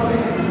the God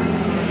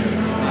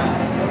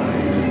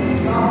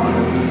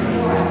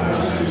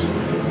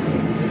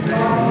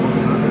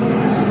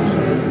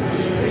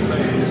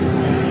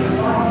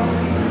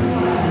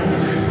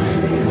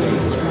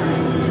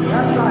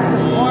That's right.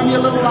 Just form you a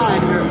little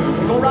line here.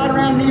 Go right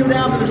around, kneel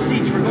down to the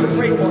seats. We're going to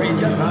pray for you in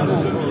just a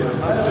moment.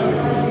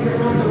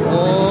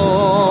 All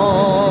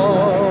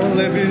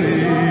I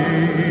believe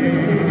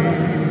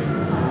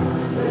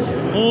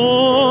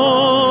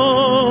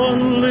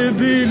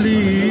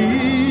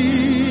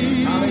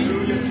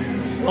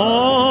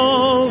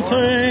All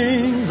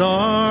things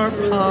are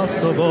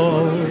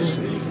possible.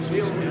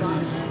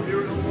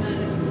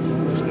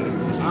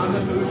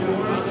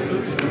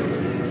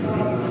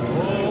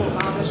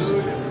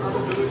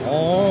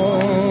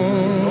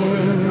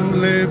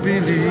 Only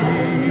believe.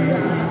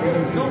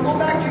 Don't go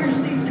back to your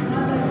seats. Come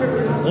on back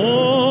here.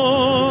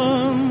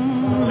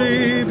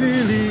 Only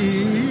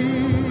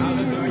believe.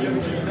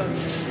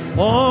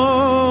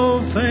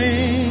 All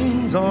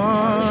things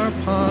are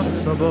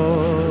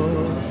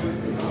possible.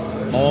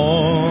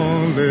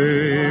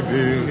 Only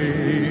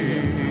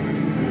believe.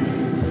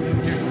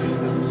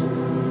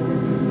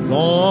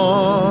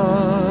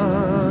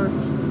 Lord,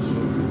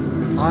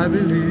 I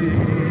believe.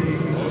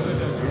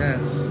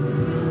 Yes.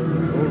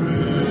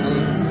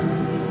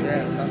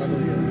 Yes,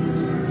 hallelujah.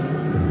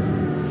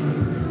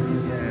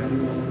 Yes.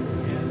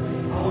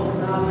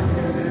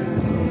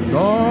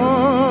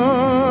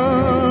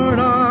 Lord,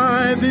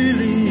 I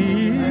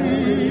believe.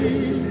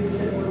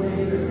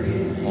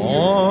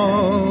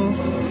 All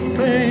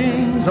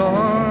things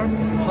are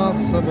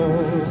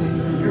possible.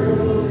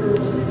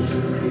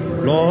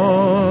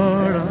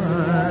 Lord, I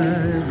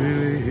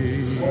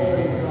believe.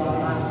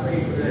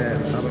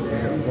 Yes,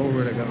 hallelujah.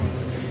 Glory to God.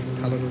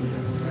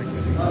 Hallelujah. Thank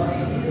you, Jesus.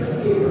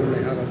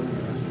 Glory, hallelujah.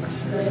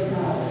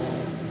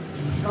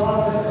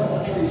 God, let the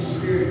Holy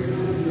Spirit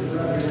come to the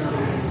brother now.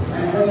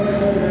 And let him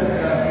know that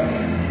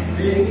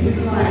the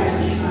light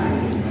is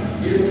shining.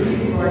 Your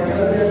people are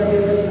gathered at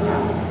this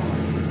time.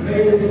 May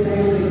this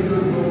family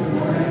come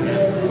before and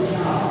bless this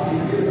child. And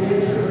give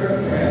answer her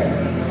prayer.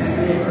 And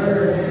may her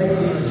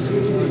family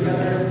speak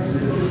together to the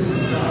truth of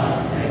God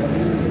and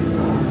in His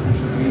Son.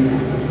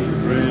 Amen.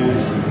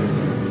 Praise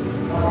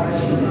God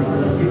bless you.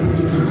 Let's give you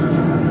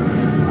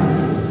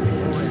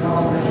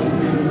God bless you.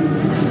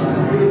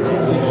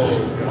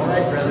 All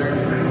right, brother.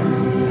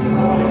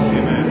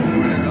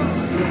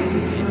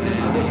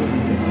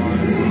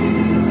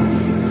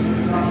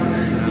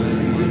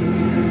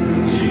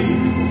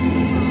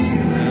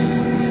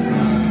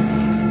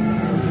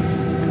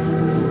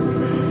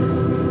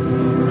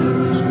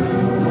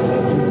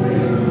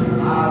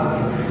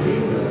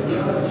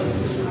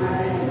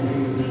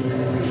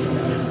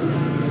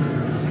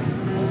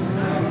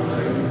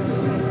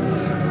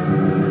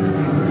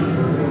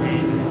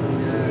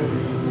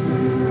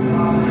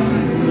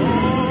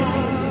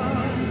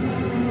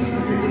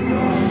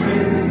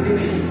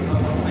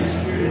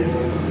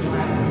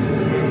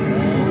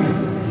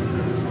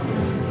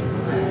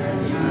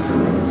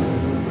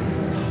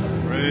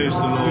 Praise the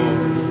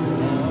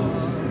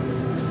Lord.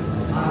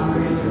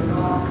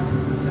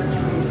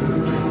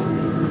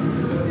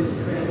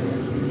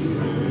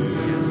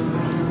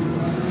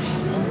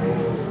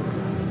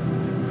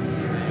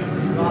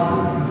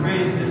 God,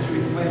 grant this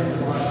request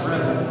of our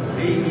brother.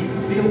 May he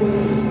be filled with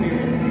the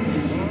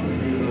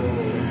Spirit.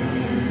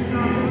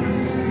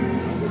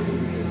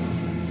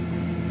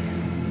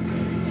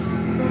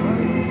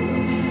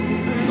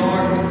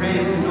 Lord, we pray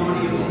the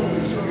anointing of the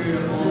Holy Spirit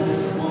upon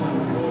this woman.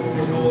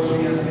 As Lord,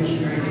 we have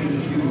missionary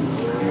named Jude.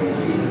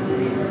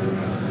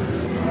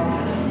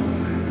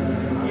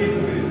 Give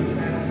good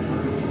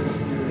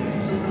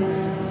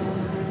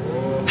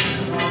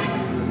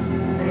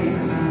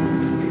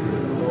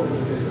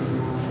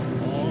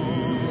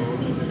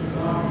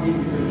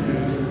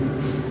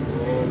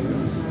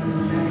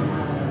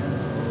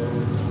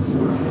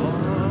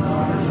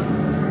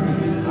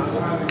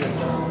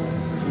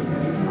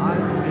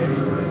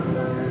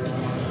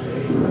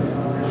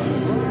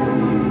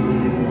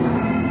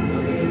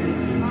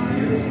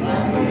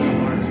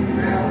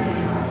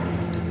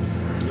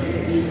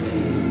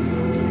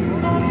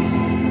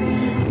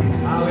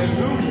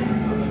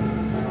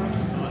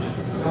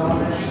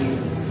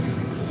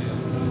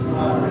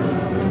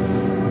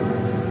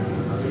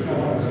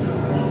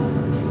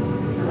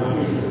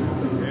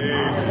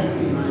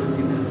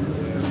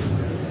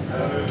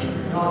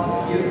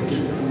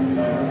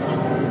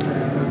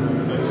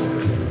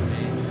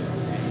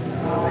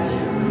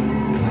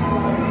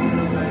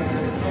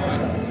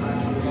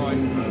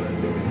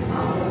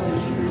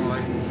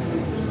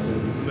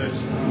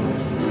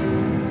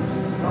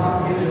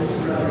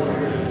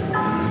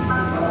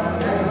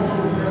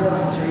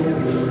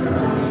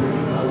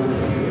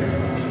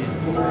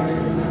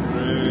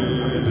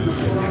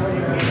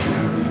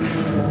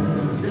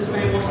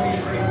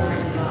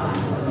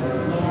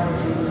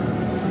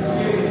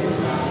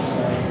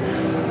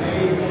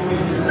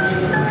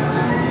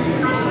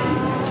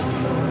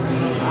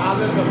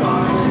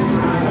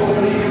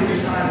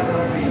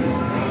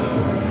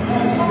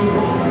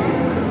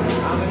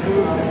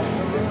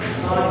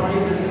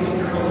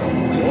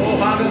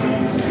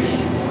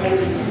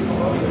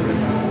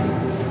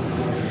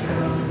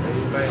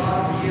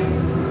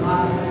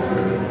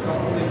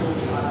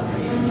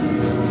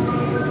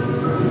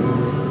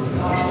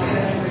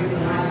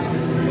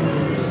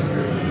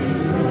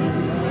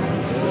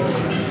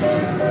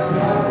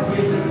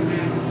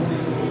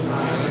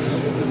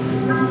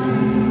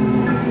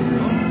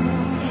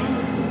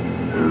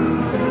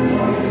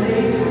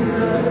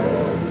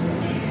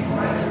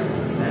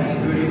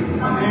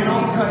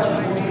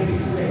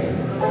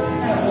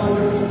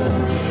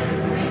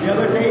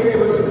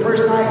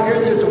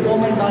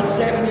about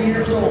 70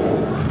 years old.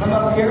 Come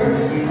up here,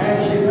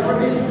 and she'd never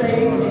been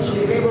saved, and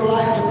she gave her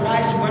life to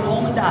Christ and went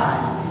home and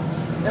died.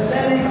 If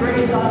that ain't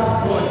grace, I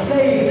don't know.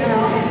 Saved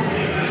now,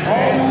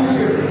 all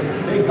year.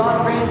 May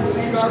God grant the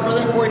same to our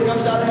brother before he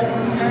comes out of that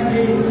room there,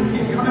 and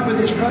he's coming with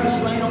his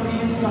crutches laying on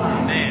the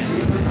inside.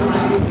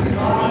 Amen.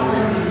 God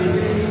bless him. Give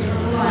him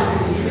eternal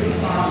life. He is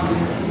Father.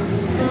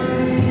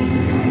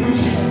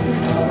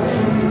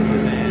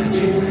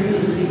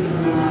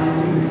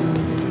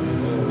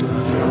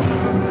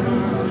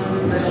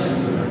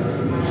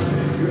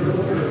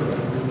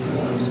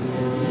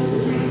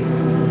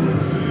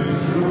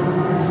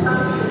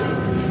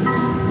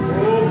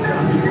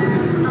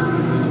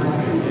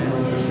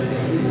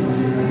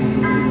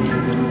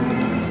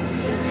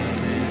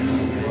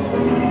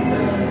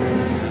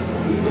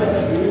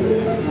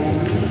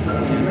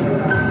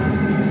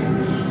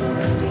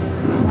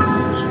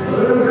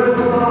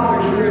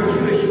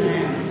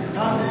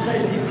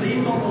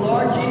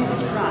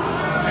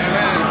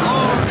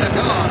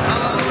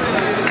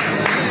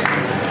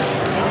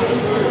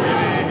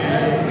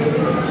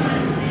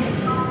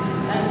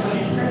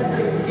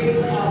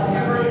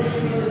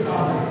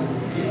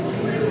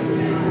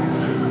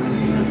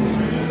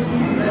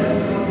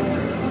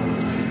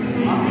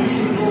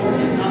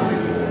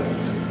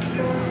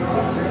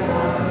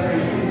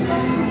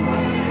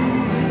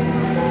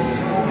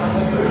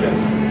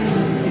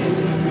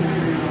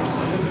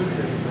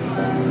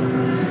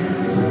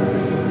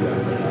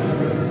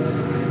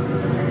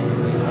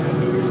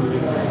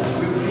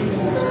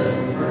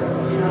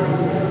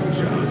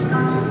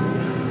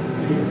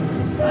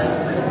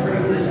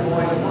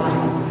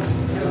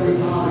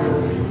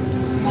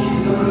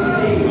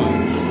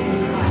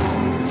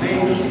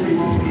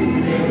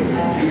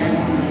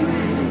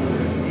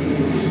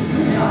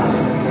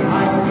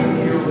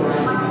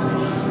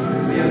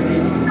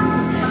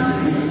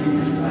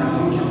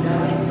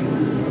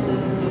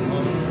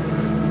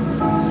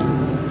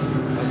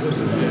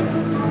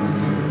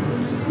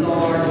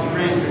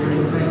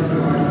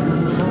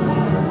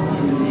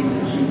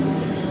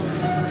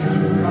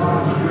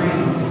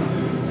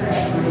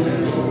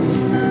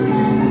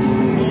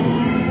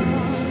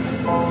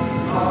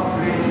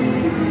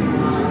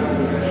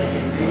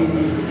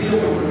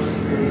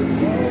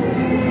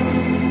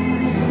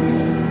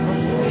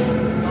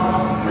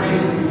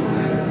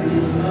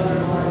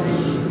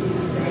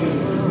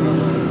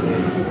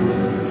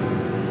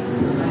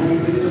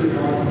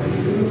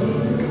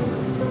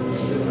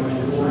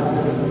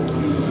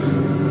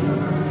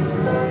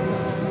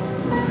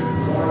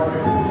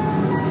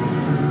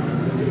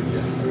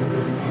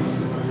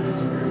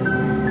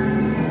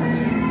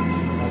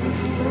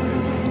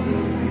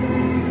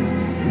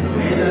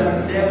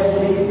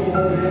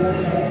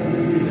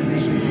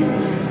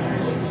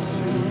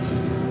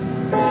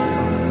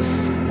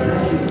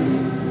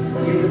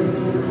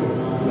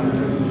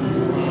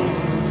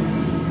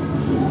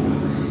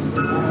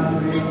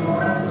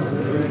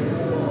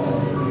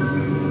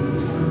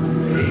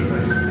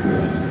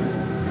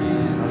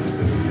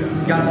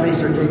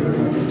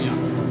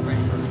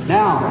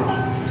 Now,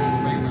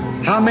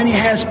 how many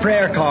has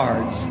prayer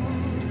cards?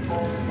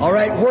 All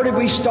right, where did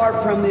we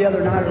start from the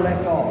other night or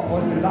left off?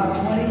 Was it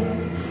about 20?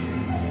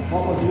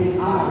 What was the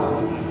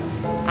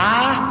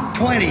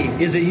I-20?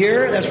 Is it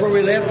here? That's where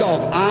we left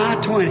off.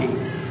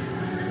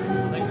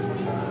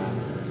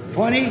 I-20.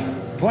 20,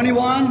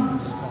 21,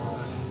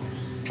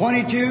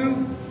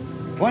 22,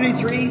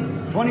 23,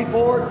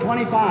 24,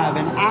 25,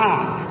 and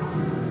I.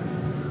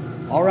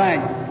 All right.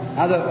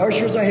 Now the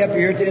ushers will help you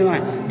here at the end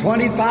line.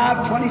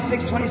 25,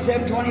 26,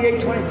 27,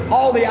 28, 20.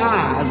 All the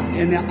I's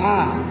in the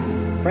I.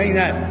 Bring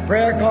that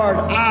prayer card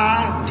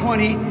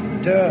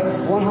I-20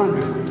 to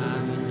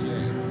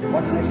 100.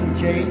 What's next in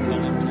J?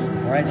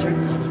 All right, sir.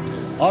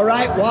 All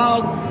right.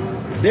 While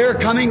they're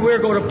coming, we're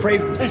going to pray.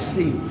 Let's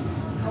see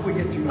how we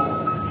get through all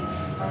that.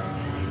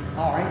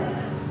 All right.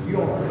 You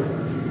all pray.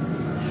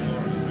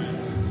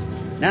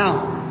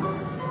 Now,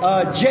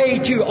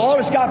 J2. All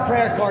that's got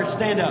prayer cards,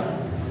 stand up.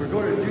 We're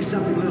going to do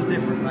something a little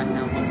different right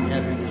now. What we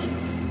have in this.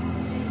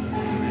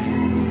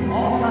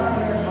 All got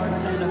prayer cards,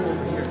 stand up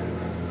over here.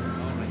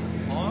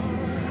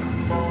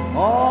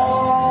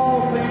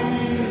 All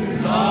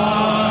things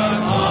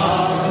are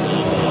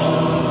possible.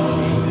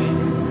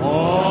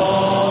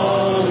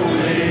 All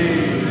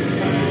things.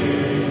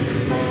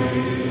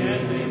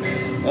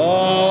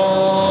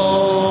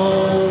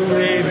 All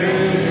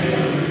living.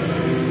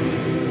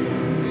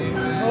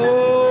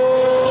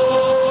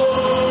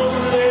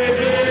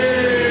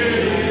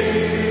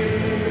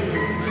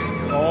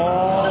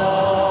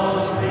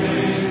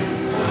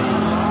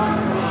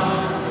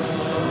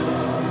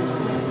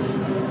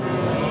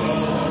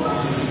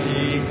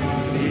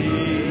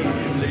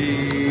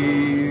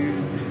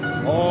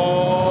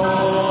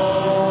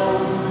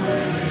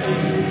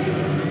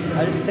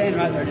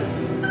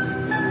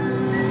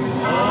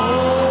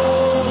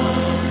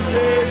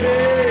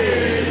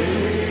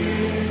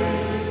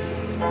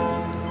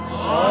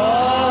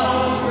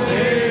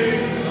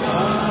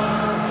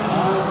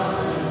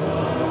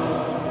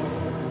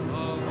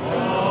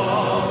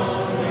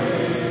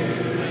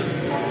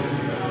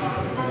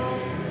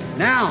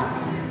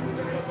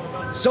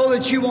 so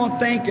that you won't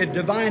think that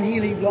divine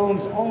healing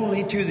belongs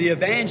only to the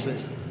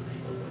evangelist.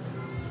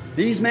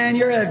 These men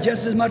here have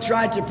just as much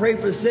right to pray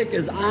for the sick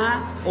as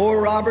I,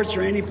 or Roberts,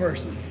 or any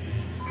person.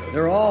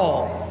 They're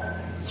all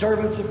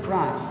servants of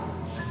Christ.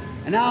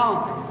 And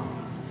now,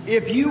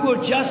 if you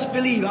will just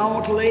believe, I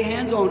want to lay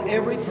hands on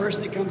every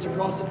person that comes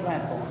across the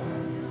platform.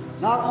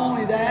 Not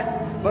only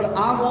that, but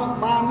I want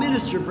my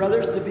minister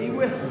brothers to be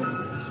with me,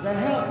 to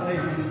help lay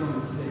hands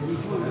on the sick,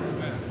 each one of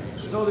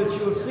them, so that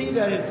you'll see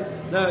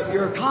that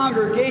your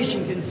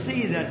congregation can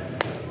see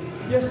that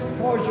just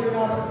because you're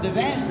not the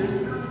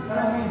evangelist, that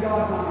don't mean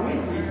God's not with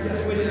you. It's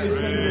just with you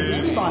as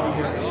anybody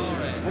here.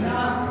 And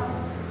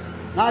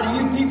now to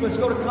you people that's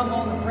going to come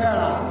on the prayer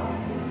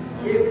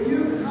line, if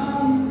you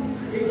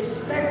come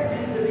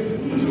expecting to be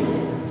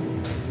healed,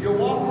 you'll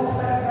walk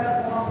off that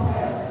platform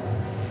path.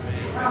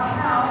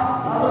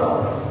 Now,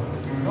 look,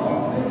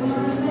 don't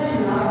misunderstand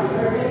now, you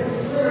better get this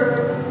clear,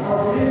 or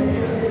we'll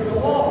just hit the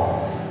wall.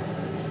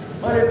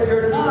 But if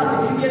you're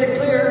not, if you get it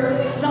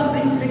clear,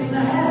 something's fixing to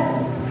happen.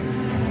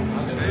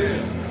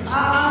 I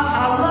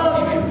love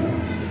you.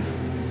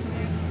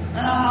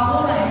 And I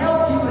want to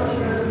help you, but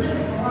you're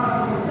missing what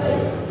I'm going to say.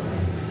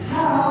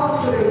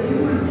 How could a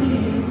human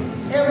being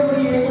ever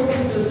be able to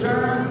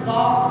discern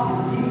thoughts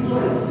and people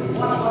and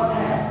watch what's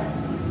happening?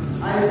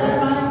 Is that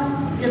right?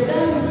 If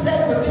that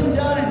would have been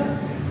done in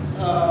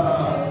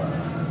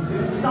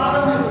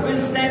Sodom, it would have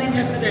been standing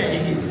here today.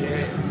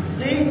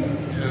 See?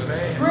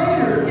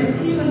 Greater, it's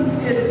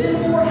been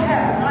more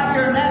happened right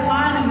here in that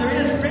line, and there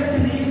is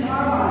written in the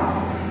entire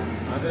Bible.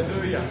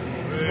 Hallelujah.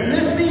 And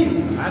this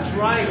means That's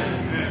right.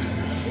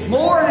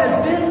 more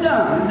has been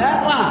done in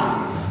that line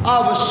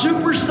of a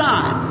super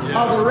sign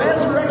of the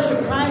resurrection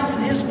of Christ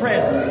in His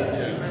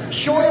presence,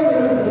 showing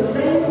that the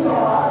same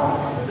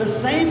God,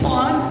 the same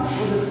one,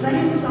 with the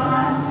same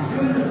sign,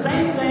 doing the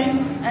same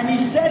thing, and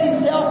He said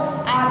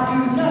Himself, I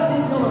do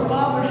nothing till the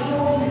Father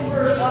shows me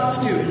first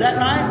what to do. Is that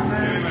right?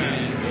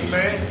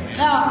 Amen.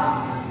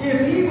 Now,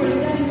 if He was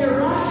standing there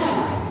right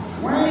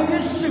now, wearing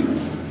this suit,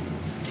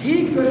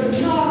 He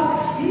could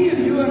not heal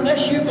you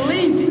unless you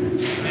believed Him.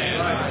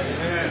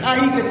 Now,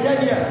 He could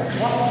tell you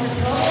what was your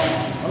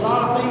trouble, a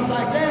lot of things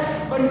like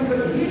that, but He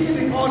couldn't heal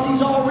you because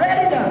He's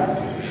already done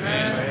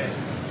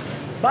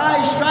it. By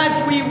His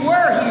stripes we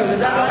were healed. Is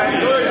that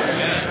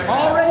right?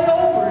 Already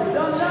over. It's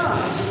done now.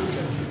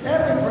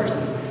 Every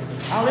person.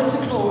 Now,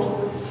 listen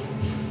close.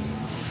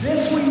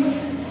 This week,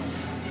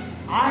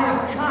 I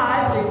have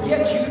tried to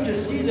get you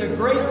to see the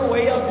greater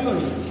way of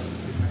doing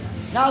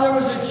it. Now, there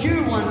was a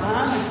Jew one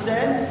time that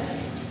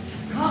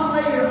said, come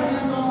lay your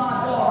hands on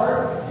my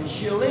daughter and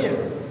she'll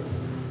live.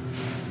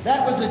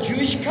 That was the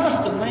Jewish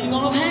custom, laying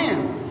on of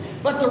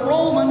hands. But the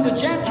Roman, the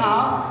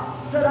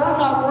Gentile, said, I'm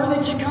not worthy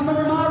that you come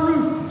under my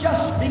roof.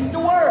 Just speak the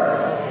word.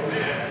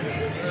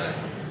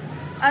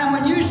 And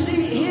when you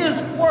see His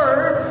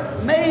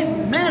word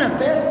made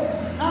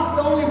manifest, not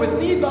only with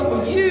me, but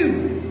with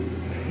you,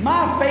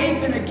 my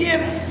faith in a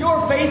gift,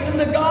 your faith in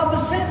the God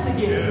that sent the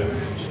gift.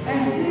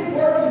 And see it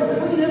working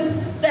between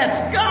us,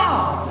 that's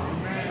God.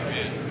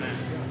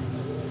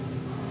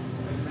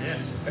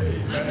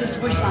 I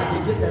just wish I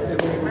could get that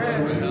little group.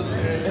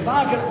 If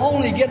I could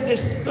only get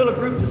this little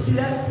group to see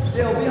that,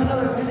 there'll be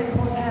another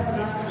Pentecost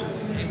happening.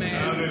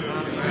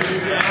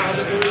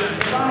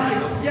 If I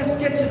could just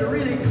get you to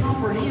really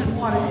comprehend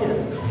what it is.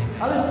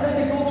 Now let's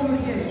go through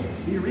it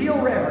again. Be real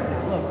reverent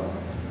now.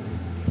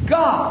 Look.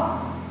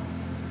 God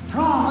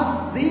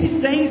promised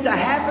these things to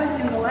happen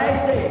in the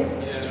last days.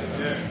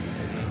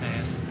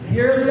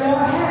 Here they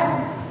are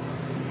happening.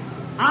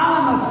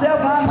 I myself,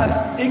 I'm an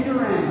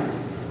ignoramus.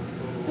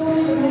 Don't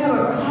even have a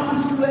common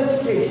school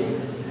education.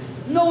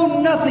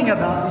 Know nothing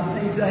about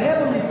these things. The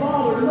Heavenly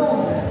Father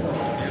knows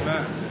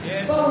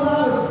that. But when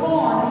I was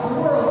born in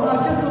the world, when I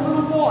was just a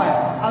little boy,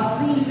 I've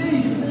seen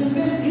visions and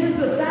been tens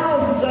of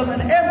thousands of them,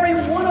 and every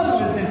one of them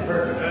has been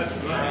perfect. That's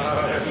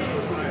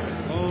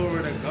right.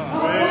 Glory to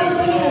God.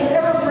 I don't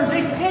ever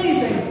predict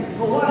anything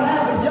for what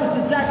happened just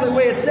exactly the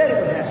way it said it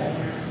would happen.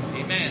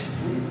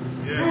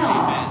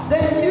 Now,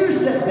 then you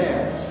sit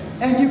there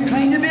and you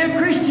claim to be a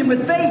Christian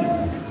with faith.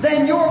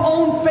 Then your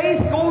own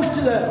faith goes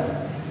to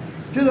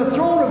the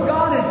throne of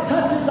God and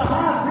touches the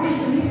high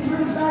priest, and he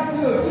turns back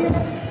to a gift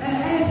and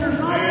answers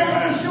right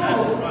down the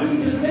shoulder.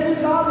 He's the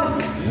same God that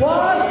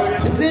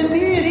was, is in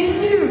me, and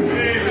in you.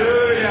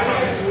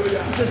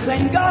 It's the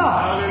same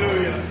God.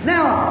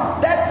 Now,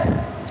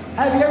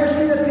 have you ever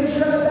seen a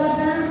picture of it down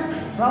there?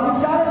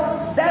 Probably got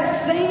it.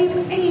 That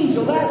same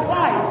angel, that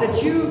light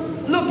that you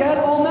look at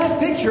on that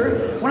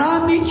picture, when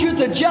I meet you at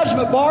the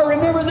judgment bar,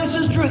 remember this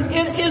is truth.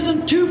 It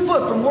isn't 2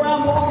 foot from where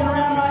I'm walking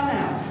around right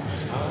now.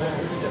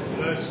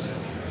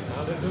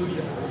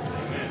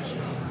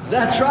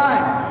 That's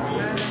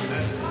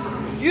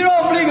right. You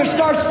don't believe it,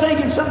 starts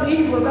thinking something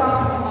evil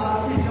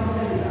about it.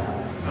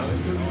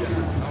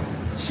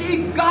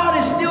 See, God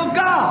is still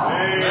God.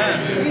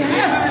 He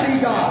has to be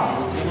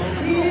God.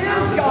 He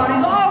is God.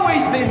 He's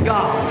always been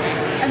God.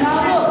 And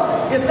now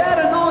look, if that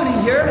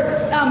anointing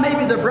here, now Now,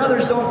 maybe the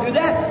brothers don't do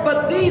that,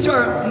 but these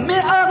are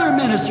other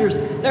ministers.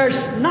 There's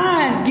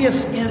 9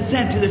 gifts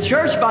sent to the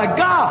church by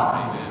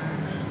God.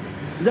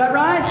 Is that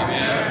right?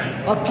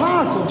 Amen.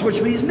 Apostles,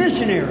 which means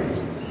missionaries.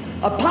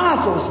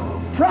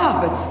 Apostles,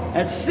 prophets,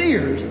 that's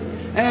seers.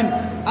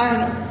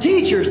 And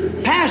teachers,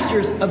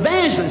 pastors,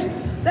 evangelists.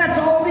 That's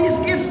all these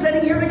gifts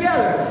sitting here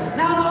together.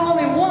 Now, not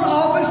only one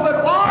office, but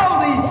all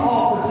these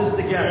offices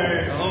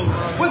together.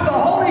 With the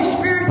Holy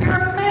Spirit,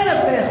 you're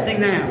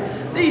manifesting now.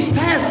 These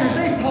pastors,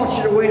 they've taught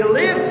you the way to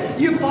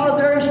live. You followed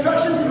their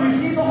instructions and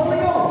received the Holy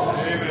Ghost.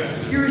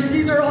 Amen. You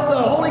received the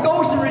Holy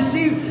Ghost and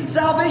received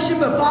salvation,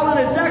 but followed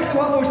exactly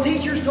what those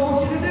teachers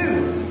told you to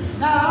do.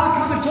 Now, I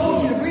come and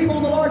told you to believe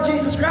on the Lord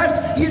Jesus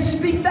Christ. You'd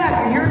speak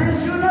back, and here it is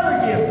to another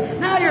gift.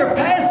 Now you're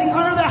passing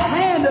under the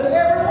hand of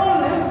every one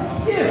of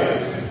them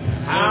gifts.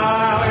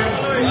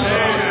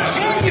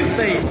 Can you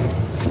fail?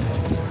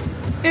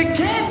 It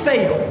can't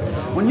fail.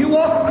 When you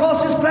walk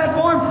across this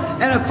platform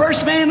and a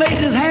first man lays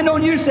his hand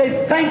on you,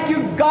 say, "Thank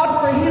you, God,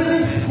 for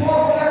healing,"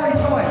 walk there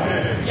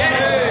rejoicing.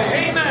 Yes.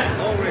 Amen.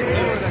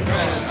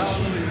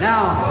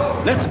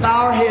 Now, let's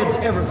bow our heads,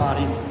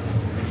 everybody.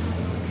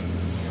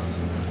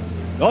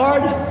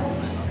 Lord,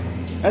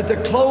 at the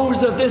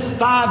close of this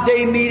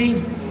 5-day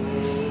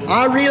meeting,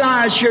 I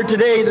realize here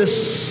today the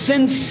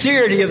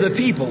sincerity of the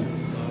people.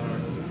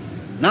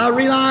 And I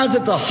realize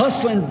that the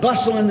hustle and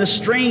bustle and the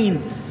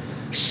strain,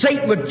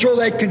 Satan would throw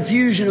that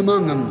confusion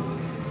among them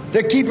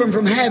to keep them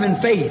from having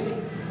faith.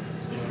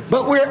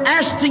 But we're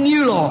asking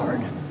you,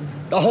 Lord,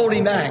 to hold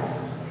him back.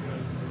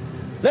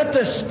 Let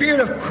the Spirit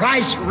of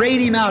Christ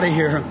raid him out of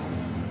here.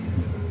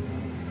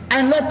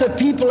 And let the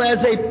people,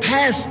 as they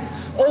pass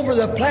over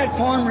the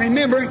platform,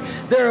 remember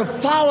they're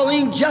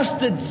following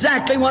just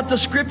exactly what the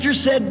Scripture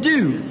said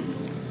do.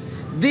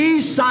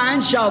 These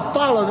signs shall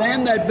follow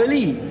them that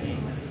believe.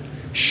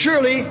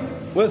 Surely,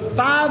 with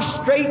 5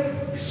 straight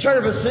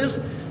services,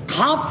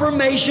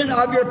 confirmation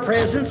of your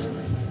presence,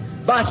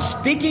 by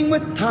speaking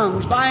with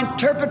tongues, by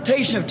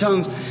interpretation of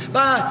tongues,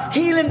 by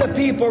healing the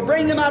people,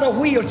 bring them out of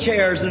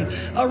wheelchairs and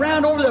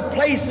around over the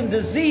place, and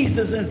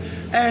diseases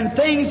and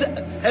things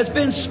has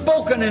been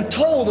spoken and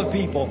told the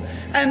people.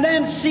 And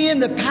then seeing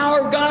the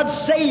power of God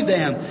save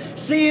them,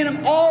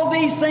 seeing all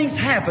these things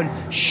happen,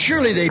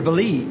 surely they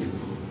believe.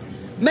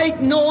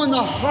 Make known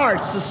the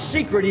hearts, the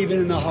secret even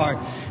in the heart,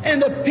 and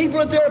the people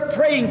that they're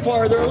praying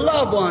for, their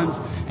loved ones,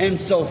 and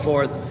so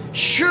forth.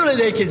 Surely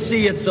they can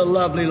see it's the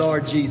lovely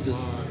Lord Jesus.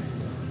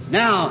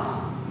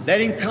 Now,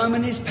 let Him come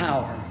in His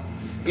power,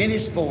 in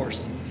His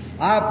force.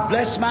 I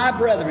bless my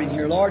brethren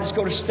here, Lord, is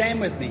going to stand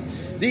with me.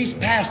 These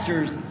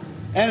pastors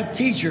and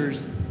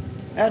teachers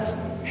that's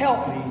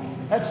helped me,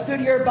 that stood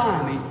here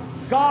by me.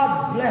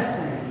 God bless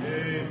them.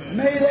 Amen.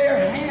 May their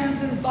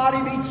hands and body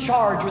be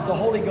charged with the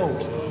Holy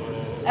Ghost.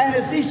 And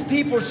as these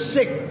people are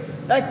sick,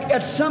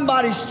 that's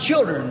somebody's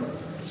children,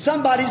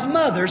 somebody's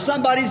mother,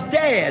 somebody's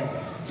dad,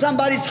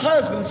 somebody's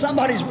husband,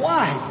 somebody's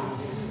wife.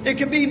 It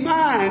could be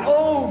mine.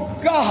 Oh,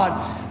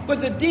 God.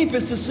 With the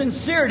deepest of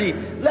sincerity,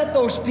 let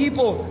those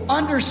people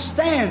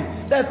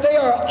understand that they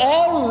are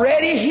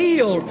already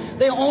healed.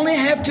 They only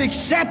have to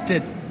accept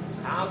it.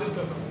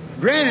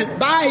 Granted,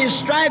 by His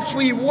stripes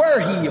we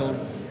were healed.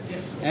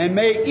 And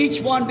may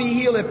each one be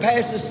healed that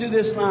passes through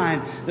this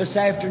line this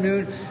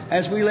afternoon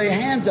as we lay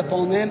hands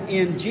upon them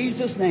in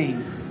Jesus'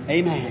 name.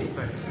 Amen.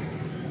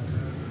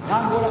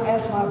 I'm going to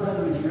ask my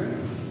brethren here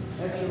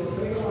that you'll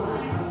take a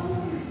line. I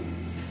want you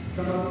to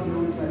come up to your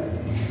own place.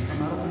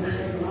 Come up and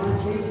take a line.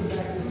 Jason,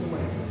 back this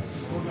way.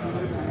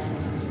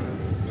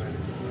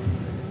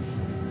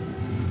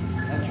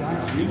 That's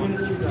right. You want to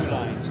do two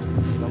lines.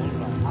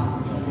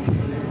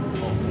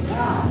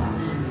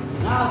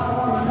 Now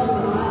form another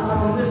line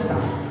on this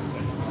side.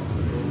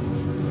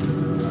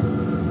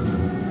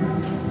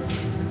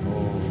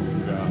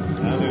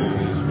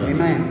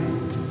 Amen.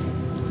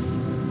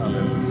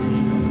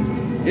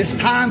 Hallelujah. It's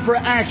time for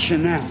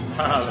action now.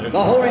 Hallelujah.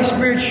 The Holy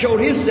Spirit showed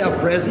Himself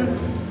present.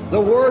 The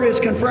Word has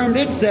confirmed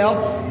itself.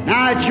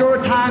 Now it's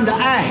your time to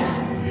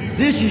act.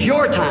 This is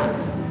your time.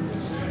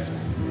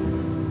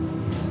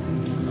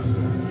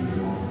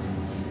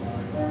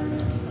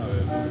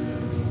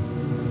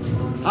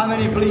 How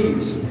many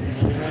believes?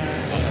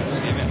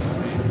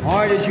 All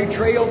right, as you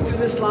trail through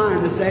this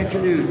line this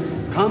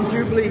afternoon, come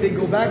through believing,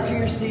 go back to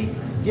your seat,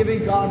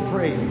 giving God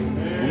praise.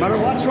 No matter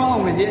what's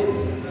wrong with you,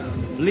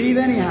 leave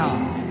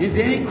anyhow. If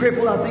any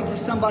crippled, I think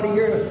there's somebody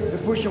here to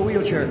push a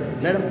wheelchair.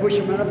 Let them push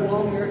them right up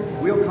along here.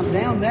 We'll come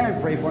down there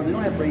and pray for them. You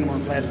don't have to bring them on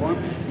the platform.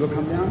 We'll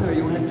come down there.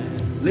 You don't have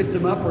to lift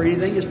them up or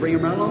anything. Just bring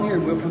them right along here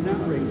and we'll come down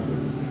and pray for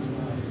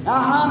them. Now,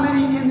 how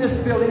many in this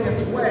building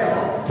that's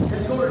well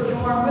is going to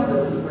join with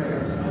us in prayer?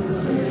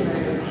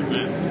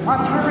 Now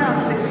turn around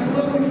and say,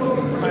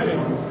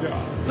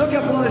 look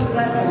up on this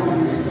platform.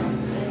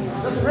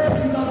 The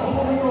presence of the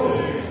Holy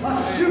Ghost, a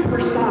super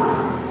sign.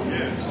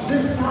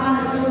 This sign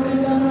has never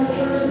been done in the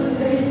church in the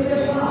days of the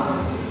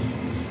apostles.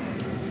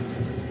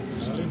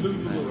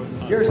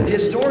 Here's a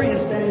historian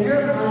standing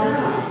here right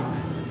now.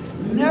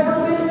 Never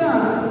been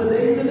done since the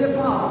days of the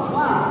apostles.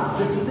 Why?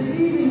 This is the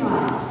evening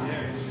light.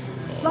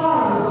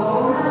 Sodom is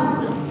all around.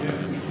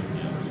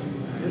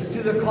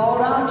 a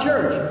called out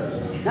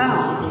church.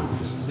 Now,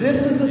 this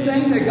is the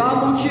thing that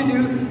God wants you to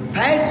do.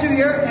 Pass through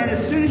here, and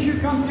as soon as you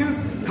come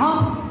through,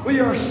 come with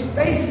your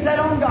face set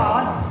on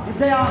God and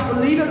say, I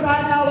believe it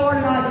right now, Lord,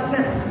 and I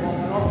accept it.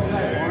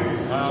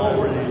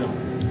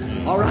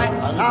 All right?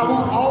 Now, I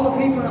want all the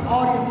people in the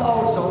audience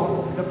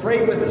also to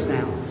pray with us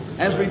now.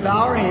 As we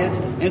bow our heads,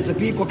 as the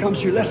people come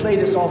through, let's lay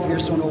this off here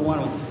so no one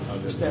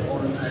will step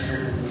on it.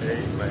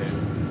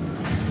 Amen.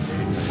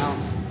 Now,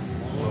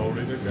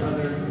 Glory to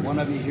God. one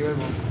of you here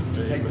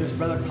will take this,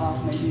 Brother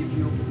Cox, maybe if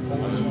you'll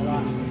hold us all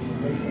right.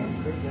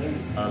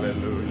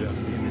 Hallelujah.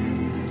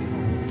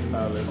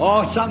 Hallelujah.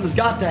 Oh, something's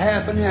got to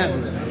happen,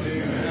 hasn't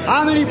it?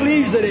 How many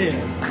believes it is?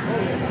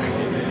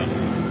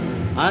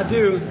 I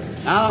do.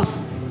 Now,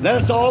 let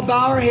us all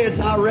bow our heads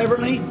now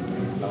reverently,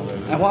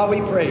 and while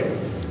we pray,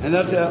 and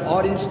let the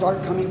audience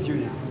start coming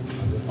through now.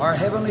 Our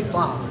Heavenly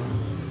Father,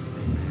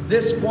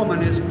 this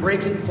woman is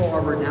breaking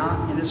forward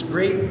now in this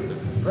great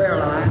prayer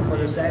line for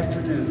this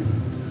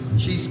afternoon.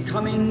 She's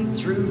coming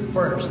through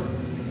first.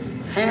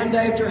 Hand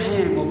after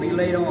hand will be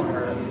laid on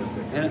her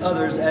and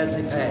others as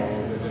they pass,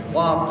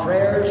 while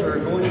prayers are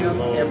going up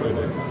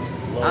everywhere.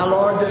 Now,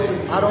 Lord,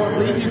 I don't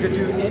believe you could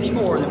do any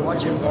more than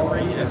what you've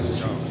already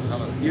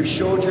done. You've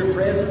showed your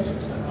presence,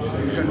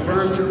 you've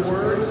confirmed your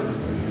words,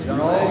 you've done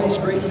all these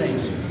great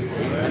things.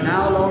 And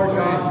now, Lord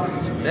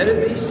God, let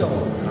it be so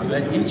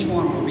that each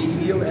one will be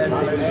healed as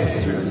they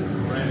pass through.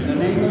 In the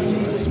name of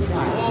Jesus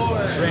Christ,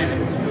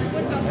 grant it.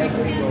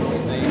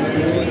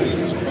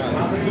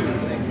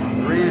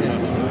 Grant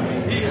it.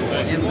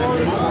 In the name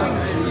of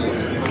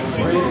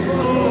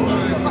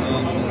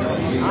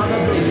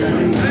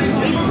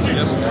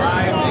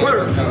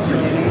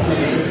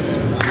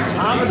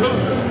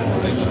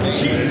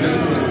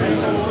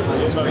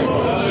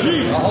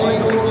the Holy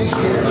Ghost is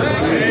here.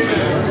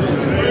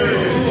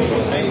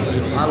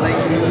 I lay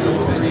you in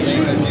the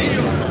name of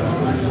Jesus.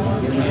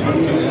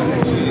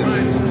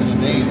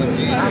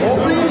 Oh,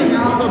 breathing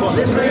out.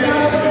 Let's bring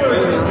out the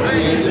word.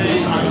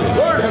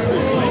 Word.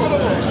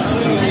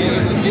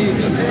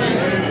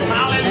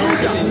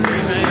 Hallelujah.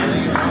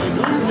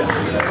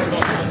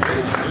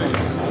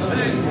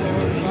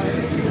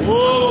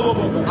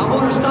 I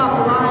want to stop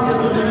the line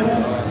just a minute.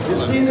 You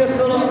see this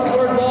little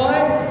colored boy?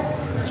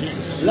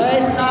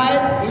 Last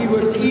night he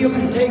was healed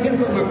and taken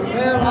from a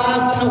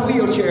paralyzed in a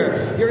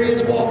wheelchair. Here he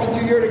is walking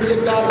through here to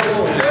give God the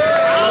glory.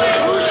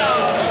 Hallelujah.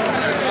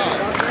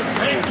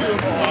 Thank you,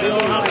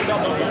 Lord.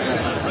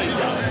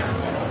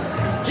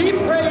 Keep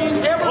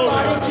praying,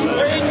 everybody. Keep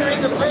praying.